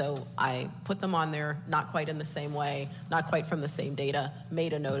 And so I put them on there, not quite in the same way, not quite from the same data,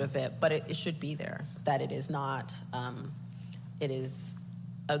 made a note of it, but it should be there, that it is not,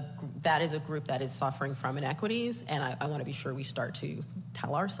 that is a group that is suffering from inequities, and I want to be sure we start to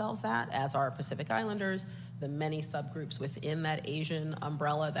tell ourselves that, as are Pacific Islanders, the many subgroups within that Asian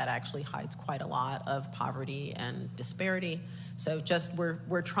umbrella that actually hides quite a lot of poverty and disparity. So just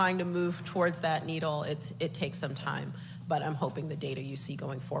we're trying to move towards that needle. It takes some time, but I'm hoping the data you see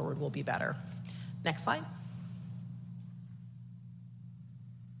going forward will be better. Next slide.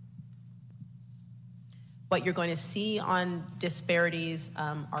 What you're going to see on disparities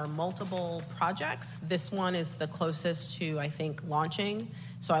are multiple projects. This one is the closest to, I think, launching,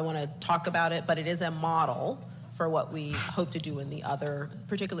 so I want to talk about it, but it is a model for what we hope to do in the other,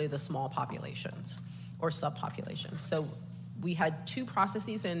 particularly the small populations or subpopulations. So we had two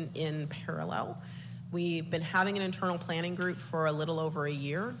processes in parallel. We've been having an internal planning group for a little over a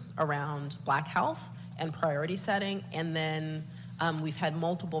year around Black health and priority setting, and then we've had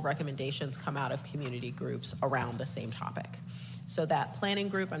multiple recommendations come out of community groups around the same topic. So that planning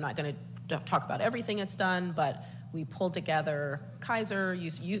group, I'm not going to talk about everything it's done, but we pulled together Kaiser,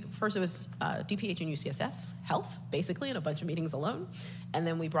 first it was DPH and UCSF Health, basically, in a bunch of meetings alone. And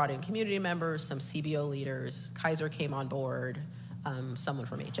then we brought in community members, some CBO leaders, Kaiser came on board, someone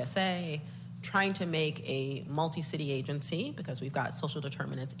from HSA, trying to make a multi-city agency, because we've got social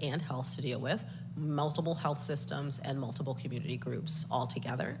determinants and health to deal with, multiple health systems and multiple community groups all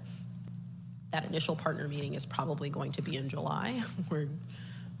together. That initial partner meeting is probably going to be in July.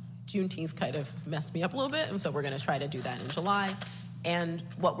 Juneteenth kind of messed me up a little bit, and so we're going to try to do that in July. And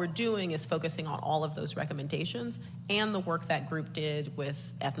what we're doing is focusing on all of those recommendations and the work that group did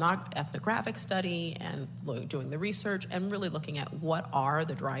with ethnographic study and doing the research and really looking at what are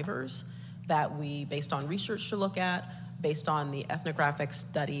the drivers that we, based on research, should look at, based on the ethnographic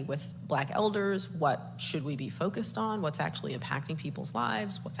study with Black elders, what should we be focused on, what's actually impacting people's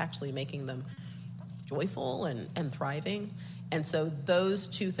lives, what's actually making them joyful and thriving. And so those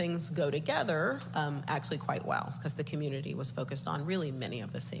two things go together actually quite well, because the community was focused on really many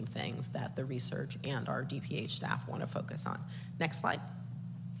of the same things that the research and our DPH staff want to focus on. Next slide.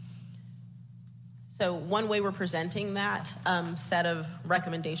 So one way we're presenting that set of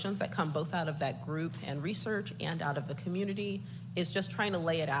recommendations that come both out of that group and research and out of the community is just trying to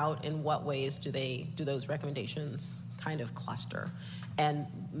lay it out in what ways do those recommendations kind of cluster. And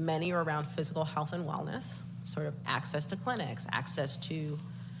many are around physical health and wellness, sort of access to clinics, access to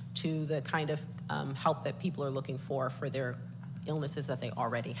the kind of help that people are looking for their illnesses that they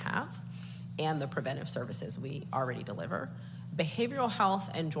already have, and the preventive services we already deliver. Behavioral health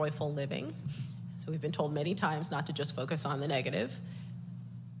and joyful living. So we've been told many times not to just focus on the negative.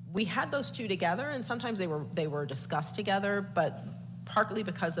 We had those two together, and sometimes they were discussed together, but partly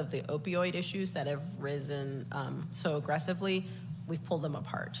because of the opioid issues that have risen so aggressively, we've pulled them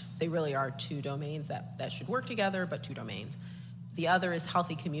apart. They really are two domains that should work together, but two domains. The other is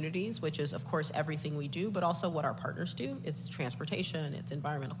healthy communities, which is, of course, everything we do, but also what our partners do. It's transportation, it's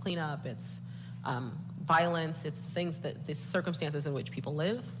environmental cleanup, it's violence, it's the circumstances in which people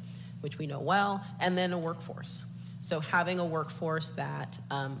live, which we know well, and then a workforce. So having a workforce that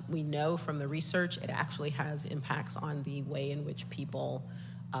we know from the research, it actually has impacts on the way in which people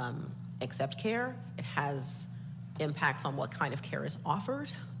accept care. It has impacts on what kind of care is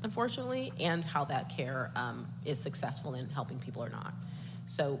offered, unfortunately, and how that care is successful in helping people or not.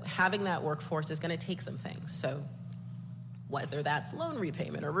 So having that workforce is going to take some things. So whether that's loan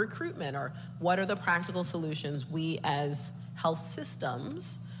repayment or recruitment, or what are the practical solutions we as health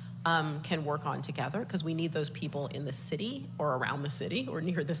systems can work on together, because we need those people in the city or around the city or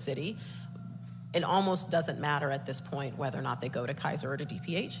near the city. It almost doesn't matter at this point whether or not they go to Kaiser or to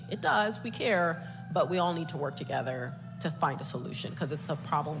DPH. It does, we care, but we all need to work together to find a solution, because it's a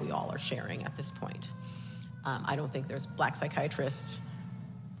problem we all are sharing at this point. I don't think there's Black psychiatrists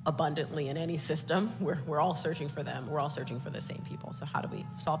abundantly in any system. We're all searching for them. We're all searching for the same people. So how do we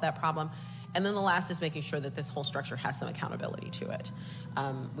solve that problem? And then the last is making sure that this whole structure has some accountability to it.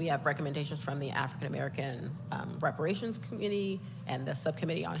 We have recommendations from the African American Reparations Committee and the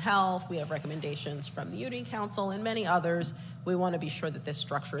Subcommittee on Health. We have recommendations from the Union Council and many others. We want to be sure that this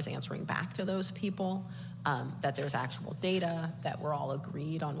structure is answering back to those people, that there's actual data, that we're all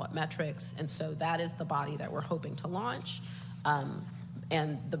agreed on what metrics. And so that is the body that we're hoping to launch.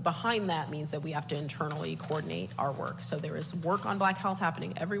 And behind that means that we have to internally coordinate our work. So there is work on Black health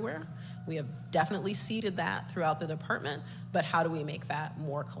happening everywhere. We have definitely seeded that throughout the department, but how do we make that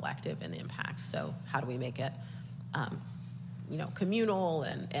more collective in impact? So how do we make it communal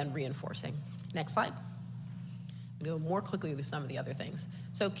and reinforcing? Next slide. We'll go more quickly through some of the other things.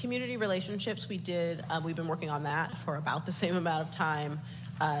 So community relationships, we've been working on that for about the same amount of time.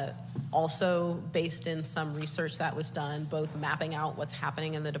 Also based in some research that was done, both mapping out what's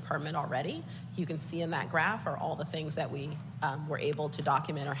happening in the department already. You can see in that graph are all the things that we were able to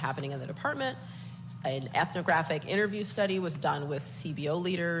document are happening in the department. An ethnographic interview study was done with CBO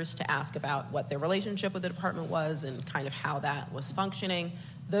leaders to ask about what their relationship with the department was and kind of how that was functioning.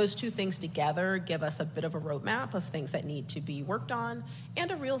 Those two things together give us a bit of a roadmap of things that need to be worked on and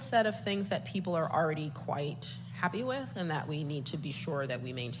a real set of things that people are already quite happy with and that we need to be sure that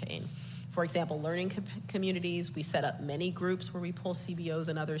we maintain. For example, learning communities, we set up many groups where we pull CBOs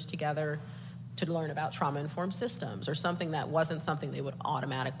and others together to learn about trauma-informed systems, or something that wasn't something they would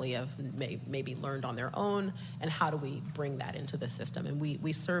automatically have maybe learned on their own, and how do we bring that into the system? And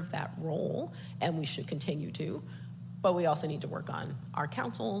we serve that role, and we should continue to, but we also need to work on our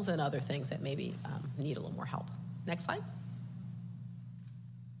councils and other things that maybe need a little more help. Next slide.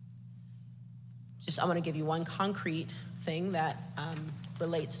 I want to give you one concrete thing that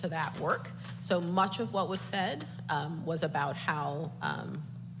relates to that work. So much of what was said was about how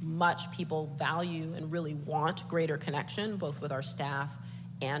much people value and really want greater connection, both with our staff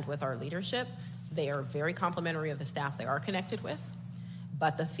and with our leadership. They are very complimentary of the staff they are connected with,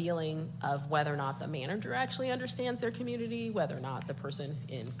 but the feeling of whether or not the manager actually understands their community, whether or not the person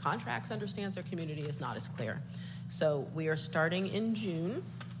in contracts understands their community, is not as clear. So we are starting in June,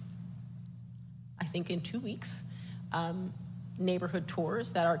 I think in 2 weeks, neighborhood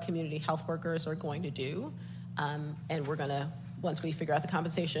tours that our community health workers are going to do. And we're gonna, once we figure out the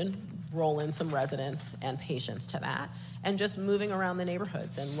compensation, roll in some residents and patients to that. And just moving around the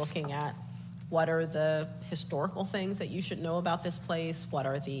neighborhoods and looking at what are the historical things that you should know about this place, what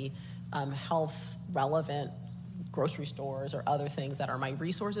are the health relevant grocery stores or other things that are my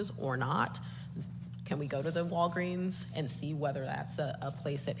resources or not. Can we go to the Walgreens and see whether that's a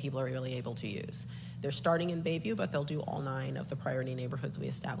place that people are really able to use? They're starting in Bayview, but they'll do all 9 of the priority neighborhoods we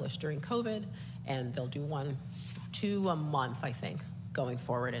established during COVID, and they'll do 2 a month, I think, going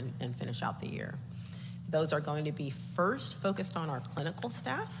forward and finish out the year. Those are going to be first focused on our clinical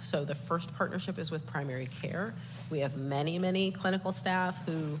staff. So the first partnership is with primary care. We have many, many clinical staff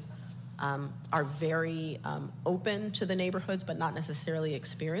who are very open to the neighborhoods, but not necessarily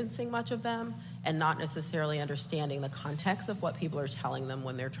experiencing much of them, and not necessarily understanding the context of what people are telling them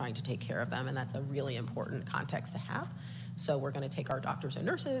when they're trying to take care of them, and that's a really important context to have. So we're going to take our doctors and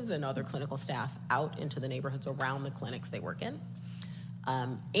nurses and other clinical staff out into the neighborhoods around the clinics they work in.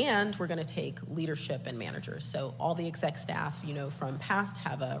 And we're going to take leadership and managers. So all the exec staff, you know, from past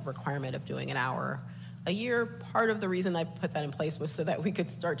have a requirement of doing an hour a year. Part of the reason I put that in place was so that we could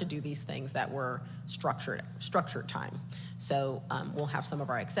start to do these things that were structured time. So we'll have some of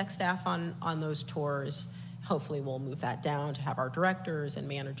our exec staff on those tours. Hopefully we'll move that down to have our directors and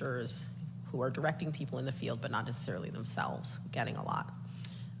managers who are directing people in the field, but not necessarily themselves getting a lot.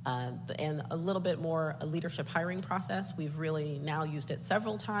 And a little bit more a leadership hiring process. We've really now used it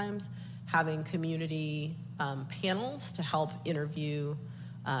several times, having community panels to help interview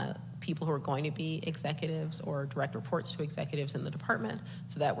people who are going to be executives or direct reports to executives in the department,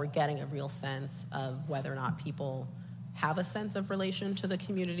 so that we're getting a real sense of whether or not people have a sense of relation to the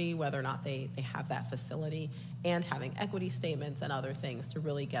community, whether or not they have that facility, and having equity statements and other things to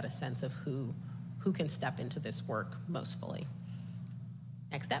really get a sense of who can step into this work most fully.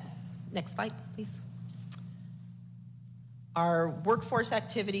 Next step. Next slide, please. Our workforce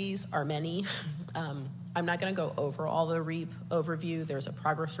activities are many. I'm not going to go over all the REAP overview. There's a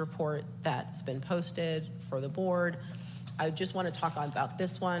progress report that's been posted for the board. I just want to talk about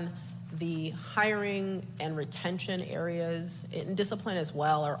this one. The hiring and retention areas, in discipline as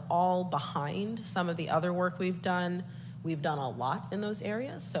well, are all behind some of the other work we've done. We've done a lot in those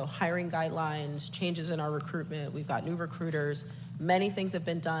areas. So hiring guidelines, changes in our recruitment, we've got new recruiters, many things have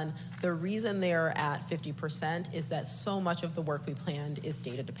been done. The reason they're at 50% is that so much of the work we planned is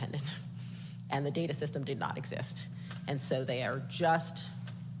data dependent. And the data system did not exist. And so they are just,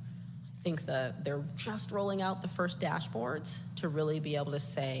 I think they're just rolling out the first dashboards to really be able to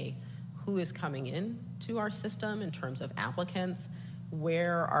say who is coming in to our system in terms of applicants,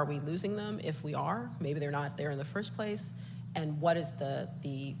 where are we losing them if we are, maybe they're not there in the first place, and what is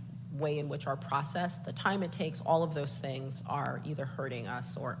the way in which our process, the time it takes, all of those things are either hurting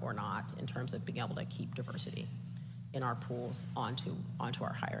us or not in terms of being able to keep diversity in our pools onto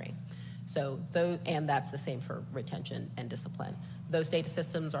our hiring. So those, and that's the same for retention and discipline. Those data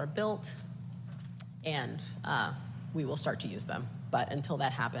systems are built, and we will start to use them. But until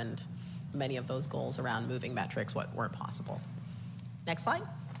that happened, many of those goals around moving metrics weren't possible. Next slide.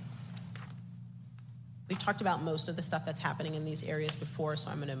 We've talked about most of the stuff that's happening in these areas before, so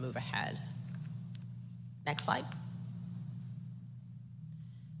I'm going to move ahead. Next slide.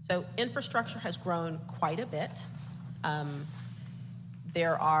 So infrastructure has grown quite a bit.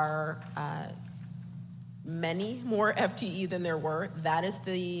 There are many more FTE than there were. That is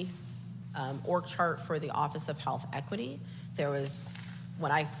the org chart for the Office of Health Equity. There was,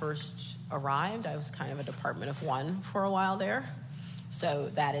 when I first arrived, I was kind of a department of one for a while there.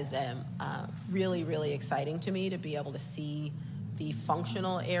 So that is really, really exciting to me to be able to see the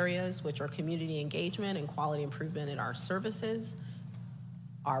functional areas, which are community engagement and quality improvement in our services,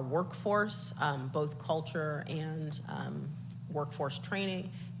 our workforce, both culture and workforce training,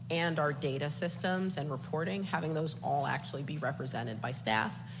 and our data systems and reporting, having those all actually be represented by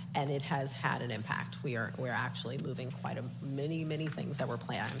staff, and it has had an impact. We're actually moving many things that were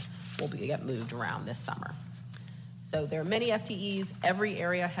planned will get moved around this summer. So there are many FTEs. Every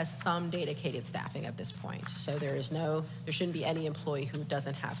area has some dedicated staffing at this point. So there shouldn't be any employee who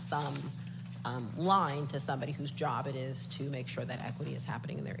doesn't have some line to somebody whose job it is to make sure that equity is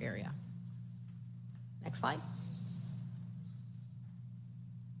happening in their area. Next slide.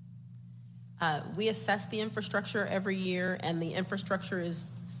 We assess the infrastructure every year, and the infrastructure is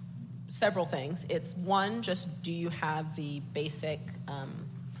several things. It's one, just do you have the basic,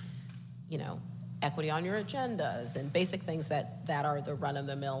 equity on your agendas and basic things that are the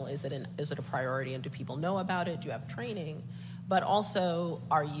run-of-the-mill. Is it a priority, and do people know about it? Do you have training? But also,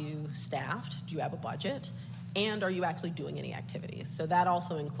 are you staffed? Do you have a budget? And are you actually doing any activities? So that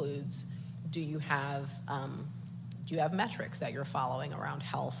also includes, do you have metrics that you're following around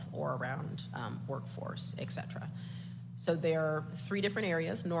health or around workforce, et cetera? So there are 3 different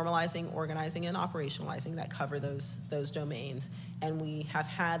areas: normalizing, organizing, and operationalizing, that cover those domains. And we have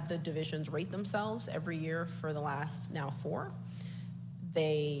had the divisions rate themselves every year for the last now 4.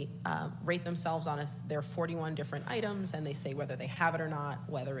 They rate themselves on there are 41 different items, and they say whether they have it or not,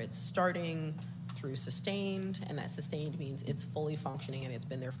 whether it's starting through sustained, and that sustained means it's fully functioning and it's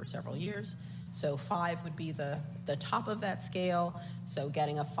been there for several years. So 5 would be the top of that scale. So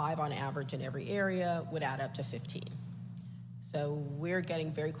getting a 5 on average in every area would add up to 15. So we're getting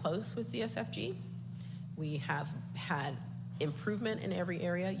very close with the SFG. We have had improvement in every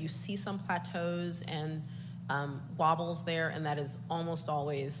area. You see some plateaus and wobbles there, and that is almost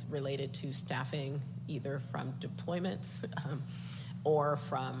always related to staffing, either from deployments or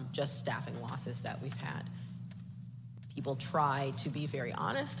from just staffing losses that we've had. People try to be very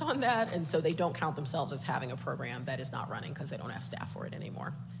honest on that, and so they don't count themselves as having a program that is not running because they don't have staff for it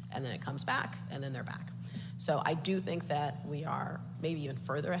anymore. And then it comes back, and then they're back. So I do think that we are maybe even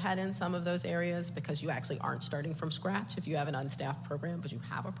further ahead in some of those areas, because you actually aren't starting from scratch if you have an unstaffed program, but you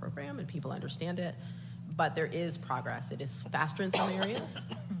have a program and people understand it. But there is progress. It is faster in some areas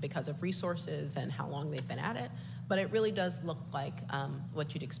because of resources and how long they've been at it, but it really does look like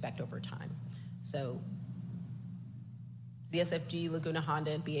what you'd expect over time. So ZSFG, Laguna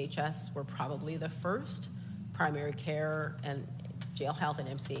Honda, and BHS were probably the first. Primary care and jail health and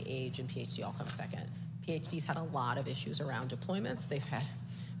MCH and PhD all come second. PhD's had a lot of issues around deployments. They've had,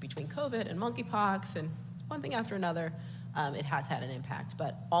 between COVID and monkeypox and one thing after another, it has had an impact.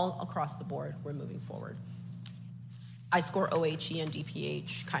 But all across the board, we're moving forward. I score OHE and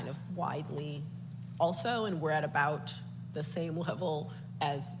DPH kind of widely also, and we're at about the same level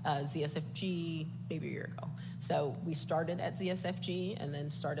as ZSFG maybe a year ago. So we started at ZSFG and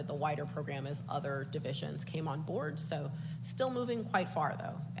then started the wider program as other divisions came on board. So still moving quite far,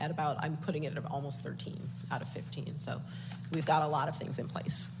 though, at about, I'm putting it at almost 13 out of 15. So we've got a lot of things in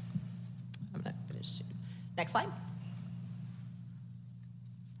place. I'm going to finish soon. Next slide.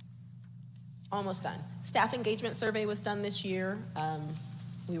 Almost done. Staff engagement survey was done this year.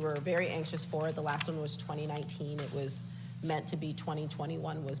 We were very anxious for it. The last one was 2019. It was meant to be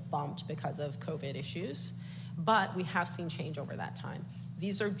 2021, was bumped because of COVID issues. But we have seen change over that time.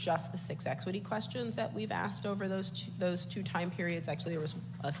 These are just the 6 equity questions that we've asked over those two time periods. Actually, there was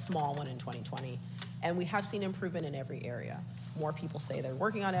a small one in 2020. And we have seen improvement in every area. More people say they're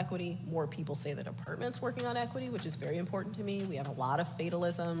working on equity. More people say the department's working on equity, which is very important to me. We have a lot of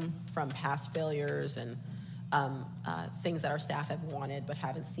fatalism from past failures and things that our staff have wanted but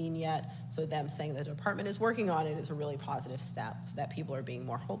haven't seen yet. So them saying the department is working on it is a really positive step, that people are being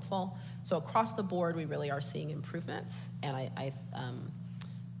more hopeful. So across the board, we really are seeing improvements. And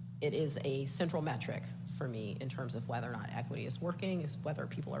it is a central metric for me in terms of whether or not equity is working, is whether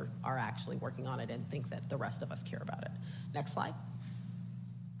people are actually working on it and think that the rest of us care about it. Next slide.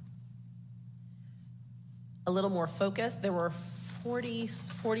 A little more focused. There were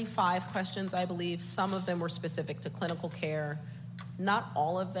 45 questions, I believe. Some of them were specific to clinical care. Not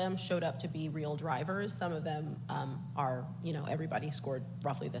all of them showed up to be real drivers. Some of them are, everybody scored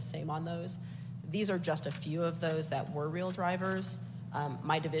roughly the same on those. These are just a few of those that were real drivers.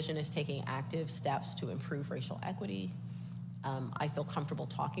 My division is taking active steps to improve racial equity. I feel comfortable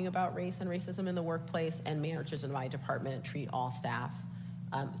talking about race and racism in the workplace, and managers in my department treat all staff,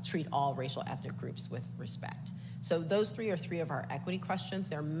 treat all racial ethnic groups with respect. So those 3 are 3 of our equity questions.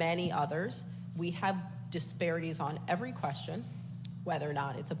 There are many others. We have disparities on every question, whether or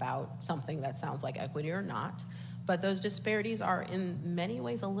not it's about something that sounds like equity or not. But those disparities are in many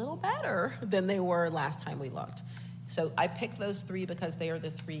ways a little better than they were last time we looked. So I picked those three because they are the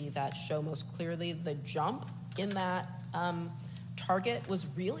three that show most clearly the jump in that target was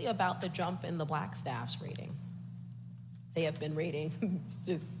really about the jump in the Black staff's rating. They have been rating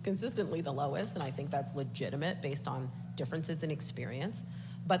consistently the lowest, and I think that's legitimate based on differences in experience.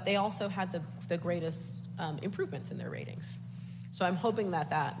 But they also had the greatest improvements in their ratings. So I'm hoping that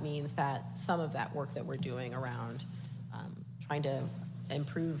that means that some of that work that we're doing around trying to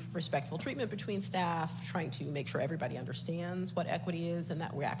improve respectful treatment between staff, trying to make sure everybody understands what equity is and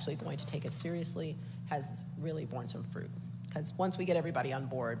that we're actually going to take it seriously has really borne some fruit. Because once we get everybody on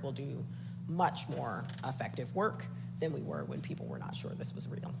board, we'll do much more effective work than we were when people were not sure this was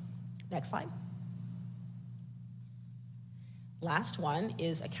real. Next slide. Last one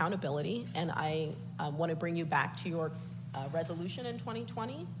is accountability, and I want to bring you back to your resolution in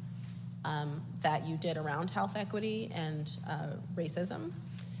 2020 that you did around health equity and racism.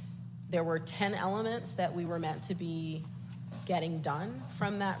 There were 10 elements that we were meant to be getting done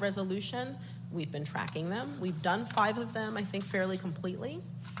from that resolution. We've been tracking them. We've done 5 of them, I think, fairly completely.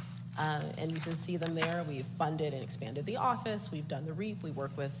 And you can see them there. We've funded and expanded the office. We've done the REAP. We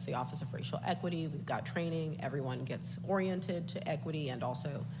work with the Office of Racial Equity. We've got training. Everyone gets oriented to equity and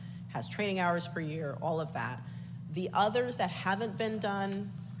also has training hours per year, all of that. The others that haven't been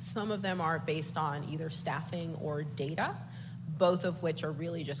done, some of them are based on either staffing or data, both of which are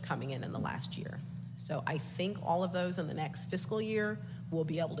really just coming in the last year. So I think all of those in the next fiscal year will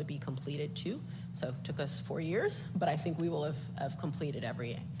be able to be completed too. So it took us 4 years, but I think we will have completed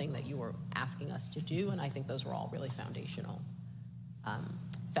everything that you were asking us to do, and I think those were all really foundational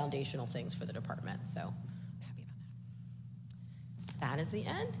things for the department. So happy about that. That is the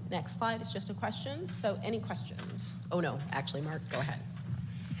end. Next slide is just a question. So any questions? Oh no, actually, Mark, go ahead.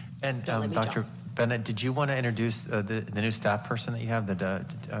 And Dr. Bennett, did you want to introduce the new staff person that you have, the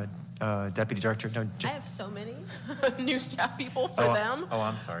Deputy Director? No, I have so many new staff people for them. Oh,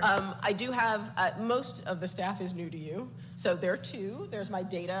 I'm sorry. I do have, most of the staff is new to you. So there are 2. There's my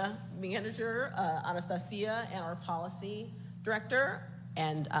data manager, Anastasia, and our policy director.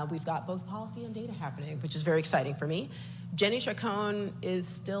 And we've got both policy and data happening, which is very exciting for me. Jenny Chacon is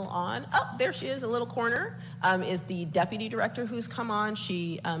still on. Oh, there she is, a little corner, is the deputy director who's come on.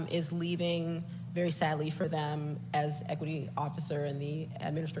 She is leaving, very sadly for them, as equity officer in the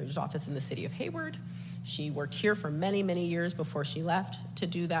administrator's office in the city of Hayward. She worked here for many, many years before she left to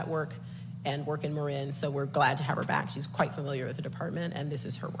do that work and work in Marin. So we're glad to have her back. She's quite familiar with the department, and this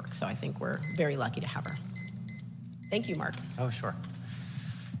is her work. So I think we're very lucky to have her. Thank you, Mark. Oh, sure.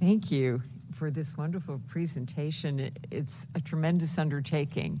 Thank you for this wonderful presentation. It's a tremendous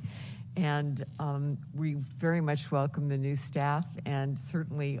undertaking, and we very much welcome the new staff and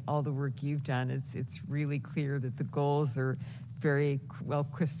certainly all the work you've done. It's really clear that the goals are very well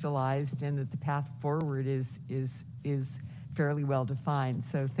crystallized and that the path forward is fairly well defined.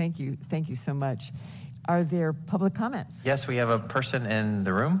 So thank you so much. Are there public comments? Yes, we have a person in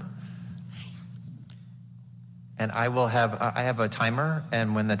the room. And I have a timer,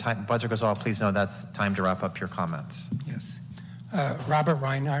 and when the buzzer goes off, please know that's time to wrap up your comments. Yes. Robert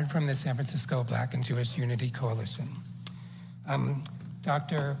Reinhardt from the San Francisco Black and Jewish Unity Coalition.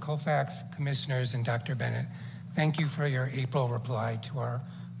 Dr. Colfax, commissioners, and Dr. Bennett, thank you for your April reply to our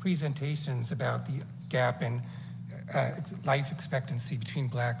presentations about the gap in life expectancy between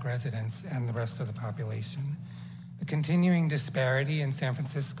Black residents and the rest of the population. The continuing disparity in San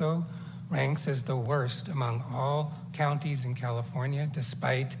Francisco ranks as the worst among all counties in California,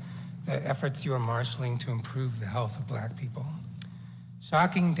 despite the efforts you are marshaling to improve the health of Black people.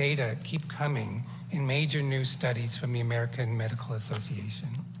 Shocking data keep coming in major new studies from the American Medical Association.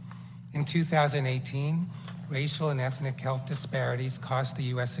 In 2018, racial and ethnic health disparities cost the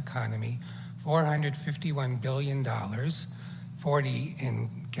U.S. economy $451 billion, 40 in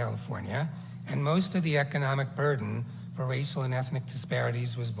California, and most of the economic burden for racial and ethnic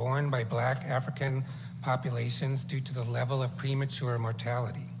disparities was borne by Black African populations due to the level of premature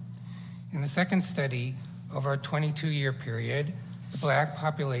mortality. In the second study, over a 22-year period, the Black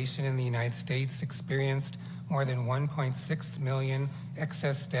population in the United States experienced more than 1.6 million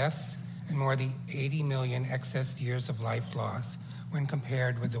excess deaths and more than 80 million excess years of life loss when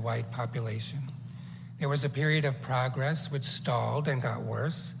compared with the white population. There was a period of progress which stalled and got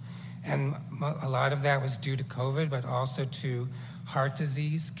worse, and a lot of that was due to COVID, but also to heart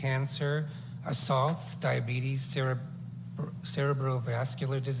disease, cancer, assaults, diabetes,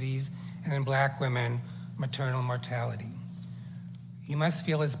 cerebrovascular disease, and in Black women, maternal mortality. You must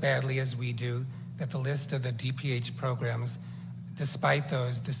feel as badly as we do that the list of the DPH programs, despite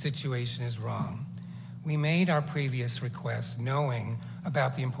those, the situation is wrong. We made our previous request knowing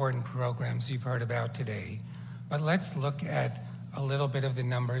about the important programs you've heard about today, but let's look at a little bit of the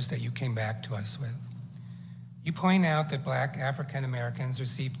numbers that you came back to us with. You point out that Black African Americans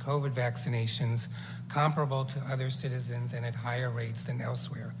received COVID vaccinations comparable to other citizens and at higher rates than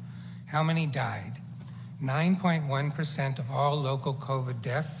elsewhere. How many died? 9.1% of all local COVID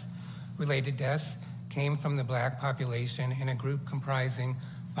deaths, related deaths, came from the Black population in a group comprising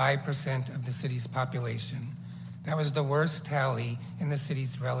 5% of the city's population. That was the worst tally in the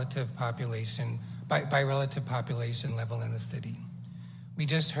city's relative population, by relative population level in the city. We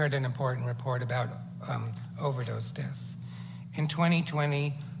just heard an important report about overdose deaths. In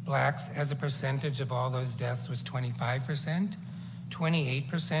 2020, Blacks as a percentage of all those deaths was 25%,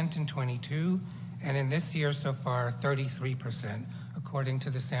 28% in 22, and in this year so far, 33%, according to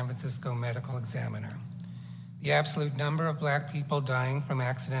the San Francisco Medical Examiner. The absolute number of Black people dying from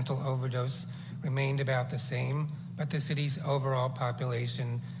accidental overdose remained about the same, but the city's overall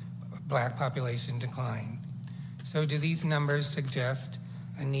population, Black population, declined. So do these numbers suggest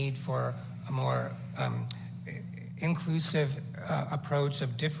a need for a more inclusive approach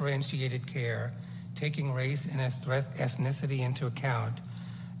of differentiated care, taking race and ethnicity into account,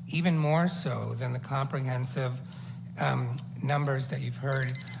 even more so than the comprehensive numbers that you've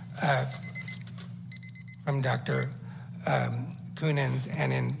heard from Dr. Koonens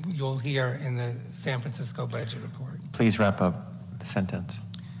and you'll hear in the San Francisco budget report? Please wrap up the sentence.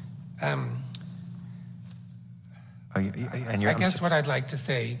 I guess what I'd like to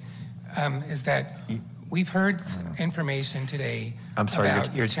say is that we've heard information today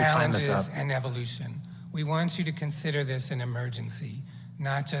about your time is up. challenges and evolution. We want you to consider this an emergency,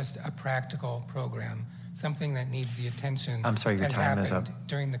 not just a practical program, something that needs the attention I'm sorry, your that time is happened up.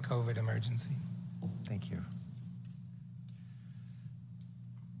 during the COVID emergency. Thank you.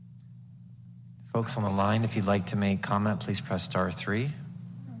 Folks on the line, if you'd like to make comment, please press *3.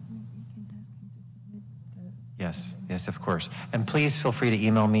 Yes, of course. And please feel free to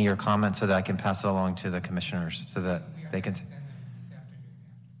email me your comments so that I can pass it along to the commissioners so that they can.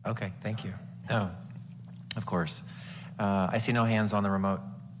 Okay, thank you. No, of course. I see no hands on the remote.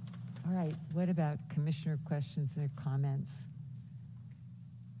 All right, what about commissioner questions or comments?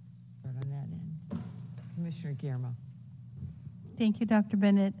 Start on that end. Commissioner Guillermo. Thank you, Dr.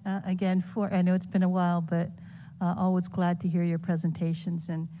 Bennett. Again, I know it's been a while, but always glad to hear your presentations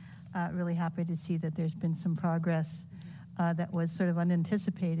and really happy to see that there's been some progress that was sort of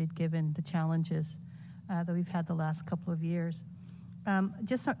unanticipated given the challenges that we've had the last couple of years.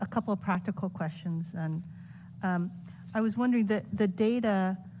 Just a couple of practical questions. And I was wondering that the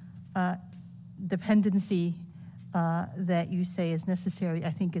data dependency that you say is necessary,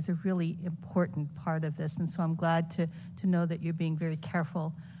 I think is a really important part of this. And so I'm glad to know that you're being very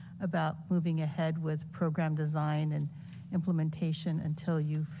careful about moving ahead with program design and implementation until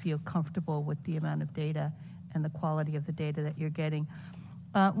you feel comfortable with the amount of data and the quality of the data that you're getting.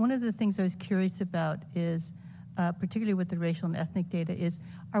 One of the things I was curious about is, particularly with the racial and ethnic data, is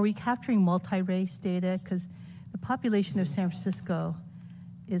are we capturing multi-race data? Because the population of San Francisco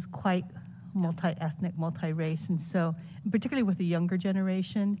is quite multi-ethnic, multi-race, and so, particularly with the younger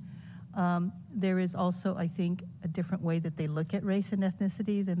generation, there is also, I think, a different way that they look at race and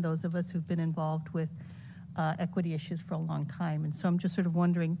ethnicity than those of us who've been involved with equity issues for a long time. And so I'm just sort of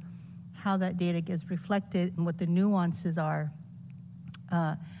wondering how that data gets reflected and what the nuances are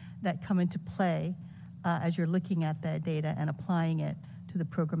that come into play as you're looking at that data and applying it to the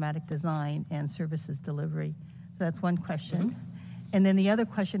programmatic design and services delivery. So that's one question. Mm-hmm. And then the other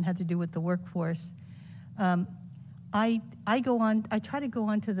question had to do with the workforce. I try to go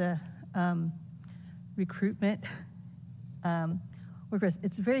onto the recruitment workforce.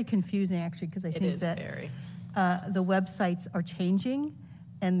 It's very confusing actually because I think that the websites are changing,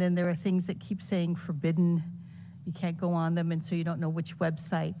 and then there are things that keep saying forbidden. You can't go on them, and so you don't know which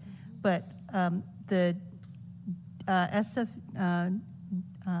website. But the SF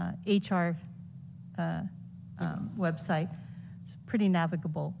HR website is pretty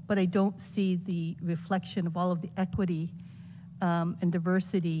navigable, but I don't see the reflection of all of the equity and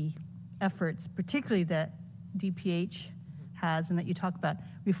diversity efforts, particularly that DPH has and that you talk about,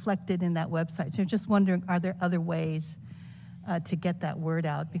 reflected in that website. So I'm just wondering, are there other ways to get that word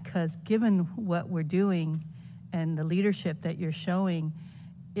out? Because given what we're doing and the leadership that you're showing,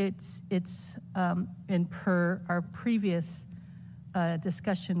 it's and per our previous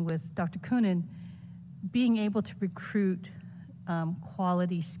discussion with Dr. Koonin, being able to recruit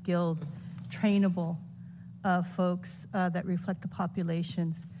quality, skilled, trainable folks that reflect the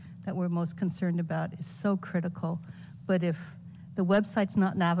populations that we're most concerned about is so critical. But if the website's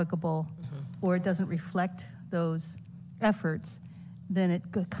not navigable or it doesn't reflect those efforts, then it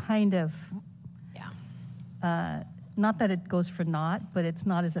kind of not that it goes for naught, but it's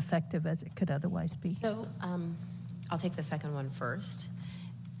not as effective as it could otherwise be. So I'll take the second one first.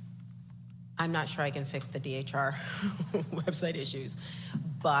 I'm not sure I can fix the DHR website issues,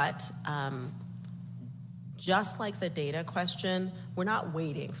 but just like the data question, we're not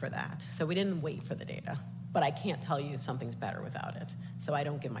waiting for that. So we didn't wait for the data, but I can't tell you something's better without it. So I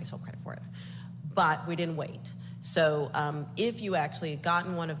don't give myself credit for it. But we didn't wait. So if you actually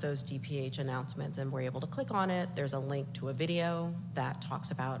gotten one of those DPH announcements and were able to click on it, there's a link to a video that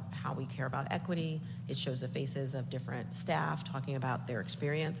talks about how we care about equity. It shows the faces of different staff talking about their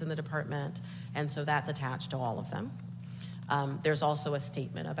experience in the department. And so that's attached to all of them. There's also a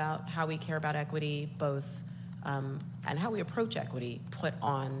statement about how we care about equity, both and how we approach equity, put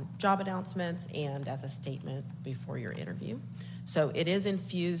on job announcements and as a statement before your interview. So it is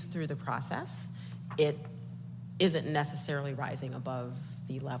infused through the process. It isn't necessarily rising above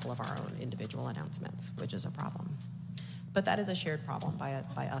the level of our own individual announcements, which is a problem. But that is a shared problem by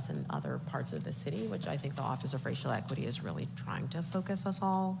us in other parts of the city, which I think the Office of Racial Equity is really trying to focus us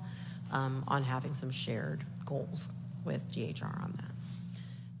all on having some shared goals with DHR on that.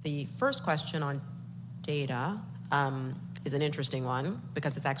 The first question on data is an interesting one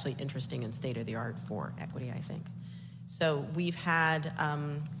because it's actually interesting and state-of-the-art for equity, I think. So we've had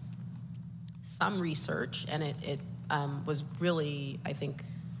some research, and it was really, I think,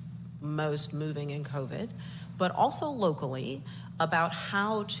 most moving in COVID, but also locally about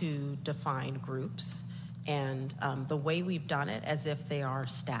how to define groups. And the way we've done it as if they are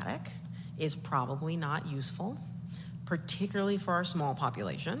static is probably not useful, particularly for our small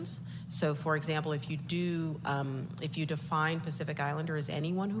populations. So for example, if you define Pacific Islander as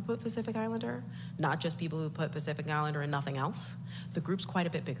anyone who put Pacific Islander, not just people who put Pacific Islander and nothing else, the group's quite a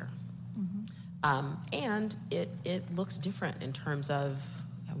bit bigger. And it looks different in terms of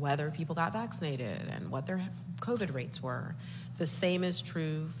whether people got vaccinated and what their COVID rates were. The same is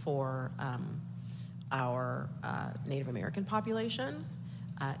true for our Native American population.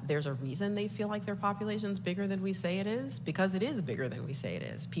 There's a reason they feel like their population's bigger than we say it is, because it is bigger than we say it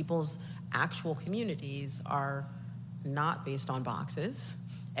is. People's actual communities are not based on boxes.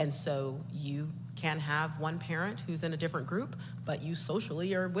 And so you can have one parent who's in a different group, but you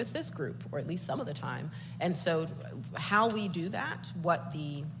socially are with this group, or at least some of the time. And so how we do that, what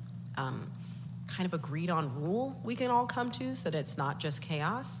the kind of agreed on rule we can all come to so that it's not just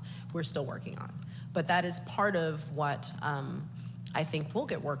chaos, we're still working on. But that is part of what I think will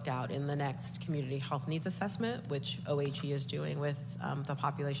get worked out in the next community health needs assessment, which OHE is doing with the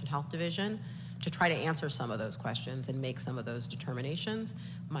Population Health Division, to try to answer some of those questions and make some of those determinations.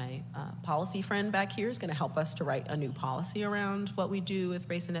 My policy friend back here is going to help us to write a new policy around what we do with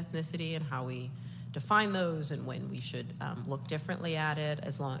race and ethnicity and how we define those and when we should look differently at it,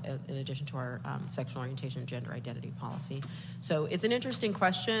 in addition to our sexual orientation and gender identity policy. So it's an interesting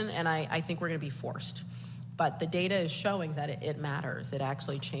question, and I think we're going to be forced. But the data is showing that it matters. It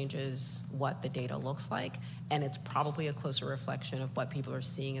actually changes what the data looks like, and it's probably a closer reflection of what people are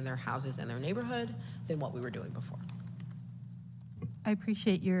seeing in their houses and their neighborhood than what we were doing before. I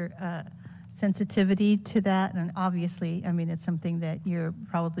appreciate your sensitivity to that, and obviously, I mean, it's something that you're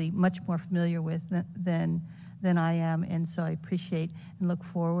probably much more familiar with than I am, and so I appreciate and look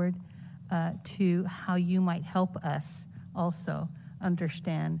forward to how you might help us also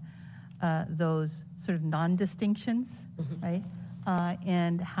understand those sort of non-distinctions, right?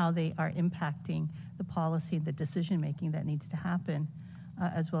 And how they are impacting the policy, the decision-making that needs to happen,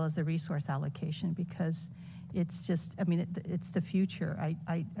 as well as the resource allocation, because it's just, I mean, it's the future.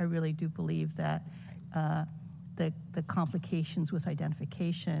 I really do believe that the complications with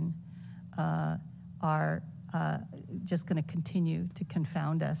identification are just going to continue to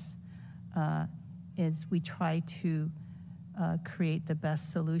confound us as we try to create the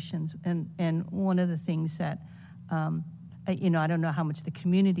best solutions. And one of the things that, I don't know how much the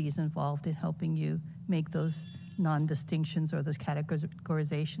community is involved in helping you make those non-distinctions or those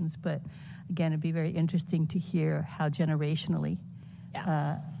categorizations, but again, it'd be very interesting to hear how generationally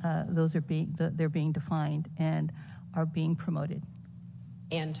those are they're being defined and are being promoted.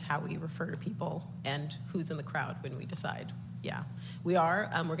 And how we refer to people and who's in the crowd when we decide. Yeah, we are.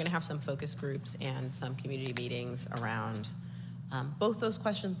 We're going to have some focus groups and some community meetings around both those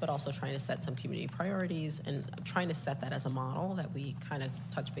questions, but also trying to set some community priorities and trying to set that as a model that we kind of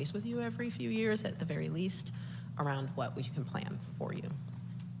touch base with you every few years at the very least around what we can plan for you.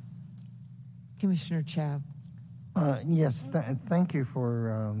 Commissioner Chow. Yes, thank you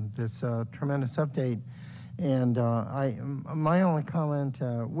for this tremendous update. And my only comment,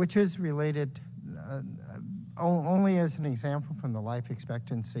 which is related only as an example from the life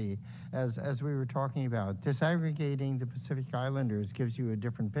expectancy, as we were talking about, disaggregating the Pacific Islanders gives you a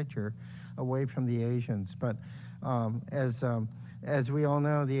different picture away from the Asians. But as we all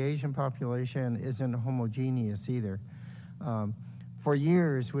know, the Asian population isn't homogeneous either. For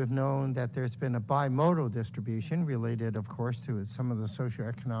years, we've known that there's been a bimodal distribution related, of course, to some of the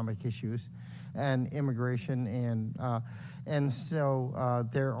socioeconomic issues and immigration, and so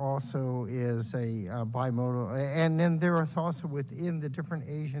there also is a bimodal, and then there is also within the different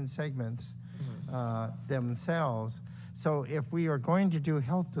Asian segments themselves. So if we are going to do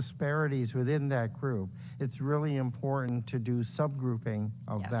health disparities within that group, it's really important to do subgrouping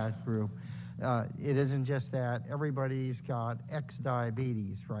of that group. It isn't just that everybody's got X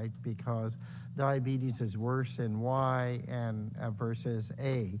diabetes, right? Because diabetes is worse in Y and versus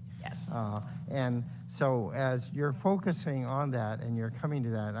A. Yes. And so as you're focusing on that and you're coming to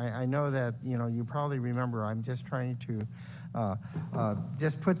that, I know that, you know, you probably remember, I'm just trying to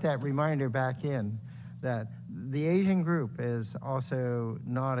just put that reminder back in that the Asian group is also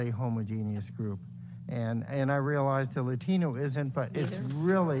not a homogeneous group. And I realize the Latino isn't, but it's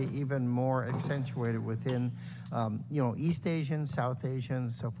really even more accentuated within, you know, East Asians, South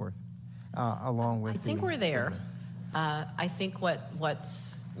Asians, so forth, along with I think we're there. I think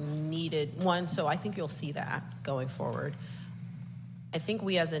what's needed, so I think you'll see that going forward. I think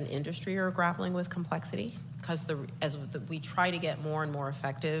we as an industry are grappling with complexity because as we try to get more and more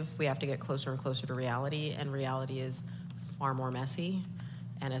effective, we have to get closer and closer to reality, and reality is far more messy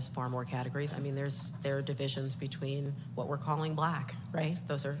and has far more categories. I mean, there are divisions between what we're calling Black, right?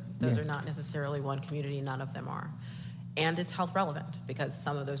 Those are not necessarily one community, none of them are. And it's health relevant because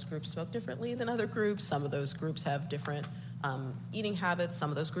some of those groups smoke differently than other groups. Some of those groups have different eating habits. Some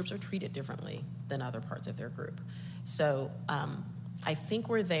of those groups are treated differently than other parts of their group. So I think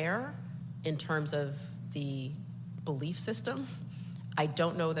we're there in terms of the belief system. I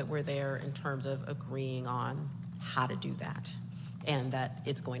don't know that we're there in terms of agreeing on how to do that and that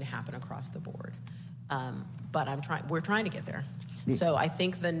it's going to happen across the board. But we're trying to get there. So I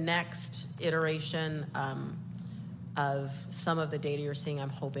think the next iteration of some of the data you're seeing, I'm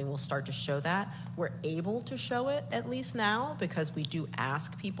hoping will start to show that. We're able to show it at least now because we do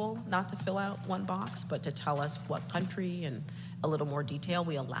ask people not to fill out one box, but to tell us what country and a little more detail.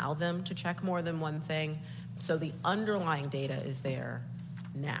 We allow them to check more than one thing. So the underlying data is there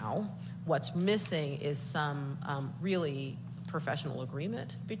now. What's missing is some really professional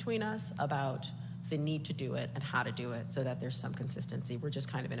agreement between us about the need to do it and how to do it so that there's some consistency. We're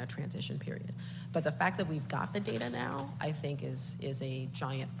just kind of in a transition period. But the fact that we've got the data now, I think is a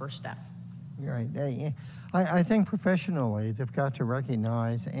giant first step. Right. I think professionally they've got to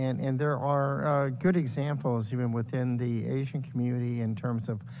recognize, and there are good examples even within the Asian community in terms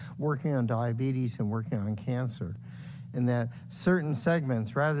of working on diabetes and working on cancer, in that certain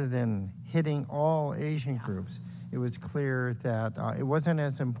segments, rather than hitting all Asian groups, it was clear that it wasn't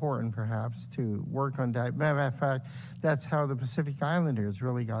as important, perhaps, to work on diabetes. Matter of fact, that's how the Pacific Islanders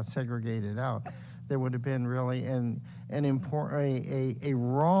really got segregated out. There would have been really a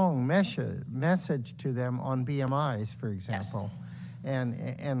wrong message to them on BMIs, for example. Yes.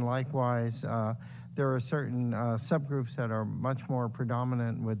 And likewise, there are certain subgroups that are much more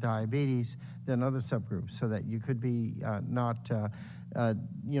predominant with diabetes than other subgroups, so that you could be not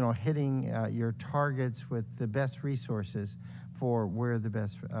hitting your targets with the best resources for where the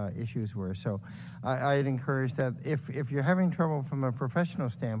best issues were. So I'd encourage that if you're having trouble from a professional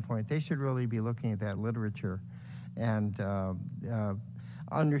standpoint, they should really be looking at that literature and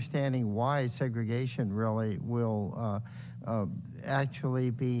understanding why segregation really will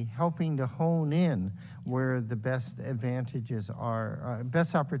actually be helping to hone in where the best advantages are,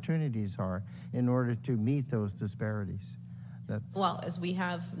 best opportunities are in order to meet those disparities. Well, as we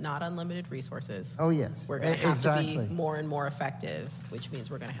have not unlimited resources, oh yes, we're going to have to be more and more effective, which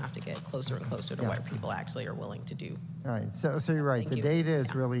means we're going to have to get closer and closer to what people actually are willing to do. All right, so you're right. The data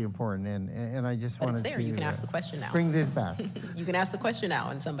is really important, and I just wanted it's there. to You can ask the question now. Bring this back. You can ask the question now,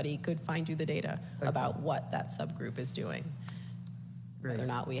 and somebody could find you the data about what that subgroup is doing. Great. Whether or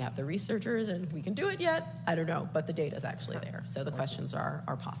not we have the researchers and we can do it yet, I don't know, but the data is actually there. So the questions are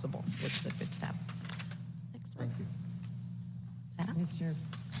possible, which is a good step. Next one. Thank you. Mr.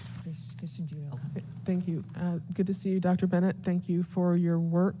 Christian, do you have? Thank you. Good to see you, Dr. Bennett. Thank you for your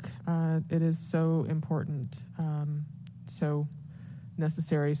work. It is so important, so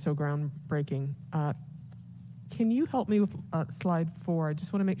necessary, so groundbreaking. Can you help me with slide 4? I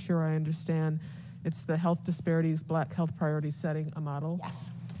just want to make sure I understand. It's the Health Disparities Black Health Priority Setting a Model.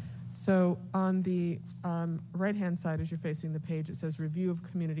 Yes. So on the right-hand side, as you're facing the page, it says review of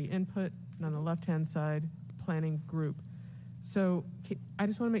community input, and on the left-hand side, planning group. So I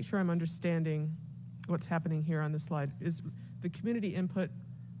just want to make sure I'm understanding what's happening here on this slide. Is the community input,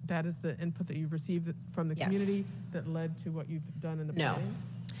 that is the input that you've received from the Yes. community that led to what you've done in the No. planning?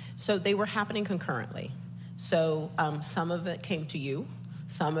 So they were happening concurrently. So some of it came to you,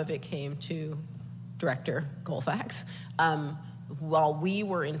 some of it came to Director Colfax. While we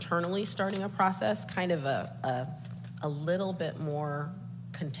were internally starting a process, kind of a little bit more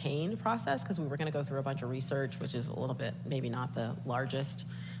contained process, because we were going to go through a bunch of research, which is a little bit maybe not the largest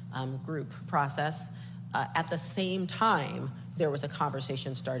group process. At the same time, there was a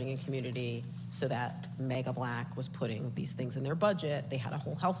conversation starting in community so that Mega Black was putting these things in their budget. They had a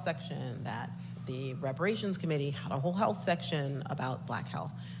whole health section, that the reparations committee had a whole health section about Black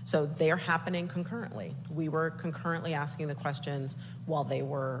health. So they're happening concurrently. We were concurrently asking the questions while they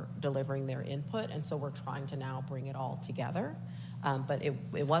were delivering their input, and so we're trying to now bring it all together. But it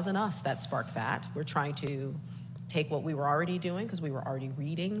wasn't us that sparked that. We're trying to take what we were already doing, because we were already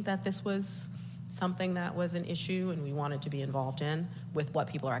reading that this was something that was an issue and we wanted to be involved in, with what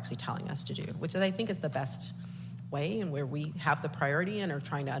people are actually telling us to do, which I think is the best way, and where we have the priority and are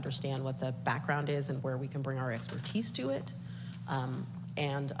trying to understand what the background is and where we can bring our expertise to it,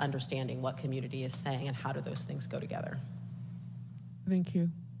 and understanding what community is saying and how do those things go together. Thank you.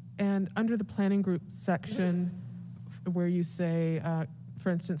 And under the planning group section, where you say, for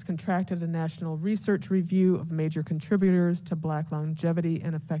instance, contracted a national research review of major contributors to Black longevity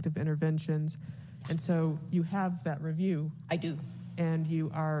and effective interventions. And so you have that review. I do. And you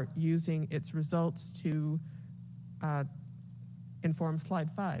are using its results to inform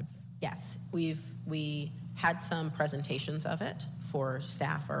slide 5. Yes, we had some presentations of it for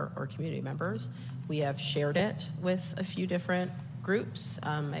staff or community members. We have shared it with a few different groups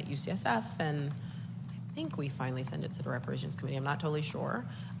at UCSF, and I think we finally sent it to the reparations committee. I'm not totally sure.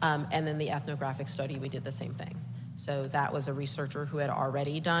 And then the ethnographic study, we did the same thing. So that was a researcher who had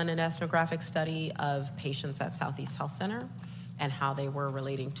already done an ethnographic study of patients at Southeast Health Center and how they were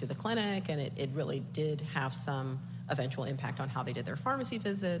relating to the clinic, and it really did have some eventual impact on how they did their pharmacy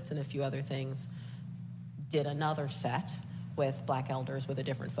visits and a few other things. Did another set with Black elders with a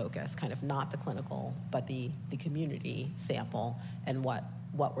different focus, kind of not the clinical, but the community sample, and what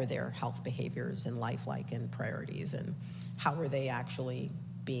were their health behaviors and life like and priorities, and how were they actually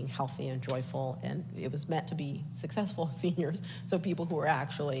being healthy and joyful. And it was meant to be successful seniors, so people who were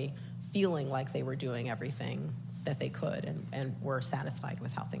actually feeling like they were doing everything that they could and were satisfied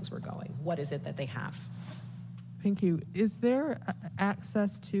with how things were going. What is it that they have? Thank you. Is there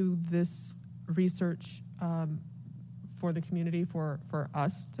access to this research for the community, for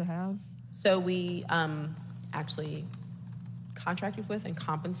us to have? So we actually contracted with and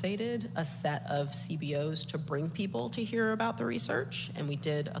compensated a set of CBOs to bring people to hear about the research, and we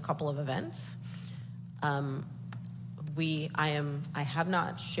did a couple of events. I have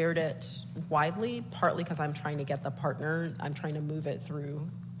not shared it widely, partly because I'm trying to get I'm trying to move it through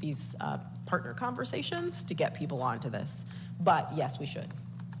these partner conversations to get people onto this. But yes, we should.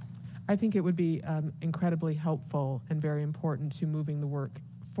 I think it would be incredibly helpful and very important to moving the work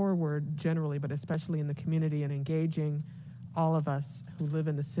forward generally, but especially in the community, and engaging all of us who live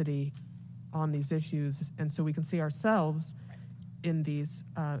in the city on these issues, and so we can see ourselves in these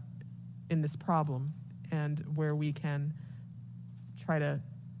in this problem, and where we can try to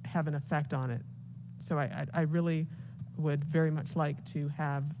have an effect on it. So I really would very much like to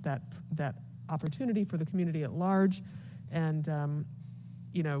have that opportunity for the community at large, and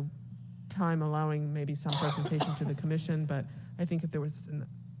time allowing maybe some presentation to the commission. But I think if there was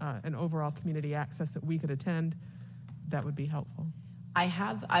an overall community access that we could attend, that would be helpful.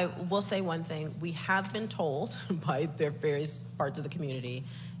 I will say one thing. We have been told by the various parts of the community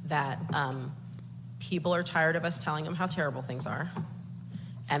that people are tired of us telling them how terrible things are,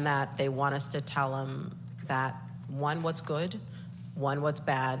 and that they want us to tell them that, one, what's good, one, what's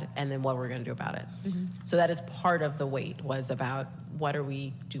bad, and then what we're going to do about it. Mm-hmm. So that is part of the wait, was about what are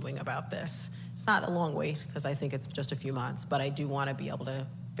we doing about this. It's not a long wait, because I think it's just a few months, but I do want to be able to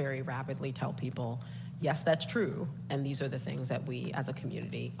very rapidly tell people, yes, that's true, and these are the things that we as a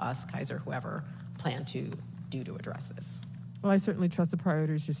community, us, Kaiser, whoever, plan to do to address this. Well, I certainly trust the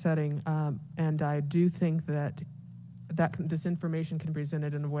priorities you're setting, and I do think that this information can be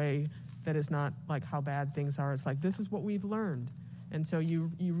presented in a way that is not like how bad things are. It's like, this is what we've learned. And so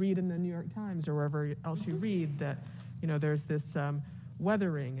you read in the New York Times or wherever else you read that, there's this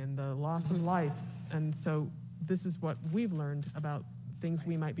weathering and the loss of life. And so this is what we've learned about things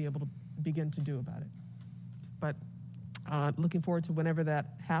we might be able to begin to do about it. But looking forward to whenever that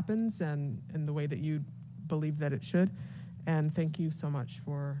happens, and in the way that you believe that it should. And thank you so much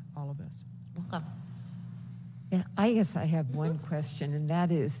for all of this. Welcome. Yeah, I guess I have one question, and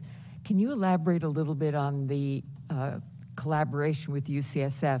that is, can you elaborate a little bit on the collaboration with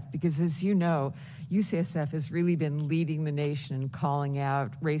UCSF? Because as you know, UCSF has really been leading the nation in calling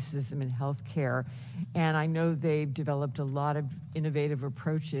out racism in healthcare, and I know they've developed a lot of innovative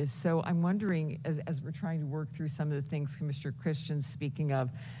approaches. So I'm wondering, as we're trying to work through some of the things Commissioner Christian's speaking of,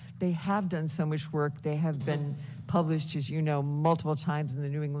 they have done so much work. They have been published, as you know, multiple times in the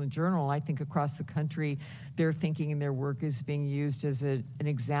New England Journal. I think across the country, their thinking and their work is being used as an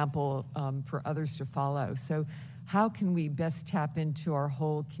example for others to follow. So how can we best tap into our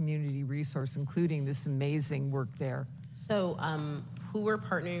whole community resource, including this amazing work there? So who we're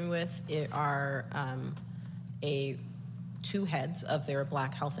partnering with are two heads of their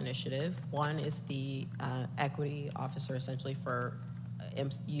Black Health Initiative. One is the equity officer essentially for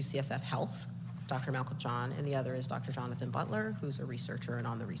UCSF Health, Dr. Malcolm John, and the other is Dr. Jonathan Butler, who's a researcher and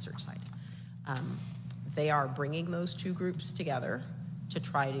on the research side. They are bringing those two groups together to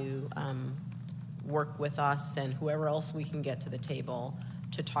try to work with us and whoever else we can get to the table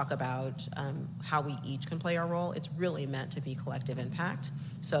to talk about how we each can play our role. It's really meant to be collective impact.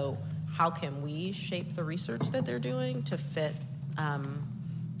 So how can we shape the research that they're doing to fit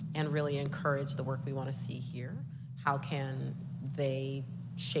and really encourage the work we want to see here? How can they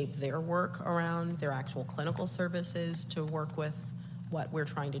shape their work around their actual clinical services to work with what we're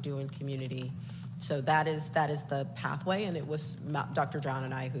trying to do in community? So that is the pathway, and it was Dr. John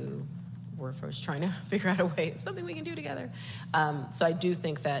and I who were first trying to figure out a way, something we can do together. So I do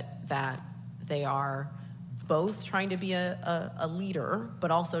think that they are both trying to be a leader,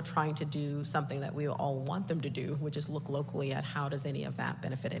 but also trying to do something that we all want them to do, which is look locally at how does any of that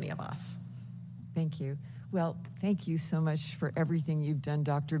benefit any of us. Thank you. Well, thank you so much for everything you've done,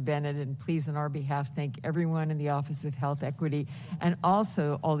 Dr. Bennett, and please, on our behalf, thank everyone in the Office of Health Equity and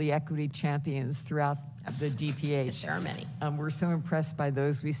also all the equity champions throughout the DPH. Yes, there are many. We're so impressed by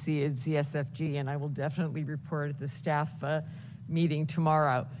those we see at ZSFG, and I will definitely report at the staff meeting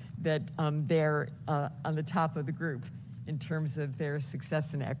tomorrow that they're on the top of the group in terms of their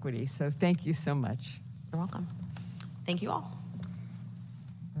success in equity. So thank you so much. You're welcome. Thank you all.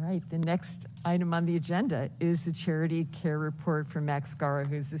 All right, the next item on the agenda is the Charity Care Report from Max Gara,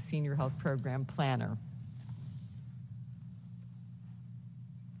 who's the Senior Health Program Planner.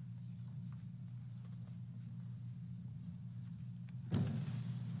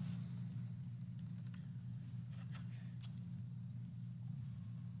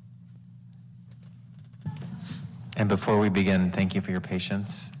 And before we begin, thank you for your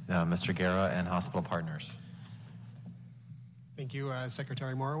patience, Mr. Guerra and hospital partners. Thank you,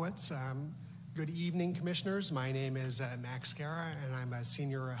 Secretary Morowitz. Good evening, Commissioners. My name is Max Guerra, and I'm a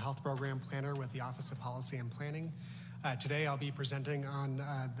Senior Health Program Planner with the Office of Policy and Planning. Today, I'll be presenting on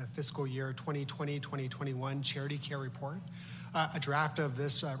the fiscal year 2020-2021 Charity Care Report. A draft of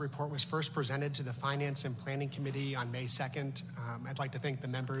this report was first presented to the Finance and Planning Committee on May 2nd. I'd like to thank the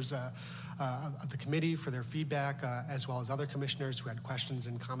members of the committee for their feedback, as well as other commissioners who had questions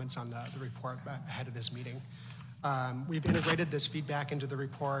and comments on the report ahead of this meeting. We've integrated this feedback into the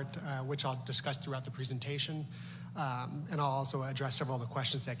report, which I'll discuss throughout the presentation, and I'll also address several of the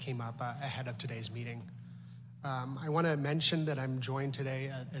questions that came up ahead of today's meeting. I want to mention that I'm joined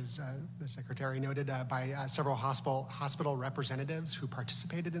today, as the Secretary noted, by several hospital representatives who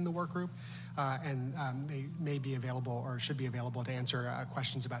participated in the work group, and they may be available or should be available to answer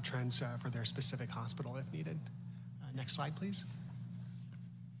questions about trends for their specific hospital if needed. Next slide, please.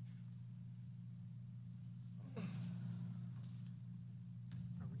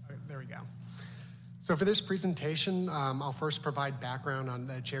 There we go. So for this presentation, I'll first provide background on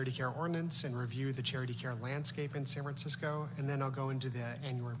the Charity Care Ordinance and review the charity care landscape in San Francisco, and then I'll go into the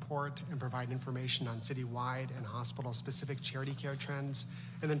annual report and provide information on citywide and hospital-specific charity care trends.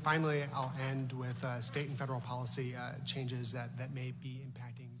 And then finally, I'll end with state and federal policy changes that may be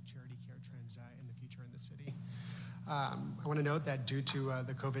impacting charity care trends in the future in the city. I want to note that due to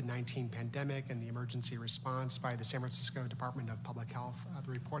the COVID-19 pandemic and the emergency response by the San Francisco Department of Public Health,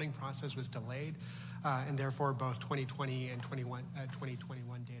 the reporting process was delayed, and therefore both 2020 and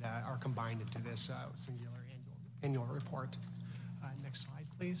 2021 data are combined into this singular annual report. Next slide,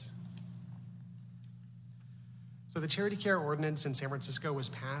 please. So the Charity Care Ordinance in San Francisco was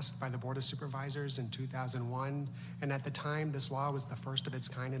passed by the Board of Supervisors in 2001, and at the time, this law was the first of its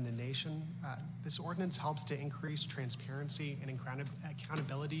kind in the nation. This ordinance helps to increase transparency and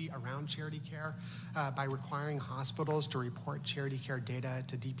accountability around charity care by requiring hospitals to report charity care data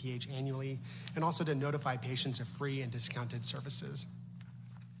to DPH annually, and also to notify patients of free and discounted services.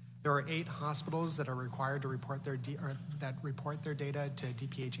 There are 8 hospitals that are required to report their data to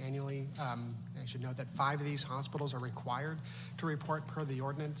DPH annually. I should note that 5 of these hospitals are required to report per the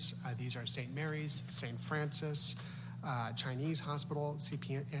ordinance. These are St. Mary's, St. Francis, Chinese Hospital,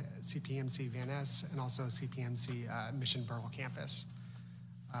 CPMC Van Ness, and also CPMC Mission Burwell Campus.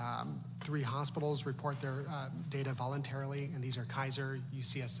 3 hospitals report their data voluntarily, and these are Kaiser,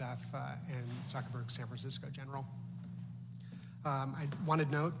 UCSF, and Zuckerberg San Francisco General. I want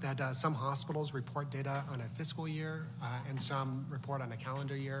to note that some hospitals report data on a fiscal year and some report on a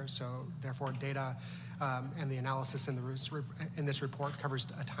calendar year. So therefore, data and the analysis in this report covers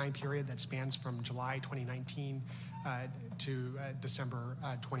a time period that spans from July 2019 to December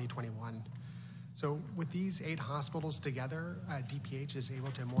 2021. So with these 8 hospitals together, DPH is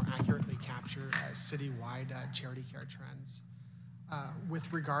able to more accurately capture citywide charity care trends.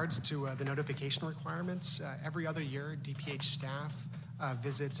 With regards to the notification requirements, every other year, DPH staff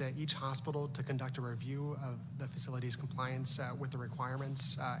visits each hospital to conduct a review of the facility's compliance with the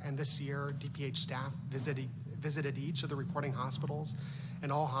requirements. And this year, DPH staff visited each of the reporting hospitals,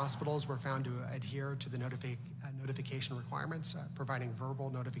 and all hospitals were found to adhere to the notification requirements, providing verbal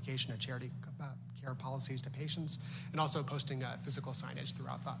notification of charity care policies to patients, and also posting physical signage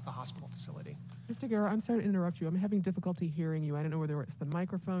throughout the hospital facility. Mr. Guerra, I'm sorry to interrupt you. I'm having difficulty hearing you. I don't know whether it's the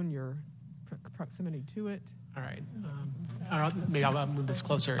microphone, your proximity to it. All right. Maybe I'll move this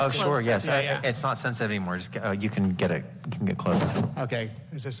closer. Oh, sure. Yes. Yeah. It's not sensitive anymore. Just you can get it. You can get close. Okay.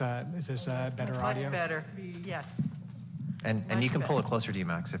 Is this better audio? Much better. Yes. And you can pull it closer to you,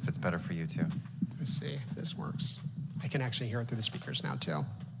 Max, if it's better for you too. Let's see if this works. I can actually hear it through the speakers now too.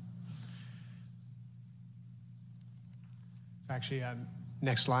 It's actually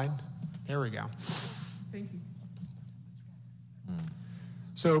next slide. There we go. Thank you.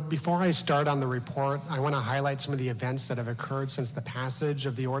 So before I start on the report, I want to highlight some of the events that have occurred since the passage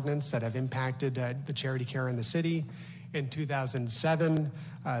of the ordinance that have impacted the charity care in the city. In 2007,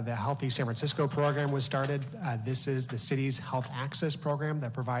 the Healthy San Francisco program was started. This is the city's health access program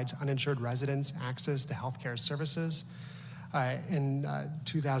that provides uninsured residents access to healthcare services. In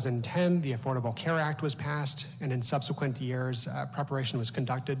 2010, the Affordable Care Act was passed, and in subsequent years, preparation was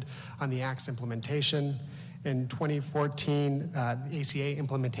conducted on the Act's implementation. In 2014, the ACA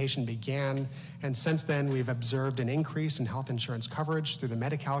implementation began, and since then, we've observed an increase in health insurance coverage through the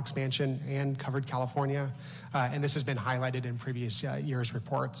Medi-Cal expansion and Covered California, and this has been highlighted in previous years'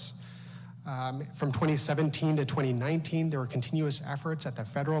 reports. From 2017 to 2019, there were continuous efforts at the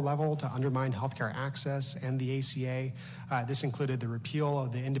federal level to undermine healthcare access and the ACA. This included the repeal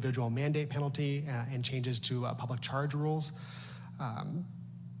of the individual mandate penalty and changes to public charge rules.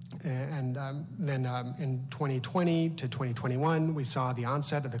 Then in 2020 to 2021, we saw the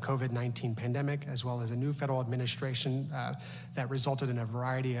onset of the COVID-19 pandemic, as well as a new federal administration that resulted in a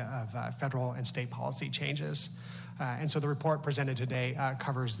variety of federal and state policy changes. And so the report presented today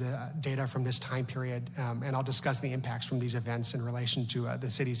covers the data from this time period, and I'll discuss the impacts from these events in relation to the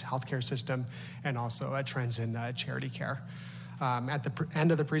city's healthcare system and also trends in charity care. At the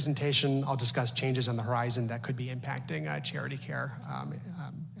end of the presentation, I'll discuss changes on the horizon that could be impacting charity care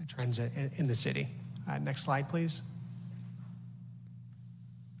trends in the city. Next slide, please.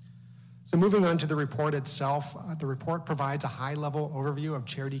 So moving on to the report itself, the report provides a high-level overview of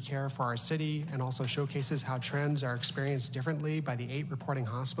charity care for our city and also showcases how trends are experienced differently by the 8 reporting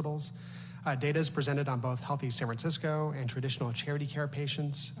hospitals. Data is presented on both Healthy San Francisco and traditional charity care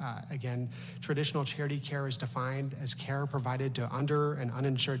patients. Again, traditional charity care is defined as care provided to under and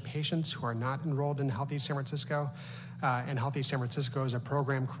uninsured patients who are not enrolled in Healthy San Francisco. And Healthy San Francisco is a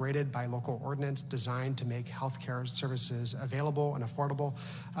program created by local ordinance designed to make healthcare services available and affordable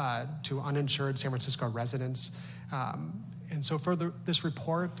to uninsured San Francisco residents. And so for this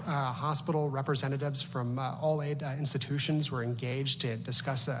report, hospital representatives from all 8 institutions were engaged to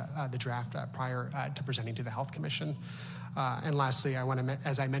discuss the draft prior to presenting to the Health Commission. And lastly, I want to,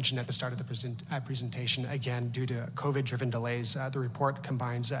 as I mentioned at the start of the presentation, again, due to COVID-driven delays, the report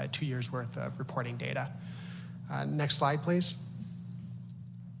combines 2 years' worth of reporting data. Next slide, please.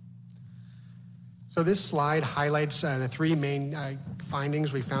 So this slide highlights the 3 main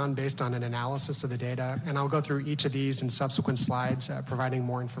findings we found based on an analysis of the data, and I'll go through each of these in subsequent slides, providing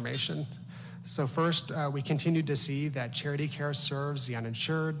more information. So first, we continue to see that charity care serves the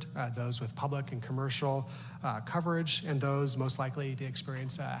uninsured, those with public and commercial coverage, and those most likely to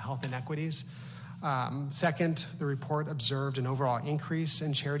experience health inequities. Second, the report observed an overall increase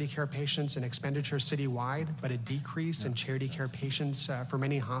in charity care patients and expenditure citywide, but a decrease in charity care patients for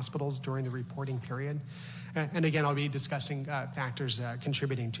many hospitals during the reporting period. And again, I'll be discussing factors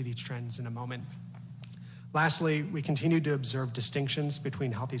contributing to these trends in a moment. Lastly, we continue to observe distinctions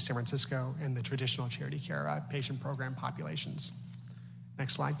between Healthy San Francisco and the traditional charity care patient program populations.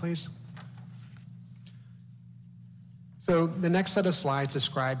 Next slide, please. So the next set of slides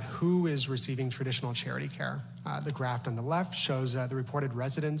describe who is receiving traditional charity care. The graph on the left shows the reported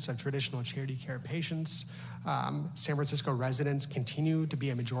residents of traditional charity care patients. San Francisco residents continue to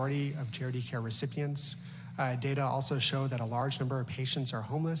be a majority of charity care recipients. Data also show that a large number of patients are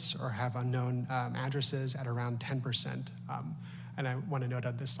homeless or have unknown addresses at around 10%. And I want to note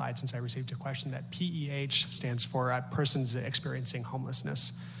on this slide, since I received a question, that PEH stands for persons experiencing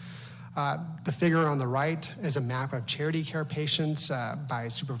homelessness. The figure on the right is a map of charity care patients by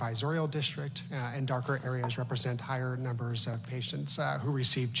supervisorial district, and darker areas represent higher numbers of patients who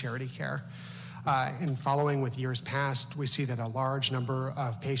receive charity care. And following with years past, we see that a large number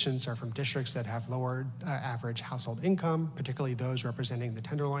of patients are from districts that have lower average household income, particularly those representing the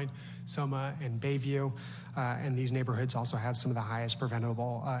Tenderloin, Soma, and Bayview. And these neighborhoods also have some of the highest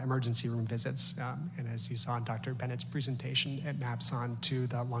preventable emergency room visits. And as you saw in Dr. Bennett's presentation, it maps on to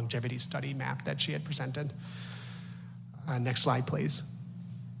the longevity study map that she had presented. Next slide, please.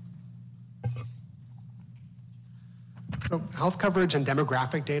 So health coverage and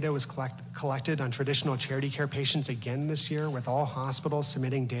demographic data was collected on traditional charity care patients again this year, with all hospitals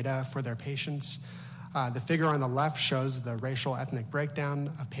submitting data for their patients. The figure on the left shows the racial ethnic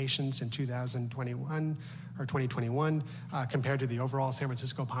breakdown of patients in 2021 compared to the overall San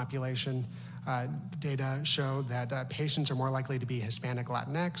Francisco population. Data show that patients are more likely to be Hispanic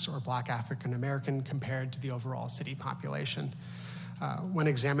Latinx or Black African American compared to the overall city population. When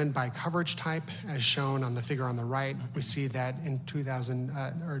examined by coverage type, as shown on the figure on the right, we see that in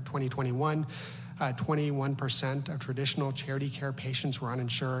 2021, 21% of traditional charity care patients were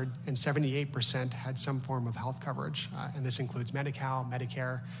uninsured, and 78% had some form of health coverage, and this includes Medi-Cal,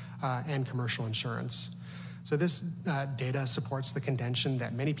 Medicare, and commercial insurance. So this data supports the contention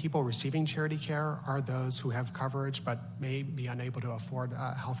that many people receiving charity care are those who have coverage but may be unable to afford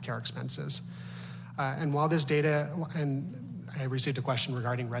health care expenses. And while this data, and I received a question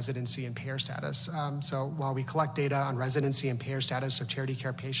regarding residency and payer status. So while we collect data on residency and payer status of charity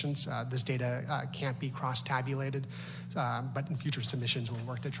care patients, this data can't be cross-tabulated, but in future submissions we'll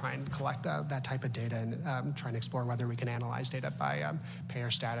work to try and collect that type of data and try and explore whether we can analyze data by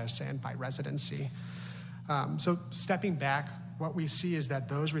payer status and by residency. So stepping back, what we see is that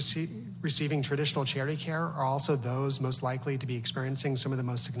those receiving traditional charity care are also those most likely to be experiencing some of the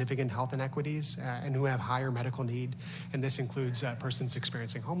most significant health inequities and who have higher medical need. And this includes persons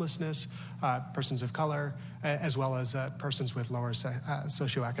experiencing homelessness, persons of color, as well as persons with lower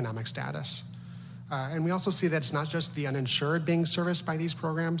socioeconomic status. And we also see that it's not just the uninsured being serviced by these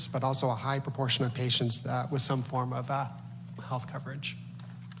programs, but also a high proportion of patients with some form of health coverage.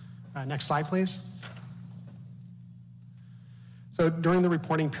 Next slide, please. So during the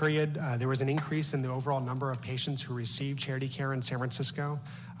reporting period, there was an increase in the overall number of patients who received charity care in San Francisco.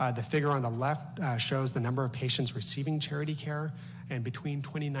 The figure on the left shows the number of patients receiving charity care. And between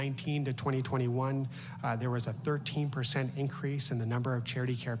 2019 to 2021, there was a 13% increase in the number of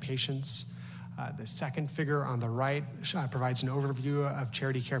charity care patients. The second figure on the right provides an overview of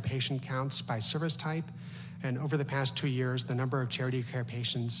charity care patient counts by service type. And over the past 2 years, the number of charity care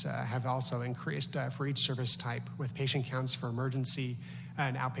patients have also increased for each service type, with patient counts for emergency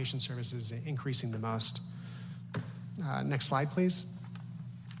and outpatient services increasing the most. Next slide, please.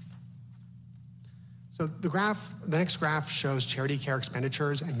 So the next graph shows charity care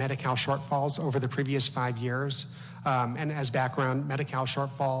expenditures and Medi-Cal shortfalls over the previous 5 years. And as background, Medi-Cal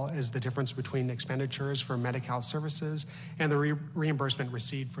shortfall is the difference between expenditures for Medi-Cal services and the reimbursement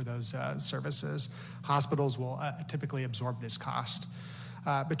received for those services. Hospitals will typically absorb this cost.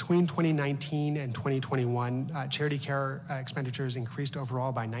 Between 2019 and 2021, charity care expenditures increased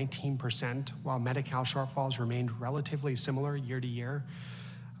overall by 19%, while Medi-Cal shortfalls remained relatively similar year to year.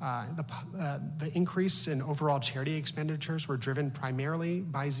 The increase in overall charity expenditures were driven primarily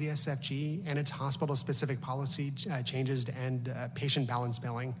by ZSFG and its hospital-specific policy changes to end patient balance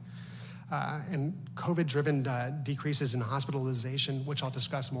billing. And COVID-driven decreases in hospitalization, which I'll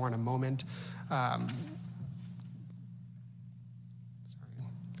discuss more in a moment,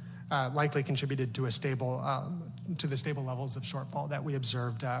 likely contributed to the stable levels of shortfall that we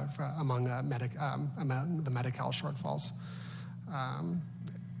observed among the Medi-Cal shortfalls.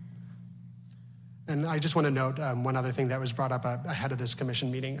 And I just want to note one other thing that was brought up ahead of this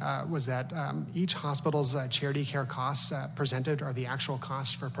commission meeting was that each hospital's charity care costs presented are the actual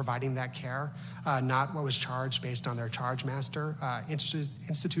costs for providing that care, not what was charged based on their charge master.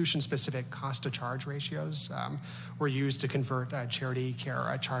 Institution-specific cost-to-charge ratios were used to convert charity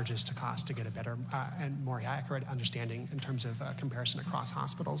care charges to cost to get a better and more accurate understanding in terms of comparison across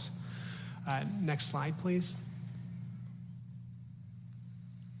hospitals. Next slide, please.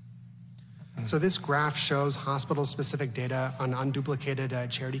 So this graph shows hospital-specific data on unduplicated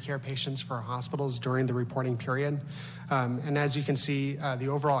charity care patients for hospitals during the reporting period. And as you can see, the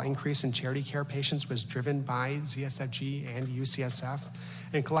overall increase in charity care patients was driven by ZSFG and UCSF.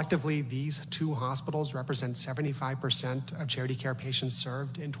 And collectively, these two hospitals represent 75% of charity care patients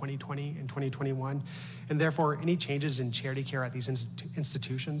served in 2020 and 2021. And therefore, any changes in charity care at these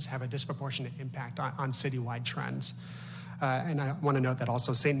institutions have a disproportionate impact on citywide trends. And I want to note that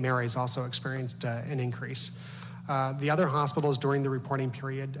also St. Mary's also experienced an increase. The other hospitals during the reporting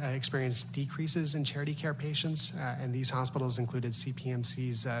period experienced decreases in charity care patients, and these hospitals included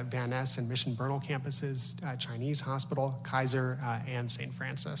CPMC's Van Ness and Mission Bernal campuses, Chinese Hospital, Kaiser, and St.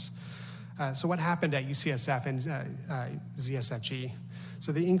 Francis. So what happened at UCSF and ZSFG?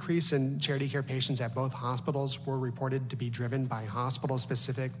 So the increase in charity care patients at both hospitals were reported to be driven by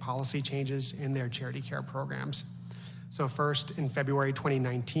hospital-specific policy changes in their charity care programs. So first, in February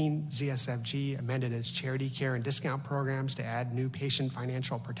 2019, ZSFG amended its charity care and discount programs to add new patient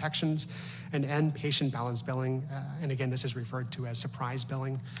financial protections and end patient balance billing. And again, this is referred to as surprise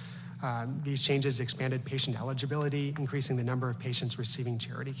billing. These changes expanded patient eligibility, increasing the number of patients receiving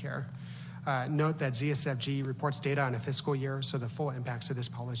charity care. Note that ZSFG reports data on a fiscal year, so the full impacts of this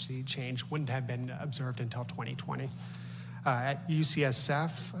policy change wouldn't have been observed until 2020. At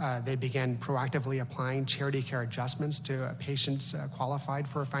UCSF, they began proactively applying charity care adjustments to patients qualified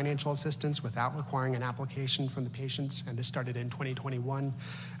for financial assistance without requiring an application from the patients, and this started in 2021,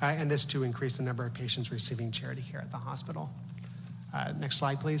 and this too increased the number of patients receiving charity care at the hospital. Next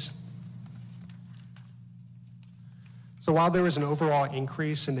slide, please. So while there was an overall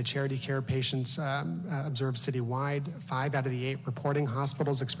increase in the charity care patients observed citywide, 5 out of the 8 reporting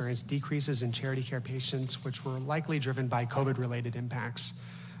hospitals experienced decreases in charity care patients, which were likely driven by COVID-related impacts.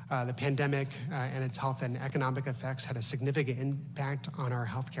 The pandemic and its health and economic effects had a significant impact on our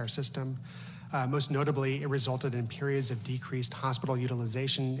healthcare system. Most notably, it resulted in periods of decreased hospital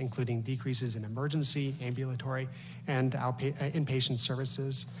utilization, including decreases in emergency, ambulatory, and inpatient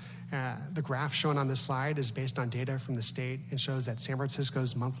services. The graph shown on this slide is based on data from the state and shows that San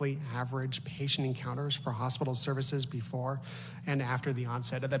Francisco's monthly average patient encounters for hospital services before and after the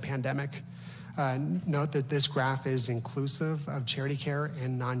onset of the pandemic. Note that this graph is inclusive of charity care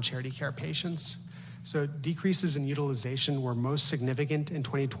and non-charity care patients. So decreases in utilization were most significant in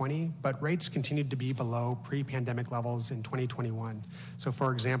 2020, but rates continued to be below pre-pandemic levels in 2021. So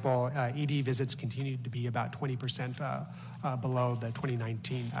for example, ED visits continued to be about 20% below the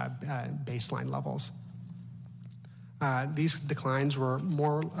 2019 baseline levels. These declines were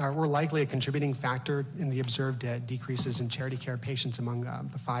likely a contributing factor in the observed decreases in charity care patients among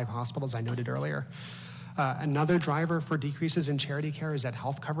the 5 hospitals I noted earlier. Another driver for decreases in charity care is that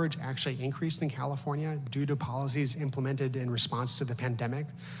health coverage actually increased in California due to policies implemented in response to the pandemic.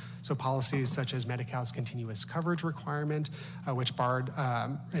 So policies such as Medi-Cal's continuous coverage requirement, which barred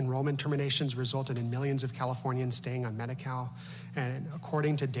enrollment terminations, resulted in millions of Californians staying on Medi-Cal. And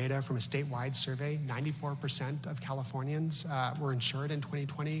according to data from a statewide survey, 94% of Californians were insured in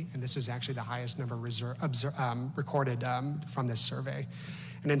 2020, and this was actually the highest number recorded from this survey.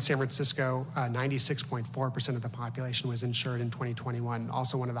 And in San Francisco, 96.4% of the population was insured in 2021,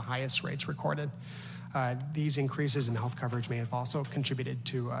 also one of the highest rates recorded. These increases in health coverage may have also contributed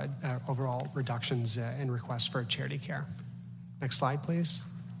to overall reductions in requests for charity care. Next slide, please.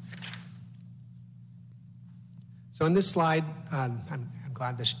 So in this slide, I'm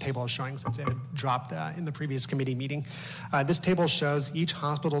glad this table is showing since it had dropped in the previous committee meeting. This table shows each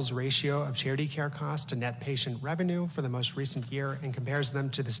hospital's ratio of charity care costs to net patient revenue for the most recent year and compares them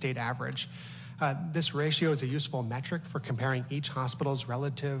to the state average. This ratio is a useful metric for comparing each hospital's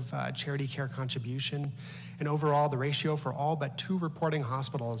relative charity care contribution. And overall, the ratio for all but 2 reporting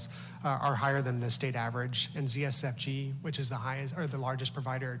hospitals are higher than the state average. And ZSFG, which is the highest or the largest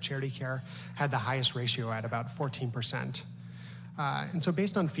provider of charity care, had the highest ratio at about 14%. And so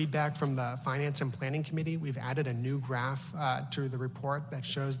based on feedback from the Finance and Planning Committee, we've added a new graph to the report that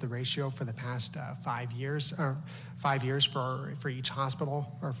shows the ratio for the past 5 years, or 5 years for each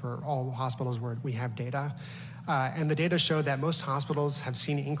hospital, or for all hospitals where we have data. And the data show that most hospitals have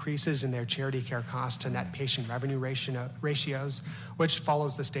seen increases in their charity care cost to net patient revenue ratios, which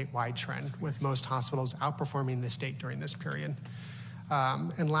follows the statewide trend, with most hospitals outperforming the state during this period.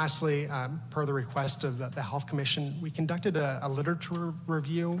 And lastly, per the request of the Health Commission, we conducted a literature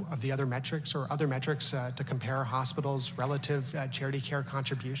review of the other metrics to compare hospitals' relative charity care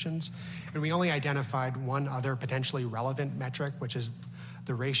contributions. And we only identified one other potentially relevant metric, which is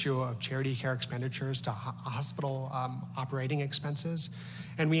the ratio of charity care expenditures to hospital operating expenses.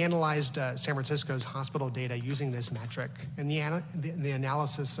 And we analyzed San Francisco's hospital data using this metric. And the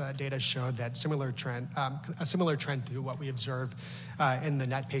analysis data showed that a similar trend to what we observed in the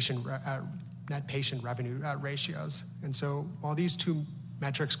net patient revenue ratios. And so while these two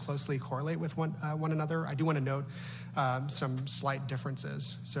metrics closely correlate with one another, I do want to note some slight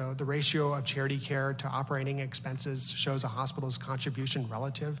differences. So the ratio of charity care to operating expenses shows a hospital's contribution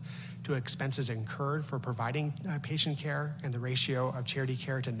relative to expenses incurred for providing patient care, and the ratio of charity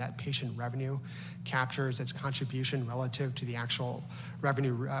care to net patient revenue captures its contribution relative to the actual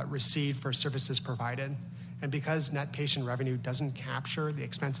revenue received for services provided. And because net patient revenue doesn't capture the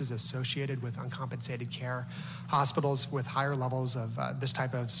expenses associated with uncompensated care, hospitals with higher levels of this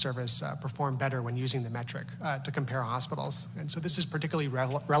type of service perform better when using the metric to compare hospitals. And so this is particularly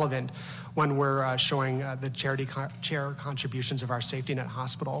relevant when we're showing the charity care contributions of our Safety Net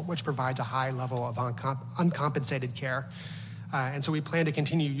Hospital, which provides a high level of uncompensated care. And so we plan to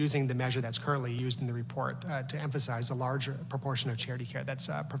continue using the measure that's currently used in the report to emphasize a larger proportion of charity care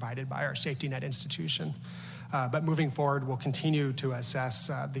that's provided by our Safety Net institution. But moving forward, we'll continue to assess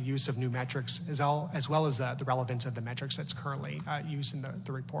the use of new metrics as well as the relevance of the metrics that's currently used in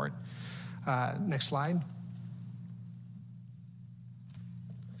the report. Next slide.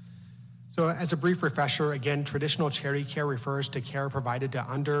 So as a brief refresher, again, traditional charity care refers to care provided to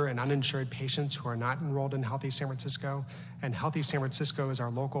under and uninsured patients who are not enrolled in Healthy San Francisco. And Healthy San Francisco is our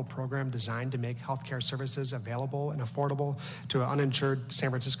local program designed to make healthcare services available and affordable to uninsured San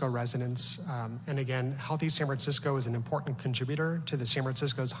Francisco residents. And again, Healthy San Francisco is an important contributor to the San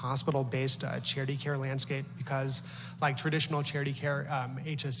Francisco's hospital-based charity care landscape because, like traditional charity care,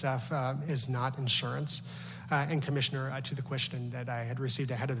 HSF is not insurance. And Commissioner, to the question that I had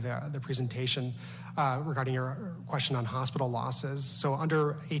received ahead of the presentation regarding your question on hospital losses. So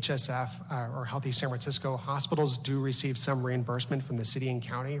under HSF, or Healthy San Francisco, hospitals do receive some reimbursement from the city and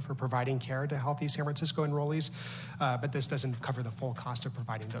county for providing care to Healthy San Francisco enrollees, but this doesn't cover the full cost of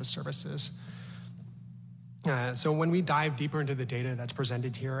providing those services. So when we dive deeper into the data that's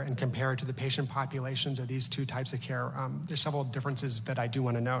presented here and compare it to the patient populations of these two types of care, there's several differences that I do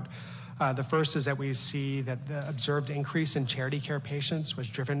want to note. The first is that we see that the observed increase in charity care patients was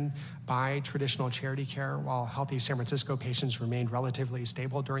driven by traditional charity care, while Healthy San Francisco patients remained relatively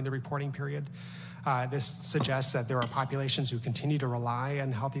stable during the reporting period. This suggests that there are populations who continue to rely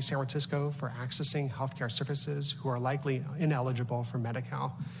on Healthy San Francisco for accessing healthcare services who are likely ineligible for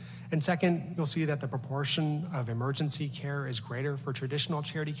Medi-Cal. And second, you'll see that the proportion of emergency care is greater for traditional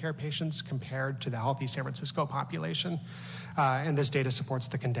charity care patients compared to the Healthy San Francisco population. And this data supports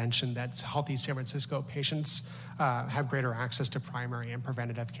the contention that Healthy San Francisco patients have greater access to primary and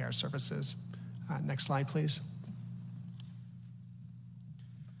preventative care services. Next slide, please.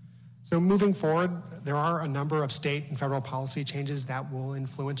 So moving forward, there are a number of state and federal policy changes that will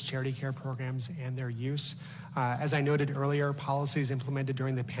influence charity care programs and their use. As I noted earlier, policies implemented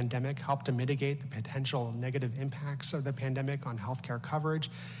during the pandemic helped to mitigate the potential negative impacts of the pandemic on healthcare coverage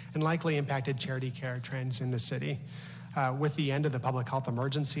and likely impacted charity care trends in the city. With the end of the public health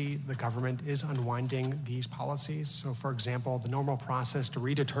emergency, the government is unwinding these policies. So for example, the normal process to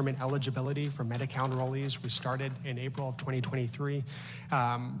redetermine eligibility for Medi-Cal enrollees restarted in April of 2023,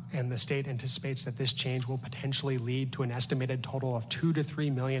 and the state anticipates that this change will potentially lead to an estimated total of 2 to 3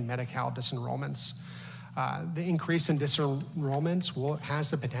 million Medi-Cal disenrollments. The increase in disenrollments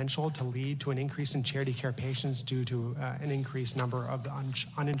has the potential to lead to an increase in charity care patients due to an increased number of the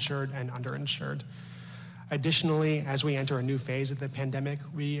uninsured and underinsured. Additionally, as we enter a new phase of the pandemic,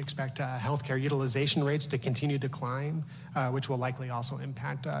 we expect healthcare utilization rates to continue to climb, which will likely also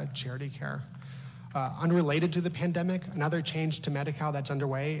impact charity care. Unrelated to the pandemic, another change to Medi-Cal that's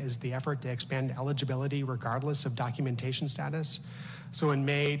underway is the effort to expand eligibility regardless of documentation status. So in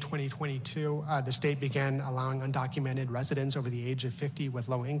May 2022, the state began allowing undocumented residents over the age of 50 with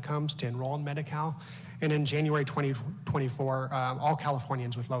low incomes to enroll in Medi-Cal. And in January 2024, all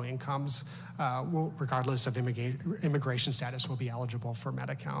Californians with low incomes, regardless of immigration status, will be eligible for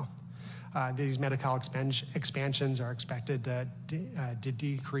Medi-Cal. These Medi-Cal expansions are expected to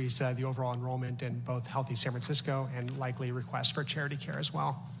decrease the overall enrollment in both Healthy San Francisco and likely requests for charity care as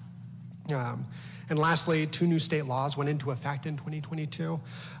well. And lastly, 2 new state laws went into effect in 2022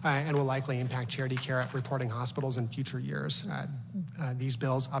 and will likely impact charity care at reporting hospitals in future years. These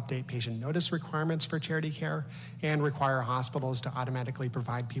bills update patient notice requirements for charity care and require hospitals to automatically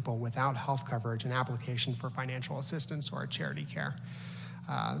provide people without health coverage an application for financial assistance or charity care.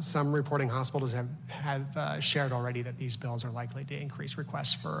 Some reporting hospitals have shared already that these bills are likely to increase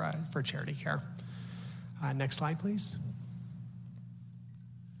requests for charity care. Next slide, please.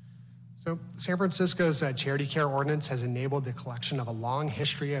 So San Francisco's charity care ordinance has enabled the collection of a long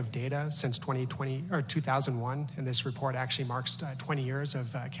history of data since 2001, and this report actually marks 20 years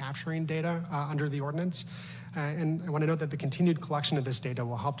of capturing data under the ordinance. And I want to note that the continued collection of this data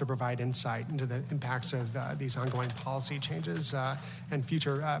will help to provide insight into the impacts of these ongoing policy changes and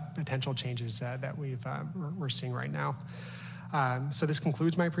future potential changes that we're seeing right now. So this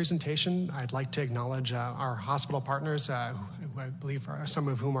concludes my presentation. I'd like to acknowledge our hospital partners, who I believe some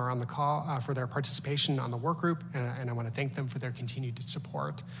of whom are on the call, for their participation on the work group, and I want to thank them for their continued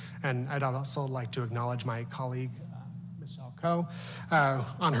support. And I'd also like to acknowledge my colleague, Michelle Coe,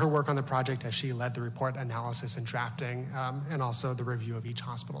 on her work on the project as she led the report analysis and drafting, and also the review of each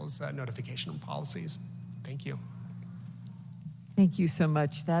hospital's notification policies. Thank you. Thank you so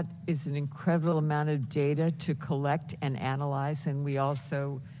much. That is an incredible amount of data to collect and analyze, and we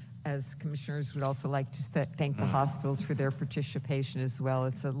also, as commissioners, would also like to thank the hospitals for their participation as well.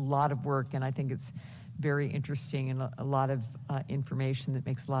 It's a lot of work, and I think it's very interesting and a lot of information that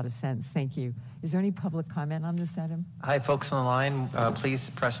makes a lot of sense. Thank you. Is there any public comment on this item? Hi, folks on the line. Please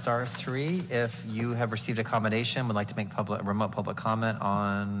press *3 if you have received accommodation, would like to make remote public comment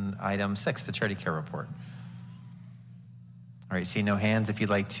on item 6, the charity care report. All right, see no hands. If you'd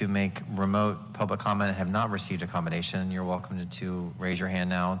like to make remote public comment and have not received accommodation, you're welcome to raise your hand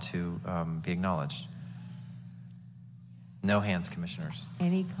now to be acknowledged. No hands, commissioners.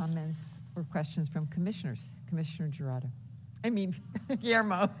 Any comments or questions from commissioners? Commissioner Gerardo. I mean,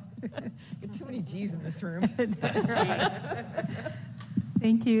 Guillermo. Get too many G's in this room.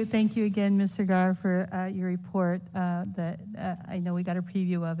 Thank you. Thank you again, Mr. Gar, for your report. I know we got a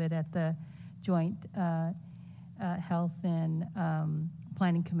preview of it at the joint Health and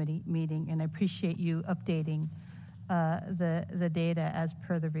Planning Committee meeting, and I appreciate you updating the data as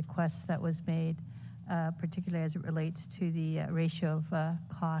per the request that was made, particularly as it relates to the ratio of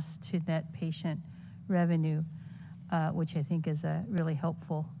cost to net patient revenue, which I think is a really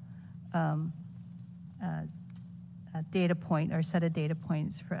helpful data point or set of data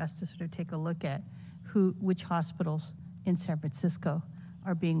points for us to sort of take a look at which hospitals in San Francisco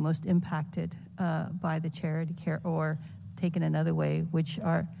are being most impacted by the charity care, or taken another way, which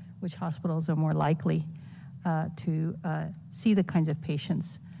hospitals are more likely to see the kinds of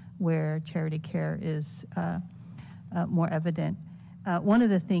patients where charity care is more evident. One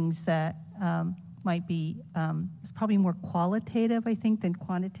of the things that might be is probably more qualitative, I think, than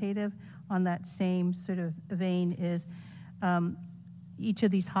quantitative on that same sort of vein is each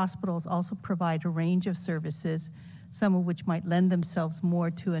of these hospitals also provide a range of services, some of which might lend themselves more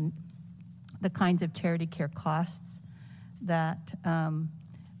to the kinds of charity care costs that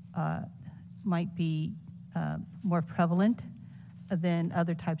might be more prevalent than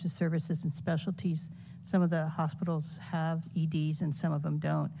other types of services and specialties. Some of the hospitals have EDs and some of them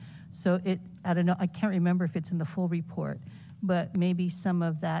don't. So I don't know, I can't remember if it's in the full report, but maybe some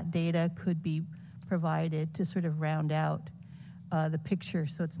of that data could be provided to sort of round out the picture,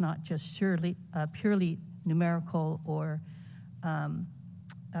 so it's not just purely numerical or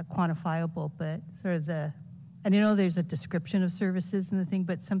quantifiable, but sort of and you know there's a description of services and the thing,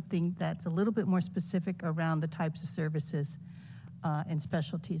 but something that's a little bit more specific around the types of services and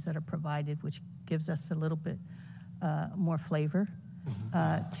specialties that are provided, which gives us a little bit more flavor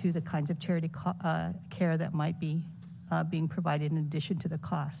to the kinds of charity care that might be being provided in addition to the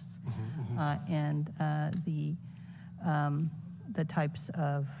costs and the types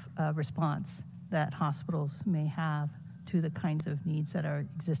of response that hospitals may have to the kinds of needs that are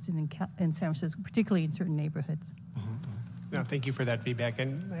existing in San Francisco, particularly in certain neighborhoods. No, thank you for that feedback.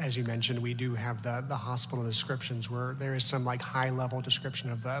 And as you mentioned, we do have the hospital descriptions where there is some like high-level description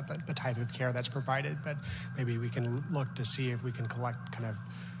of the type of care that's provided, but maybe we can look to see if we can collect kind of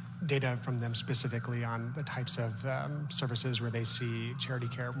data from them specifically on the types of services where they see charity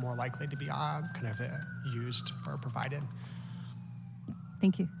care more likely to be kind of used or provided.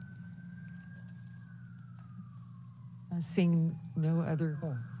 Thank you. Seeing no other.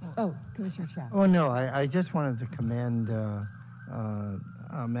 Commissioner Chow. Oh, no, I just wanted to commend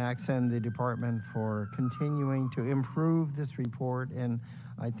Max and the department for continuing to improve this report, and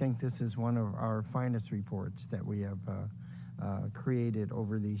I think this is one of our finest reports that we have created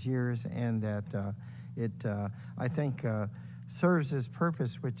over these years, and that it, I think, serves its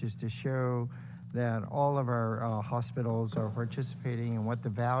purpose, which is to show that all of our hospitals are participating and what the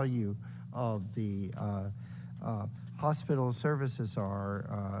value of the hospital services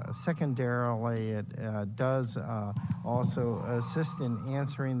are. Secondarily, it does also assist in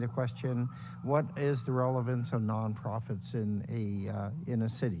answering the question, what is the relevance of nonprofits in a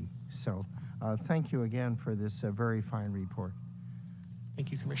city? So thank you again for this very fine report.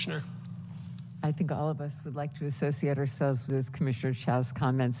 Thank you, Commissioner. I think all of us would like to associate ourselves with Commissioner Chow's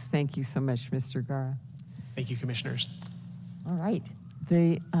comments. Thank you so much, Mr. Gara. Thank you, Commissioners. All right.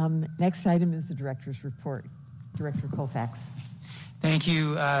 The next item is the Director's report. Director Colfax. Thank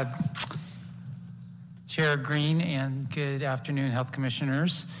you, Chair Green, and good afternoon, Health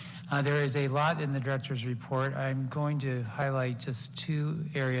Commissioners. There is a lot in the Director's report. I'm going to highlight just 2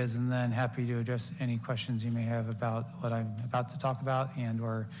 areas and then happy to address any questions you may have about what I'm about to talk about and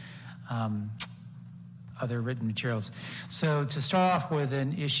or other written materials. So to start off with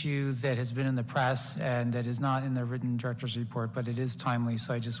an issue that has been in the press and that is not in the written Director's report, but it is timely,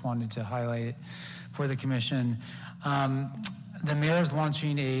 so I just wanted to highlight it for the Commission. The Mayor is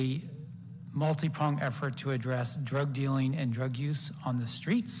launching a multi-pronged effort to address drug dealing and drug use on the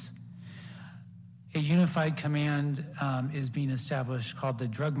streets. A unified command is being established called the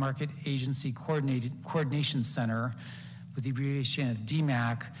Drug Market Agency Coordination Center, with the abbreviation of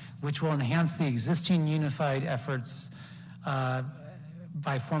DMAC, which will enhance the existing unified efforts by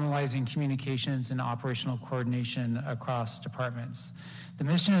formalizing communications and operational coordination across departments. The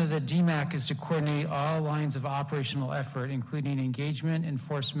mission of the DMAC is to coordinate all lines of operational effort, including engagement,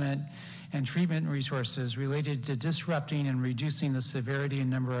 enforcement, and treatment resources related to disrupting and reducing the severity and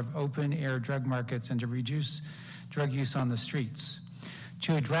number of open-air drug markets and to reduce drug use on the streets.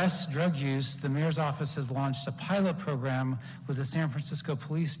 To address drug use, the Mayor's Office has launched a pilot program with the San Francisco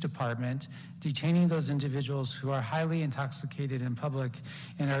Police Department, detaining those individuals who are highly intoxicated in public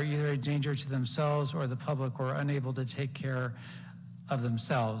and are either a danger to themselves or the public or unable to take care of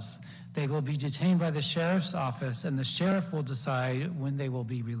themselves. They will be detained by the Sheriff's Office, and the Sheriff will decide when they will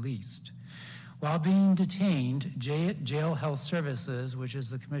be released. While being detained, Jail Health Services, which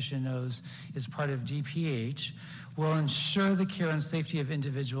as the Commission knows is part of DPH, will ensure the care and safety of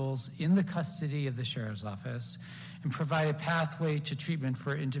individuals in the custody of the Sheriff's Office and provide a pathway to treatment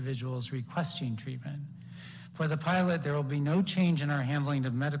for individuals requesting treatment. For the pilot, there will be no change in our handling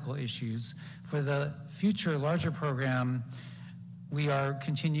of medical issues. For the future larger program, we are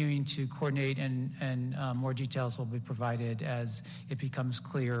continuing to coordinate and more details will be provided as it becomes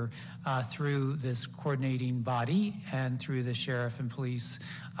clear through this coordinating body and through the sheriff and police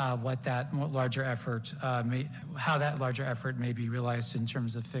what that larger effort, how that larger effort may be realized in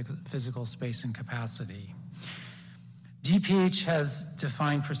terms of physical space and capacity. DPH has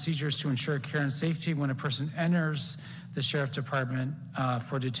defined procedures to ensure care and safety when a person enters the Sheriff Department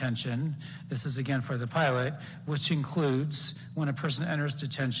for detention. This is again for the pilot, which includes when a person enters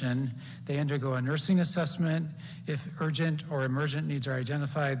detention, they undergo a nursing assessment. If urgent or emergent needs are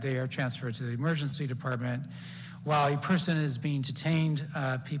identified, they are transferred to the emergency department. While a person is being detained,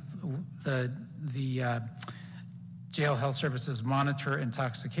 the Jail Health Services monitor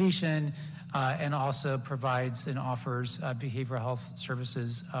intoxication and also provides and offers behavioral health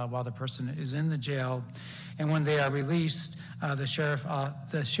services while the person is in the jail. And when they are released, the sheriff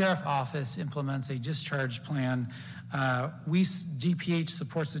office implements a discharge plan. DPH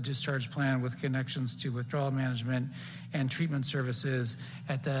supports the discharge plan with connections to withdrawal management and treatment services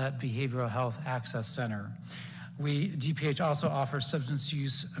at the Behavioral Health Access Center. DPH also offers substance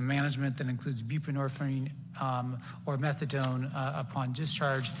use management that includes buprenorphine or methadone upon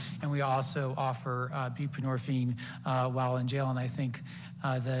discharge, and we also offer buprenorphine while in jail. And I think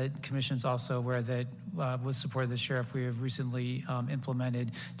the Commission's also aware that with support of the Sheriff, we have recently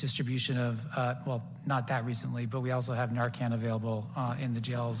implemented distribution of, well, not that recently, but we also have Narcan available in the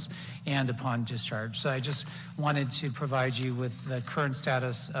jails and upon discharge. So I just wanted to provide you with the current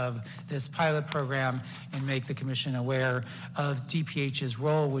status of this pilot program and make the Commission aware of DPH's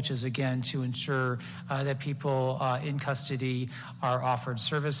role, which is again to ensure that people in custody are offered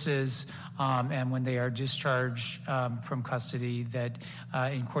services and when they are discharged from custody, that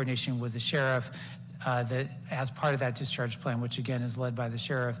in coordination with the Sheriff, that as part of that discharge plan, which again is led by the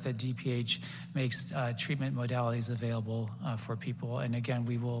Sheriff, that DPH makes treatment modalities available for people. And again,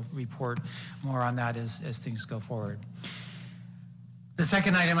 we will report more on that as things go forward. The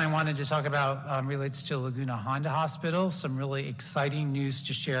second item I wanted to talk about relates to Laguna Honda Hospital. Some really exciting news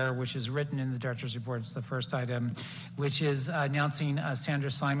to share, which is written in the director's report. It's the first item, which is announcing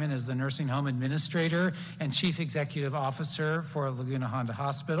Sandra Simon as the nursing home administrator and chief executive officer for Laguna Honda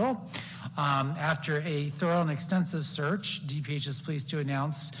Hospital. After a thorough and extensive search, DPH is pleased to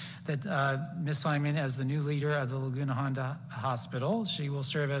announce that Ms. Simon as the new leader of the Laguna Honda Hospital. She will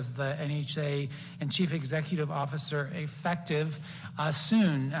serve as the NHA and chief executive officer effective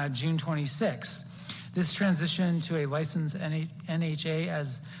soon, June 26. This transition to a licensed NHA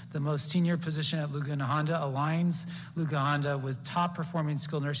as the most senior position at Laguna Honda aligns Laguna Honda with top performing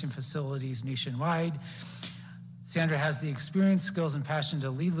skilled nursing facilities nationwide. Sandra has the experience, skills, and passion to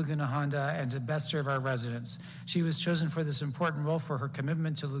lead Laguna Honda and to best serve our residents. She was chosen for this important role for her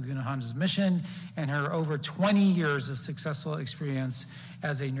commitment to Laguna Honda's mission and her over 20 years of successful experience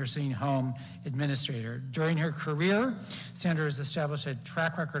as a nursing home administrator. During her career, Sandra has established a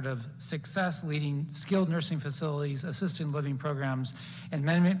track record of success leading skilled nursing facilities, assisted living programs, and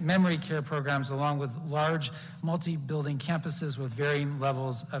memory care programs, along with large multi-building campuses with varying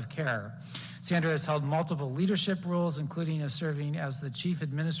levels of care. Sandra has held multiple leadership roles, including serving as the Chief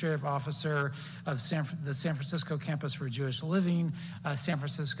Administrative Officer of the San Francisco Campus for Jewish Living, San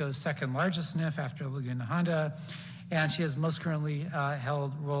Francisco's second largest SNF after Laguna Honda. And she has most currently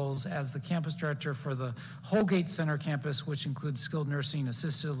held roles as the campus director for the Holgate Center campus, which includes skilled nursing,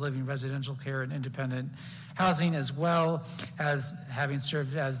 assisted living, residential care, and independent housing, as well as having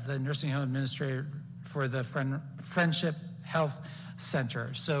served as the nursing home administrator for the Friendship Health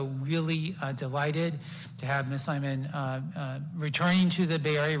Center. So really delighted to have Ms. Simon returning to the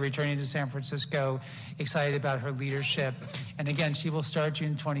Bay Area, returning to San Francisco, excited about her leadership. And again, she will start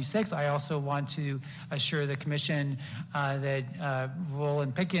June 26th. I also want to assure the commission that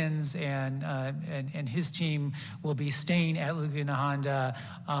Roland Pickens and his team will be staying at Laguna Honda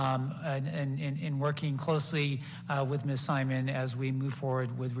and working closely with Ms. Simon as we move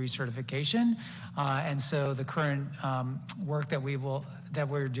forward with recertification. And so the current work that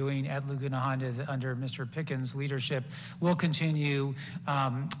we're doing at Laguna Honda under Mr. Pickens' leadership will continue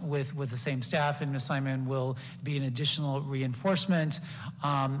with the same staff, and Ms. Simon will be an additional reinforcement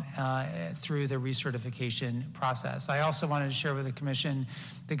through the recertification process. I also wanted to share with the Commission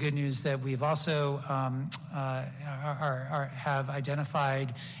the good news that we've also have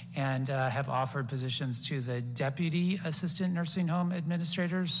identified and have offered positions to the Deputy Assistant Nursing Home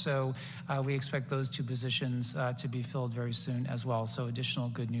Administrators. So we expect those two positions to be filled very soon as well. So additional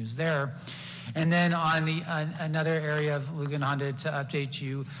good news there. And then on another area of Laguna Honda to update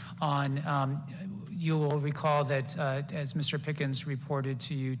you on, you will recall that as Mr. Pickens reported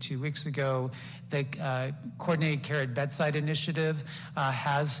to you 2 weeks ago, the Coordinated Care at Bedside initiative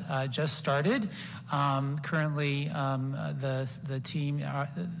has just started. Currently, the team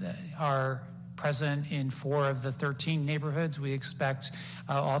are present in 4 of the 13 neighborhoods. We expect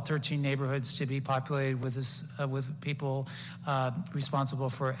all 13 neighborhoods to be populated with people responsible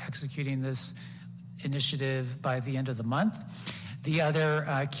for executing this initiative by the end of the month. The other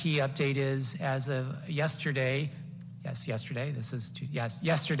key update is, as of yesterday, yesterday,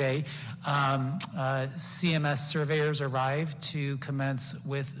 CMS surveyors arrived to commence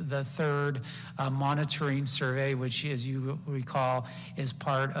with the 3rd monitoring survey, which, as you recall, is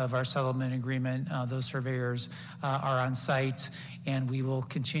part of our settlement agreement. Those surveyors are on site, and we will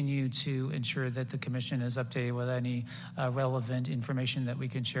continue to ensure that the Commission is updated with any relevant information that we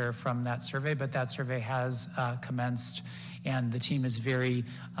can share from that survey. But that survey has commenced, and the team is very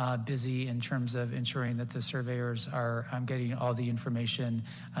busy in terms of ensuring that the surveyors are getting all the information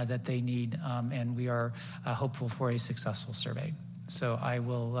that they need, and we are hopeful for a successful survey. So I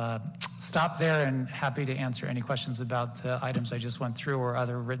will stop there and happy to answer any questions about the items I just went through or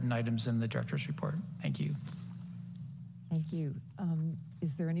other written items in the director's report. Thank you. Thank you.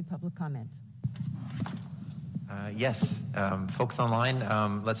 Is there any public comment? Yes, folks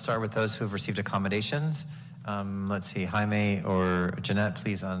online, let's start with those who have received accommodations. Let's see, Jaime or Jeanette,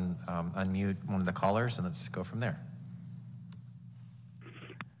 please unmute one of the callers, and let's go from there.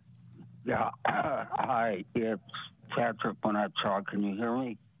 Yeah, hi, it's Patrick Bonaccia. Can you hear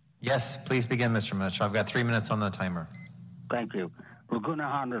me? Yes, please begin, Mr. Bonaccia. I've got 3 minutes on the timer. Thank you. Laguna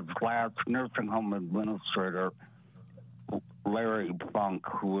Honda's last nursing home administrator, Larry Funk,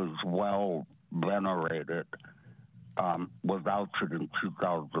 who is well venerated, was ousted in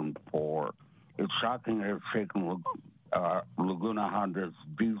 2004. It's shocking it has taken Laguna Honda's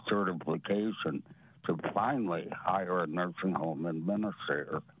decertification to finally hire a nursing home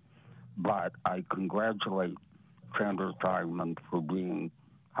administrator. But I congratulate Sandra Simon for being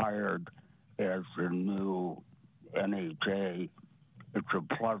hired as the new NHA It's a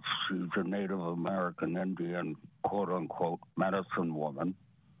plus. She's a Native American Indian, quote unquote, medicine woman.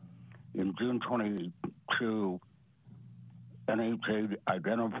 In June 22, NHA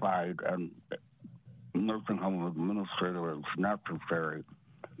identified a nursing home administrator as necessary.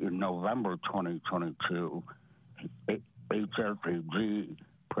 In November 2022, HSAG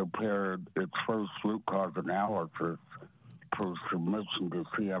prepared its first root cause analysis for submission to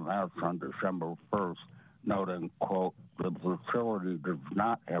CMS on December 1st, noting, quote, the facility does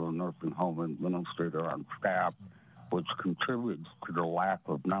not have a nursing home administrator on staff, which contributes to the lack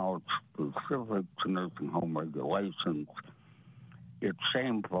of knowledge specific to nursing home regulations. It's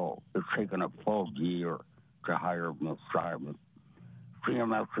shameful. It's taken a full year to hire Ms. Simon.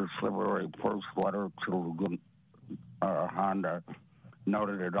 CMS's February 1st letter to Laguna Honda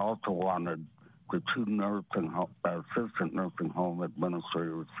noted it also wanted the two assistant nursing home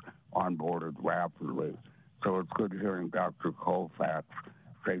administrators onboarded rapidly. So it's good hearing Dr. Colfax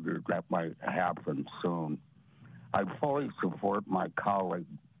say that might happen soon. I fully support my colleague,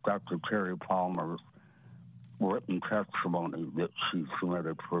 Dr. Terry Palmer's written testimony that she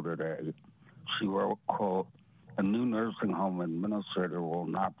submitted for today. She wrote, quote, a new nursing home administrator will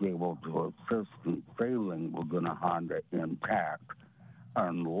not be able to assist in failing Laguna Honda intact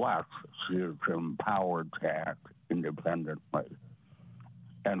unless she is empowered to act independently,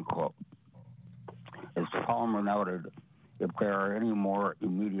 end quote. As Palmer noted, if there are any more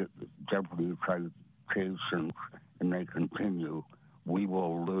immediate jeopardy citations and they continue, we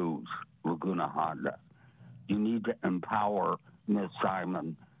will lose Laguna Honda. You need to empower Ms.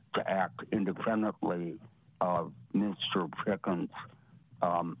 Simon to act independently of Mr. Pickens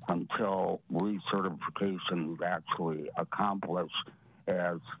until recertification is actually accomplished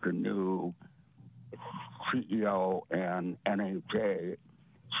as the new CEO and NHA.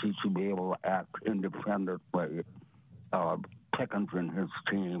 She should be able to act independently. Pickens and his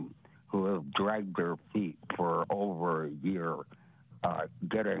team, who have dragged their feet for over a year,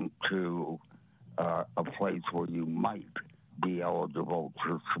 getting to a place where you might be eligible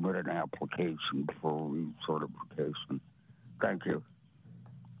to submit an application for recertification. Thank you.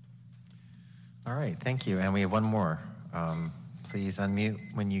 All right, thank you. And we have one more. Please unmute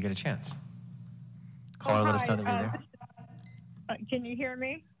when you get a chance. Caller, let us know that we're there. Can you hear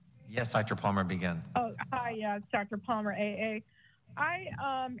me? Yes, Dr. Palmer, begin. Oh, hi, it's Dr. Palmer, AA.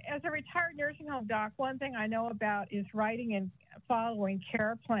 As a retired nursing home doc, one thing I know about is writing and following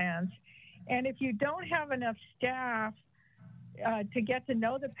care plans. And if you don't have enough staff to get to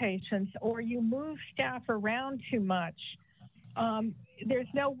know the patients, or you move staff around too much, there's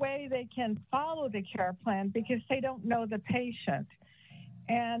no way they can follow the care plan because they don't know the patient.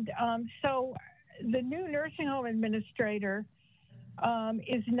 And so the new nursing home administrator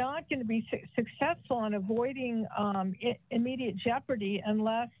is not going to be successful in avoiding immediate jeopardy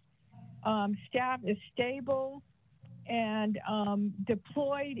unless staff is stable and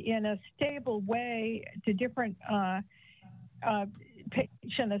deployed in a stable way to different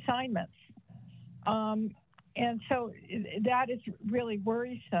patient assignments. And so that is really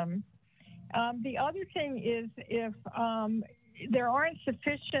worrisome. The other thing is if there aren't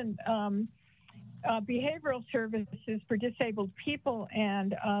sufficient behavioral services for disabled people,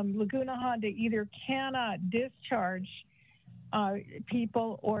 and Laguna Honda either cannot discharge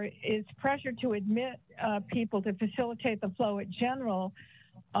people or is pressured to admit people to facilitate the flow at General,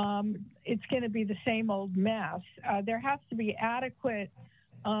 it's going to be the same old mess. There has to be adequate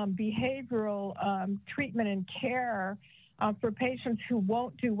behavioral treatment and care for patients who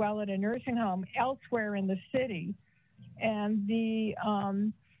won't do well at a nursing home elsewhere in the city. And the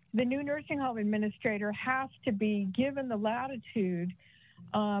new nursing home administrator has to be given the latitude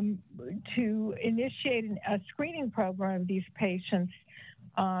to initiate a screening program of these patients.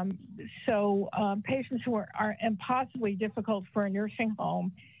 So patients who are impossibly difficult for a nursing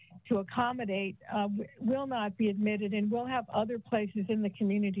home to accommodate will not be admitted and will have other places in the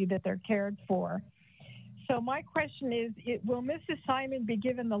community that they're cared for. So my question is, will Mrs. Simon be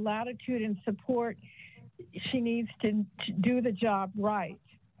given the latitude and support she needs to do the job right?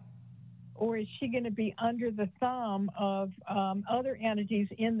 Or is she going to be under the thumb of other entities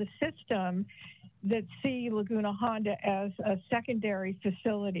in the system that see Laguna Honda as a secondary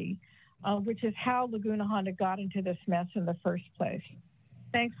facility, which is how Laguna Honda got into this mess in the first place?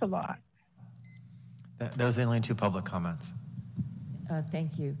 Thanks a lot. Those are the only two public comments.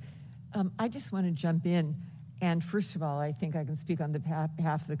 Thank you. I just want to jump in. And first of all, I think I can speak on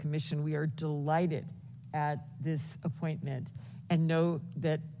behalf of the commission. We are delighted at this appointment and know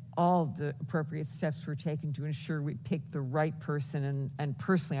that all the appropriate steps were taken to ensure we picked the right person. And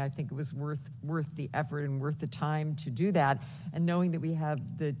personally, I think it was worth the effort and worth the time to do that. And knowing that we have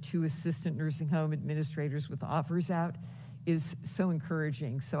the 2 assistant nursing home administrators with offers out is so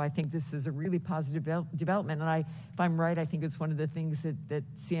encouraging. So I think this is a really positive development. And if I'm right, I think it's one of the things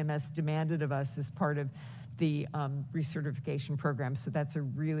that CMS demanded of us as part of the recertification program. So that's a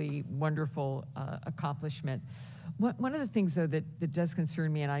really wonderful accomplishment. One of the things, though, that does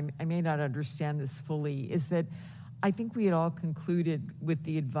concern me, and I may not understand this fully, is that I think we had all concluded with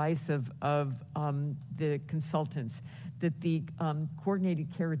the advice of the consultants that the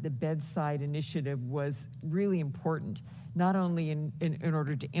coordinated care at the bedside initiative was really important, not only in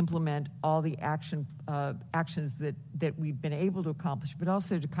order to implement all the actions that we've been able to accomplish, but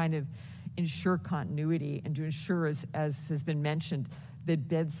also to kind of ensure continuity and to ensure, as has been mentioned, that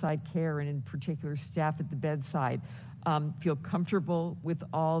bedside care, and in particular staff at the bedside, feel comfortable with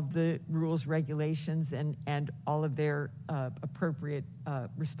all the rules, regulations, and all of their appropriate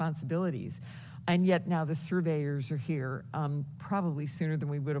responsibilities. And yet now the surveyors are here, probably sooner than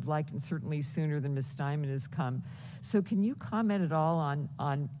we would have liked, and certainly sooner than Ms. Steinman has come. So can you comment at all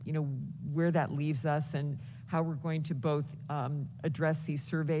on where that leaves us and how we're going to both address these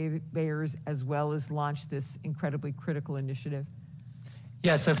surveyors as well as launch this incredibly critical initiative?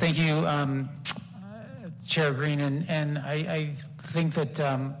 Yeah, so thank you, Chair Green, and I think that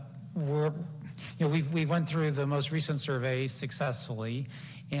we went through the most recent survey successfully,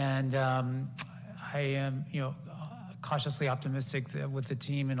 and I am cautiously optimistic that with the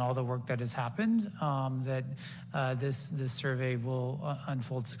team and all the work that has happened, that this survey will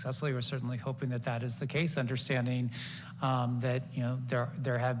unfold successfully. We're certainly hoping that that is the case, understanding that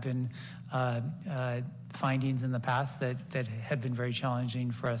there have been findings in the past that have been very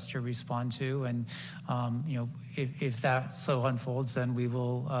challenging for us to respond to, and if that so unfolds, then we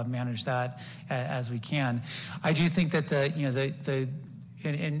will manage that as we can. I do think that and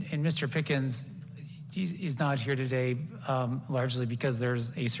Mr. Pickens, he's not here today largely because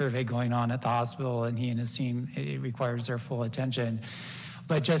there's a survey going on at the hospital, and he and his team, it requires their full attention.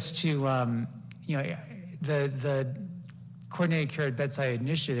 But just to the Coordinated Care at Bedside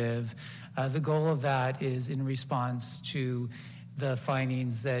initiative, the goal of that is in response to the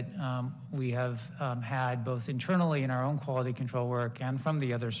findings that we have had both internally in our own quality control work and from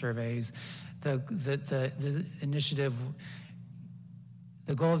the other surveys. The initiative,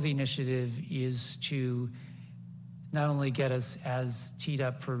 the goal of the initiative is to not only get us as teed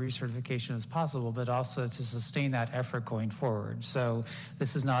up for recertification as possible, but also to sustain that effort going forward. So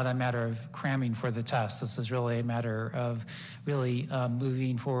this is not a matter of cramming for the test. This is really a matter of really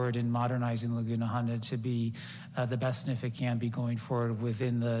moving forward and modernizing Laguna Honda to be the best if it can be going forward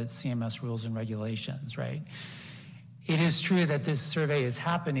within the CMS rules and regulations, right? It is true that this survey is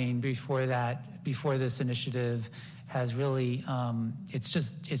happening before this initiative has really, it's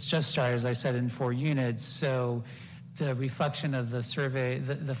just started, as I said, in 4 units. So the reflection of the survey,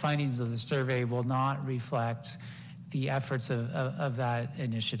 the findings of the survey will not reflect the efforts of that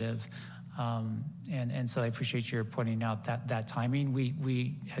initiative. And so I appreciate your pointing out that timing.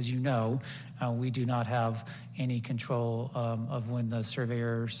 We, as you know, we do not have any control of when the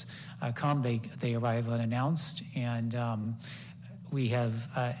surveyors come. They arrive unannounced, and we have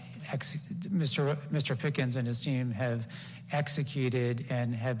Mr. Pickens and his team have executed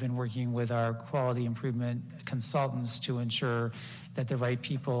and have been working with our quality improvement consultants to ensure that the right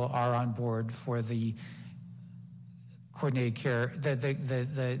people are on board for the coordinated care,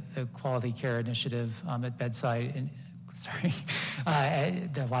 the quality care initiative at bedside. And sorry,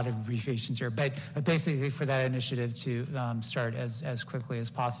 there are a lot of abbreviations here, but basically for that initiative to start as quickly as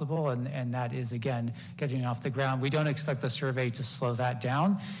possible, and that is, again, getting off the ground. We don't expect the survey to slow that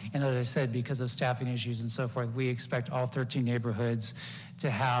down, and as I said, because of staffing issues and so forth, we expect all 13 neighborhoods to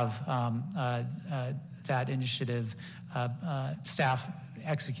have that initiative, staff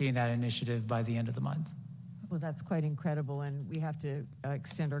executing that initiative by the end of the month. Well, that's quite incredible, and we have to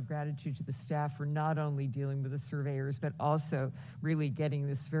extend our gratitude to the staff for not only dealing with the surveyors, but also really getting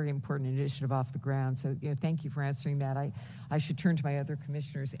this very important initiative off the ground. So, thank you for answering that. I should turn to my other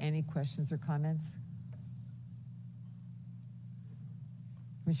commissioners. Any questions or comments?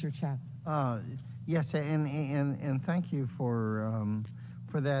 Commissioner Chow. Yes, and thank you for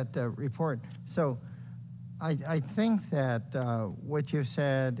that report. So, I think that what you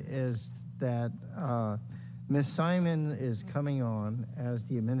said is that Ms. Simon is coming on as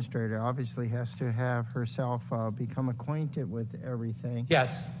the administrator, obviously has to have herself become acquainted with everything.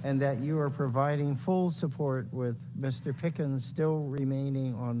 Yes. And that you are providing full support with Mr. Pickens still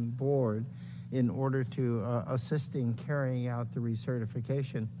remaining on board. in order to assist in carrying out the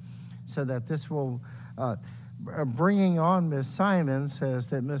recertification, so that this will, bringing on Ms. Simon says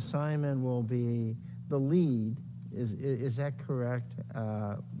that Ms. Simon will be the lead. Is that correct?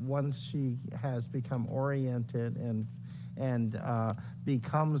 Once she has become oriented and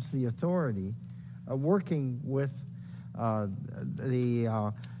becomes the authority, working with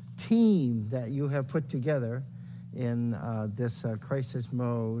the team that you have put together in this crisis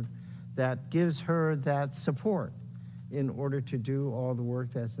mode, that gives her that support in order to do all the work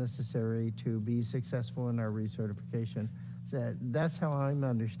that's necessary to be successful in our recertification. So that's how I'm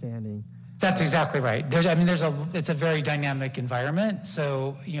understanding. That's exactly right. It's a very dynamic environment.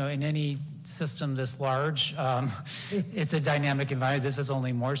 So, in any system this large, it's a dynamic environment. This is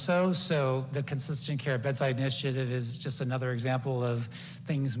only more so. So the Consistent Care Bedside Initiative is just another example of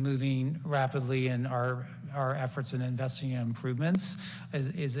things moving rapidly, and our efforts in investing in improvements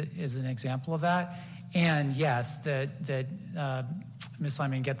is an example of that. And yes, that Ms.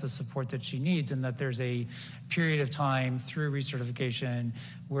 Simon get the support that she needs, and that there's a period of time through recertification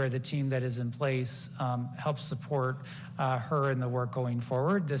where the team that is in place helps support her in the work going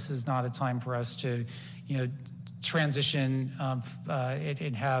forward. This is not a time for us to, transition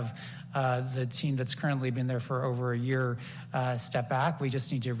and have the team that's currently been there for over a year step back. We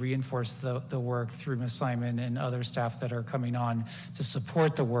just need to reinforce the work through Ms. Simon and other staff that are coming on to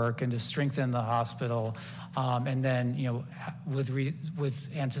support the work and to strengthen the hospital. And then, with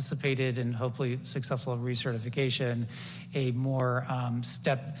anticipated and hopefully successful recertification, a more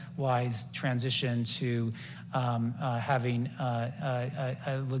stepwise transition to having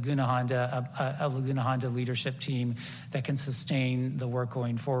a Laguna Honda leadership team that can sustain the work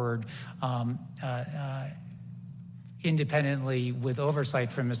going forward, independently with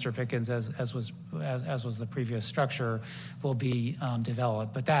oversight from Mr. Pickens, as was the previous structure, will be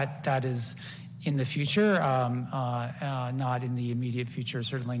developed. But that is in the future, not in the immediate future,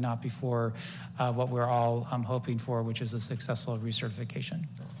 certainly not before what we're all hoping for, which is a successful recertification.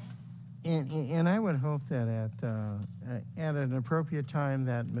 And I would hope that at an appropriate time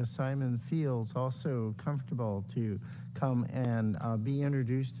that Ms. Simon feels also comfortable to come and be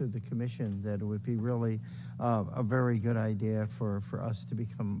introduced to the commission, that it would be really a very good idea for us to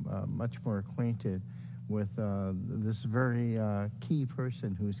become much more acquainted with this very key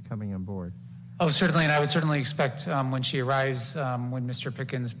person who's coming on board. Oh, certainly, and I would certainly expect when she arrives, when Mr.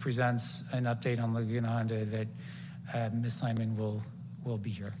 Pickens presents an update on Laguna Honda, that Ms. Simon will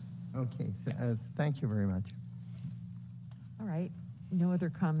be here. Okay, thank you very much. All right, no other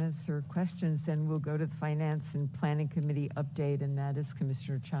comments or questions, then we'll go to the Finance and Planning Committee update, and that is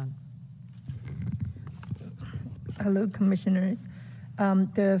Commissioner Chung. Hello, Commissioners.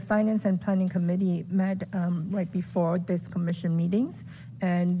 The Finance and Planning Committee met right before this commission meetings,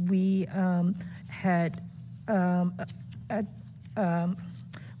 and we had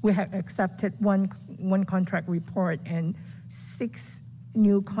accepted one contract report and 6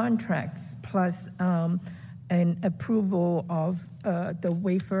 new contracts, plus an approval of the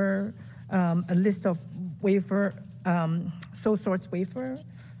waiver, a list of waiver, sole source waiver,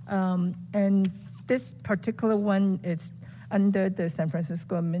 and this particular one is under the San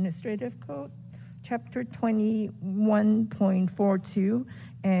Francisco Administrative Code, Chapter 21.42,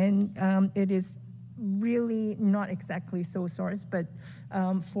 and it is really not exactly sole source, but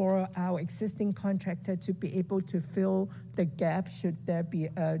for our existing contractor to be able to fill the gap should there be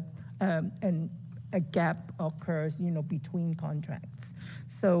a gap occurs, between contracts.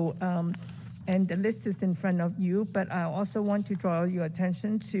 So, and the list is in front of you, but I also want to draw your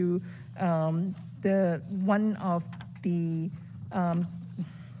attention to the one of the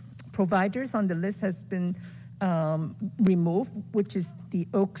providers on the list has been removed, which is the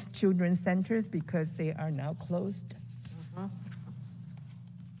Oaks Children's Centers, because they are now closed.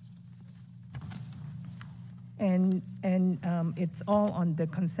 And it's all on the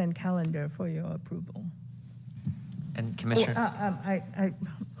consent calendar for your approval. And Commissioner,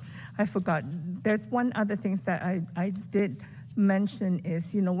 I forgot. There's one other thing that I did mention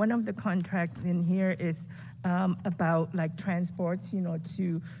is, one of the contracts in here is about like transports,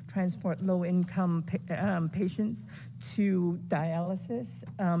 to transport low-income patients to dialysis,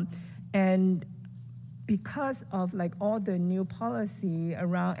 and because of like all the new policy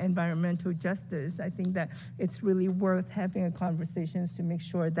around environmental justice, I think that it's really worth having a conversations to make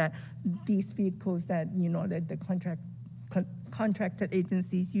sure that these vehicles that that the contracted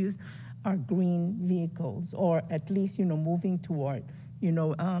agencies use are green vehicles, or at least moving toward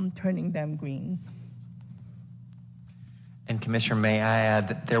turning them green. And Commissioner, may I add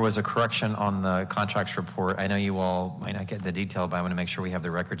that there was a correction on the contracts report. I know you all might not get the detail, but I want to make sure we have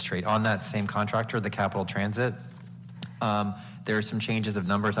the record straight. On that same contractor, the Capital Transit, there are some changes of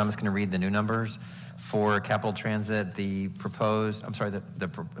numbers. I'm just going to read the new numbers. For Capital Transit, the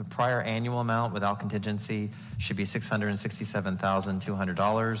prior annual amount without contingency should be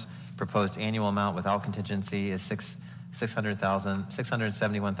 $667,200. Proposed annual amount without contingency is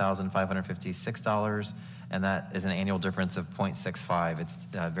 $671,556, and that is an annual difference of 0.65. It's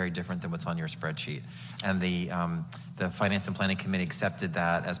very different than what's on your spreadsheet. And the Finance and Planning Committee accepted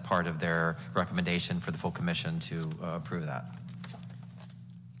that as part of their recommendation for the full commission to approve that.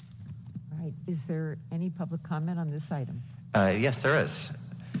 All right. Is there any public comment on this item? Yes, there is.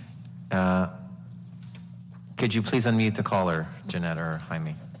 Could you please unmute the caller, Jeanette or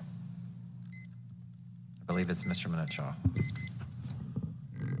Jaime? I believe it's Mr. Minetshaw.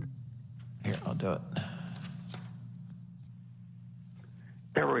 Here, I'll do it.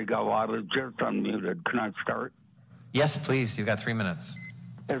 There we go. I was just unmuted. Can I start? Yes, please. You've got 3 minutes.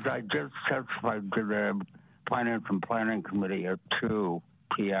 As I just testified to the Finance and Planning Committee at 2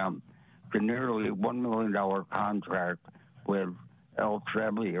 p.m., the nearly $1 million contract with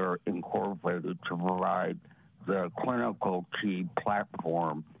Elsevier Incorporated to provide the Clinical Key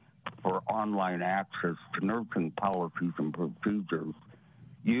platform for online access to nursing policies and procedures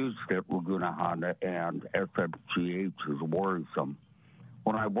used at Laguna Honda and SFGH is worrisome.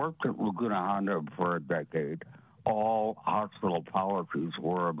 When I worked at Laguna Honda for a decade, all hospital policies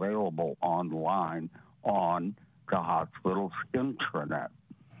were available online on the hospital's intranet.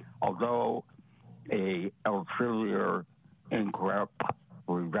 Although a Elsevier Inc.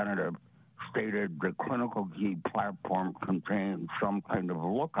 representative stated the Clinical Key platform contains some kind of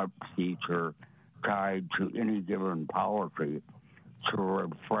lookup feature tied to any given policy to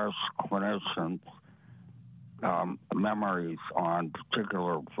refresh clinicians' memories on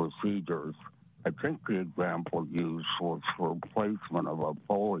particular procedures. I think the example used was for replacement of a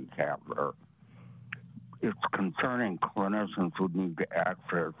Foley catheter. It's concerning clinicians would need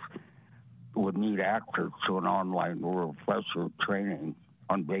access to an online refresher training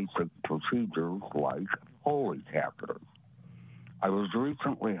on basic procedures like Foley catheters. I was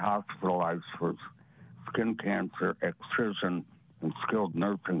recently hospitalized for skin cancer, excision, and skilled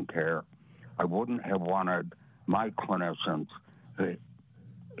nursing care. I wouldn't have wanted my clinicians who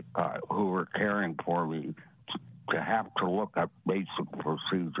were caring for me to have to look up basic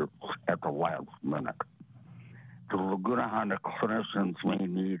procedures at the last minute. The Laguna Honda clinicians may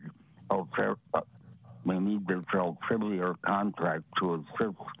need this Elsevier contract to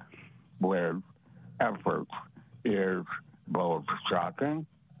assist with efforts is both shocking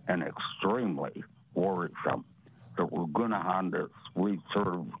and extremely worrisome. The Laguna Honda's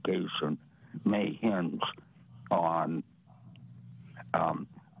recertification may hinge on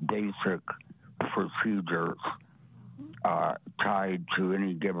basic procedures tied to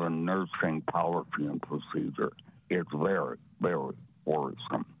any given nursing policy and procedure. It's very, very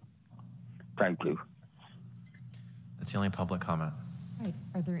worrisome. Thank you. That's the only public comment. All right.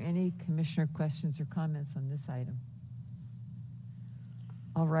 Are there any commissioner questions or comments on this item?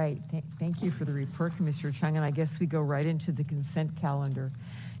 All right. Thank you for the report, Commissioner Chung. And I guess we go right into the consent calendar.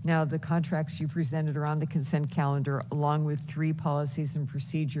 Now, the contracts you presented are on the consent calendar, along with 3 policies and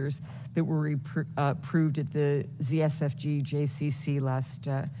procedures that were approved at the ZSFG JCC last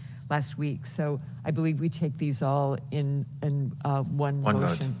week. So I believe we take these all in one motion.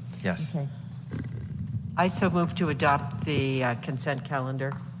 Vote. Yes. Okay. I so move to adopt the consent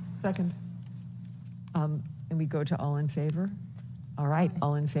calendar. Second. And we go to all in favor? All right,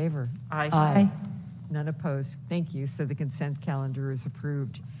 all in favor? Aye. Aye. None opposed. Thank you. So the consent calendar is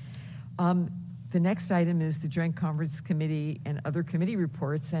approved. The next item is the Joint Conference Committee and other committee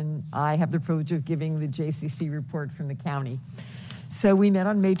reports, and I have the privilege of giving the JCC report from the county. So we met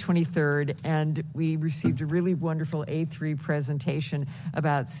on May 23rd, and we received a really wonderful A3 presentation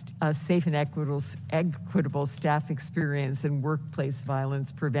about safe and equitable staff experience and workplace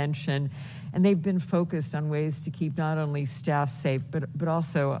violence prevention. And they've been focused on ways to keep not only staff safe, but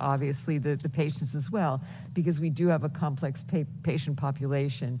also, obviously, the patients as well, because we do have a complex patient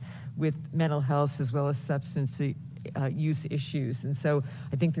population with mental health as well as substance use issues. And so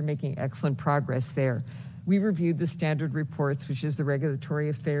I think they're making excellent progress there. We reviewed the standard reports, which is the Regulatory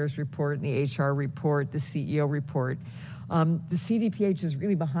Affairs Report and the HR report, the CEO report. The CDPH is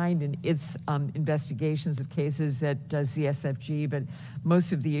really behind in its investigations of cases at ZSFG, but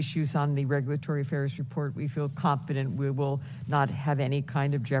most of the issues on the Regulatory Affairs Report, we feel confident we will not have any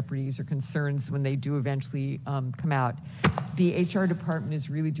kind of jeopardies or concerns when they do eventually come out. The HR department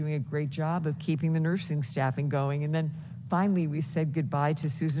is really doing a great job of keeping the nursing staffing going. And then finally, we said goodbye to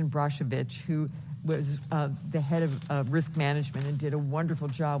Susan Brashevich, who was the head of risk management and did a wonderful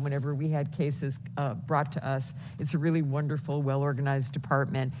job whenever we had cases brought to us. It's a really wonderful, well-organized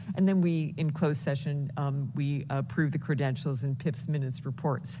department. And then we, in closed session, we approved the credentials and PIP's minutes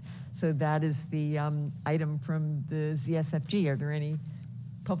reports. So that is the item from the ZSFG. Are there any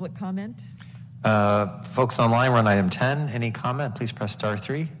public comment? Folks online, we're on item 10. Any comment? Please press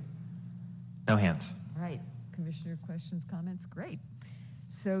 *3. No hands. All right. Commissioner questions, comments? Great.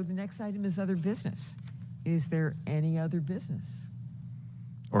 So the next item is other business. Is there any other business?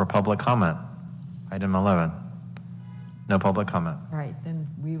 Or public comment? Item 11. No public comment. All right, then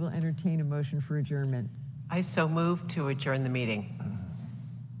we will entertain a motion for adjournment. I so move to adjourn the meeting.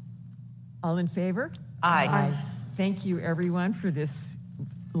 All in favor? Aye. Thank you, everyone, for this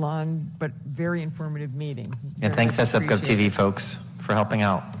long but very informative meeting. And Very thanks much SFGov appreciated. TV folks for helping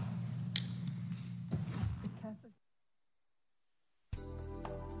out.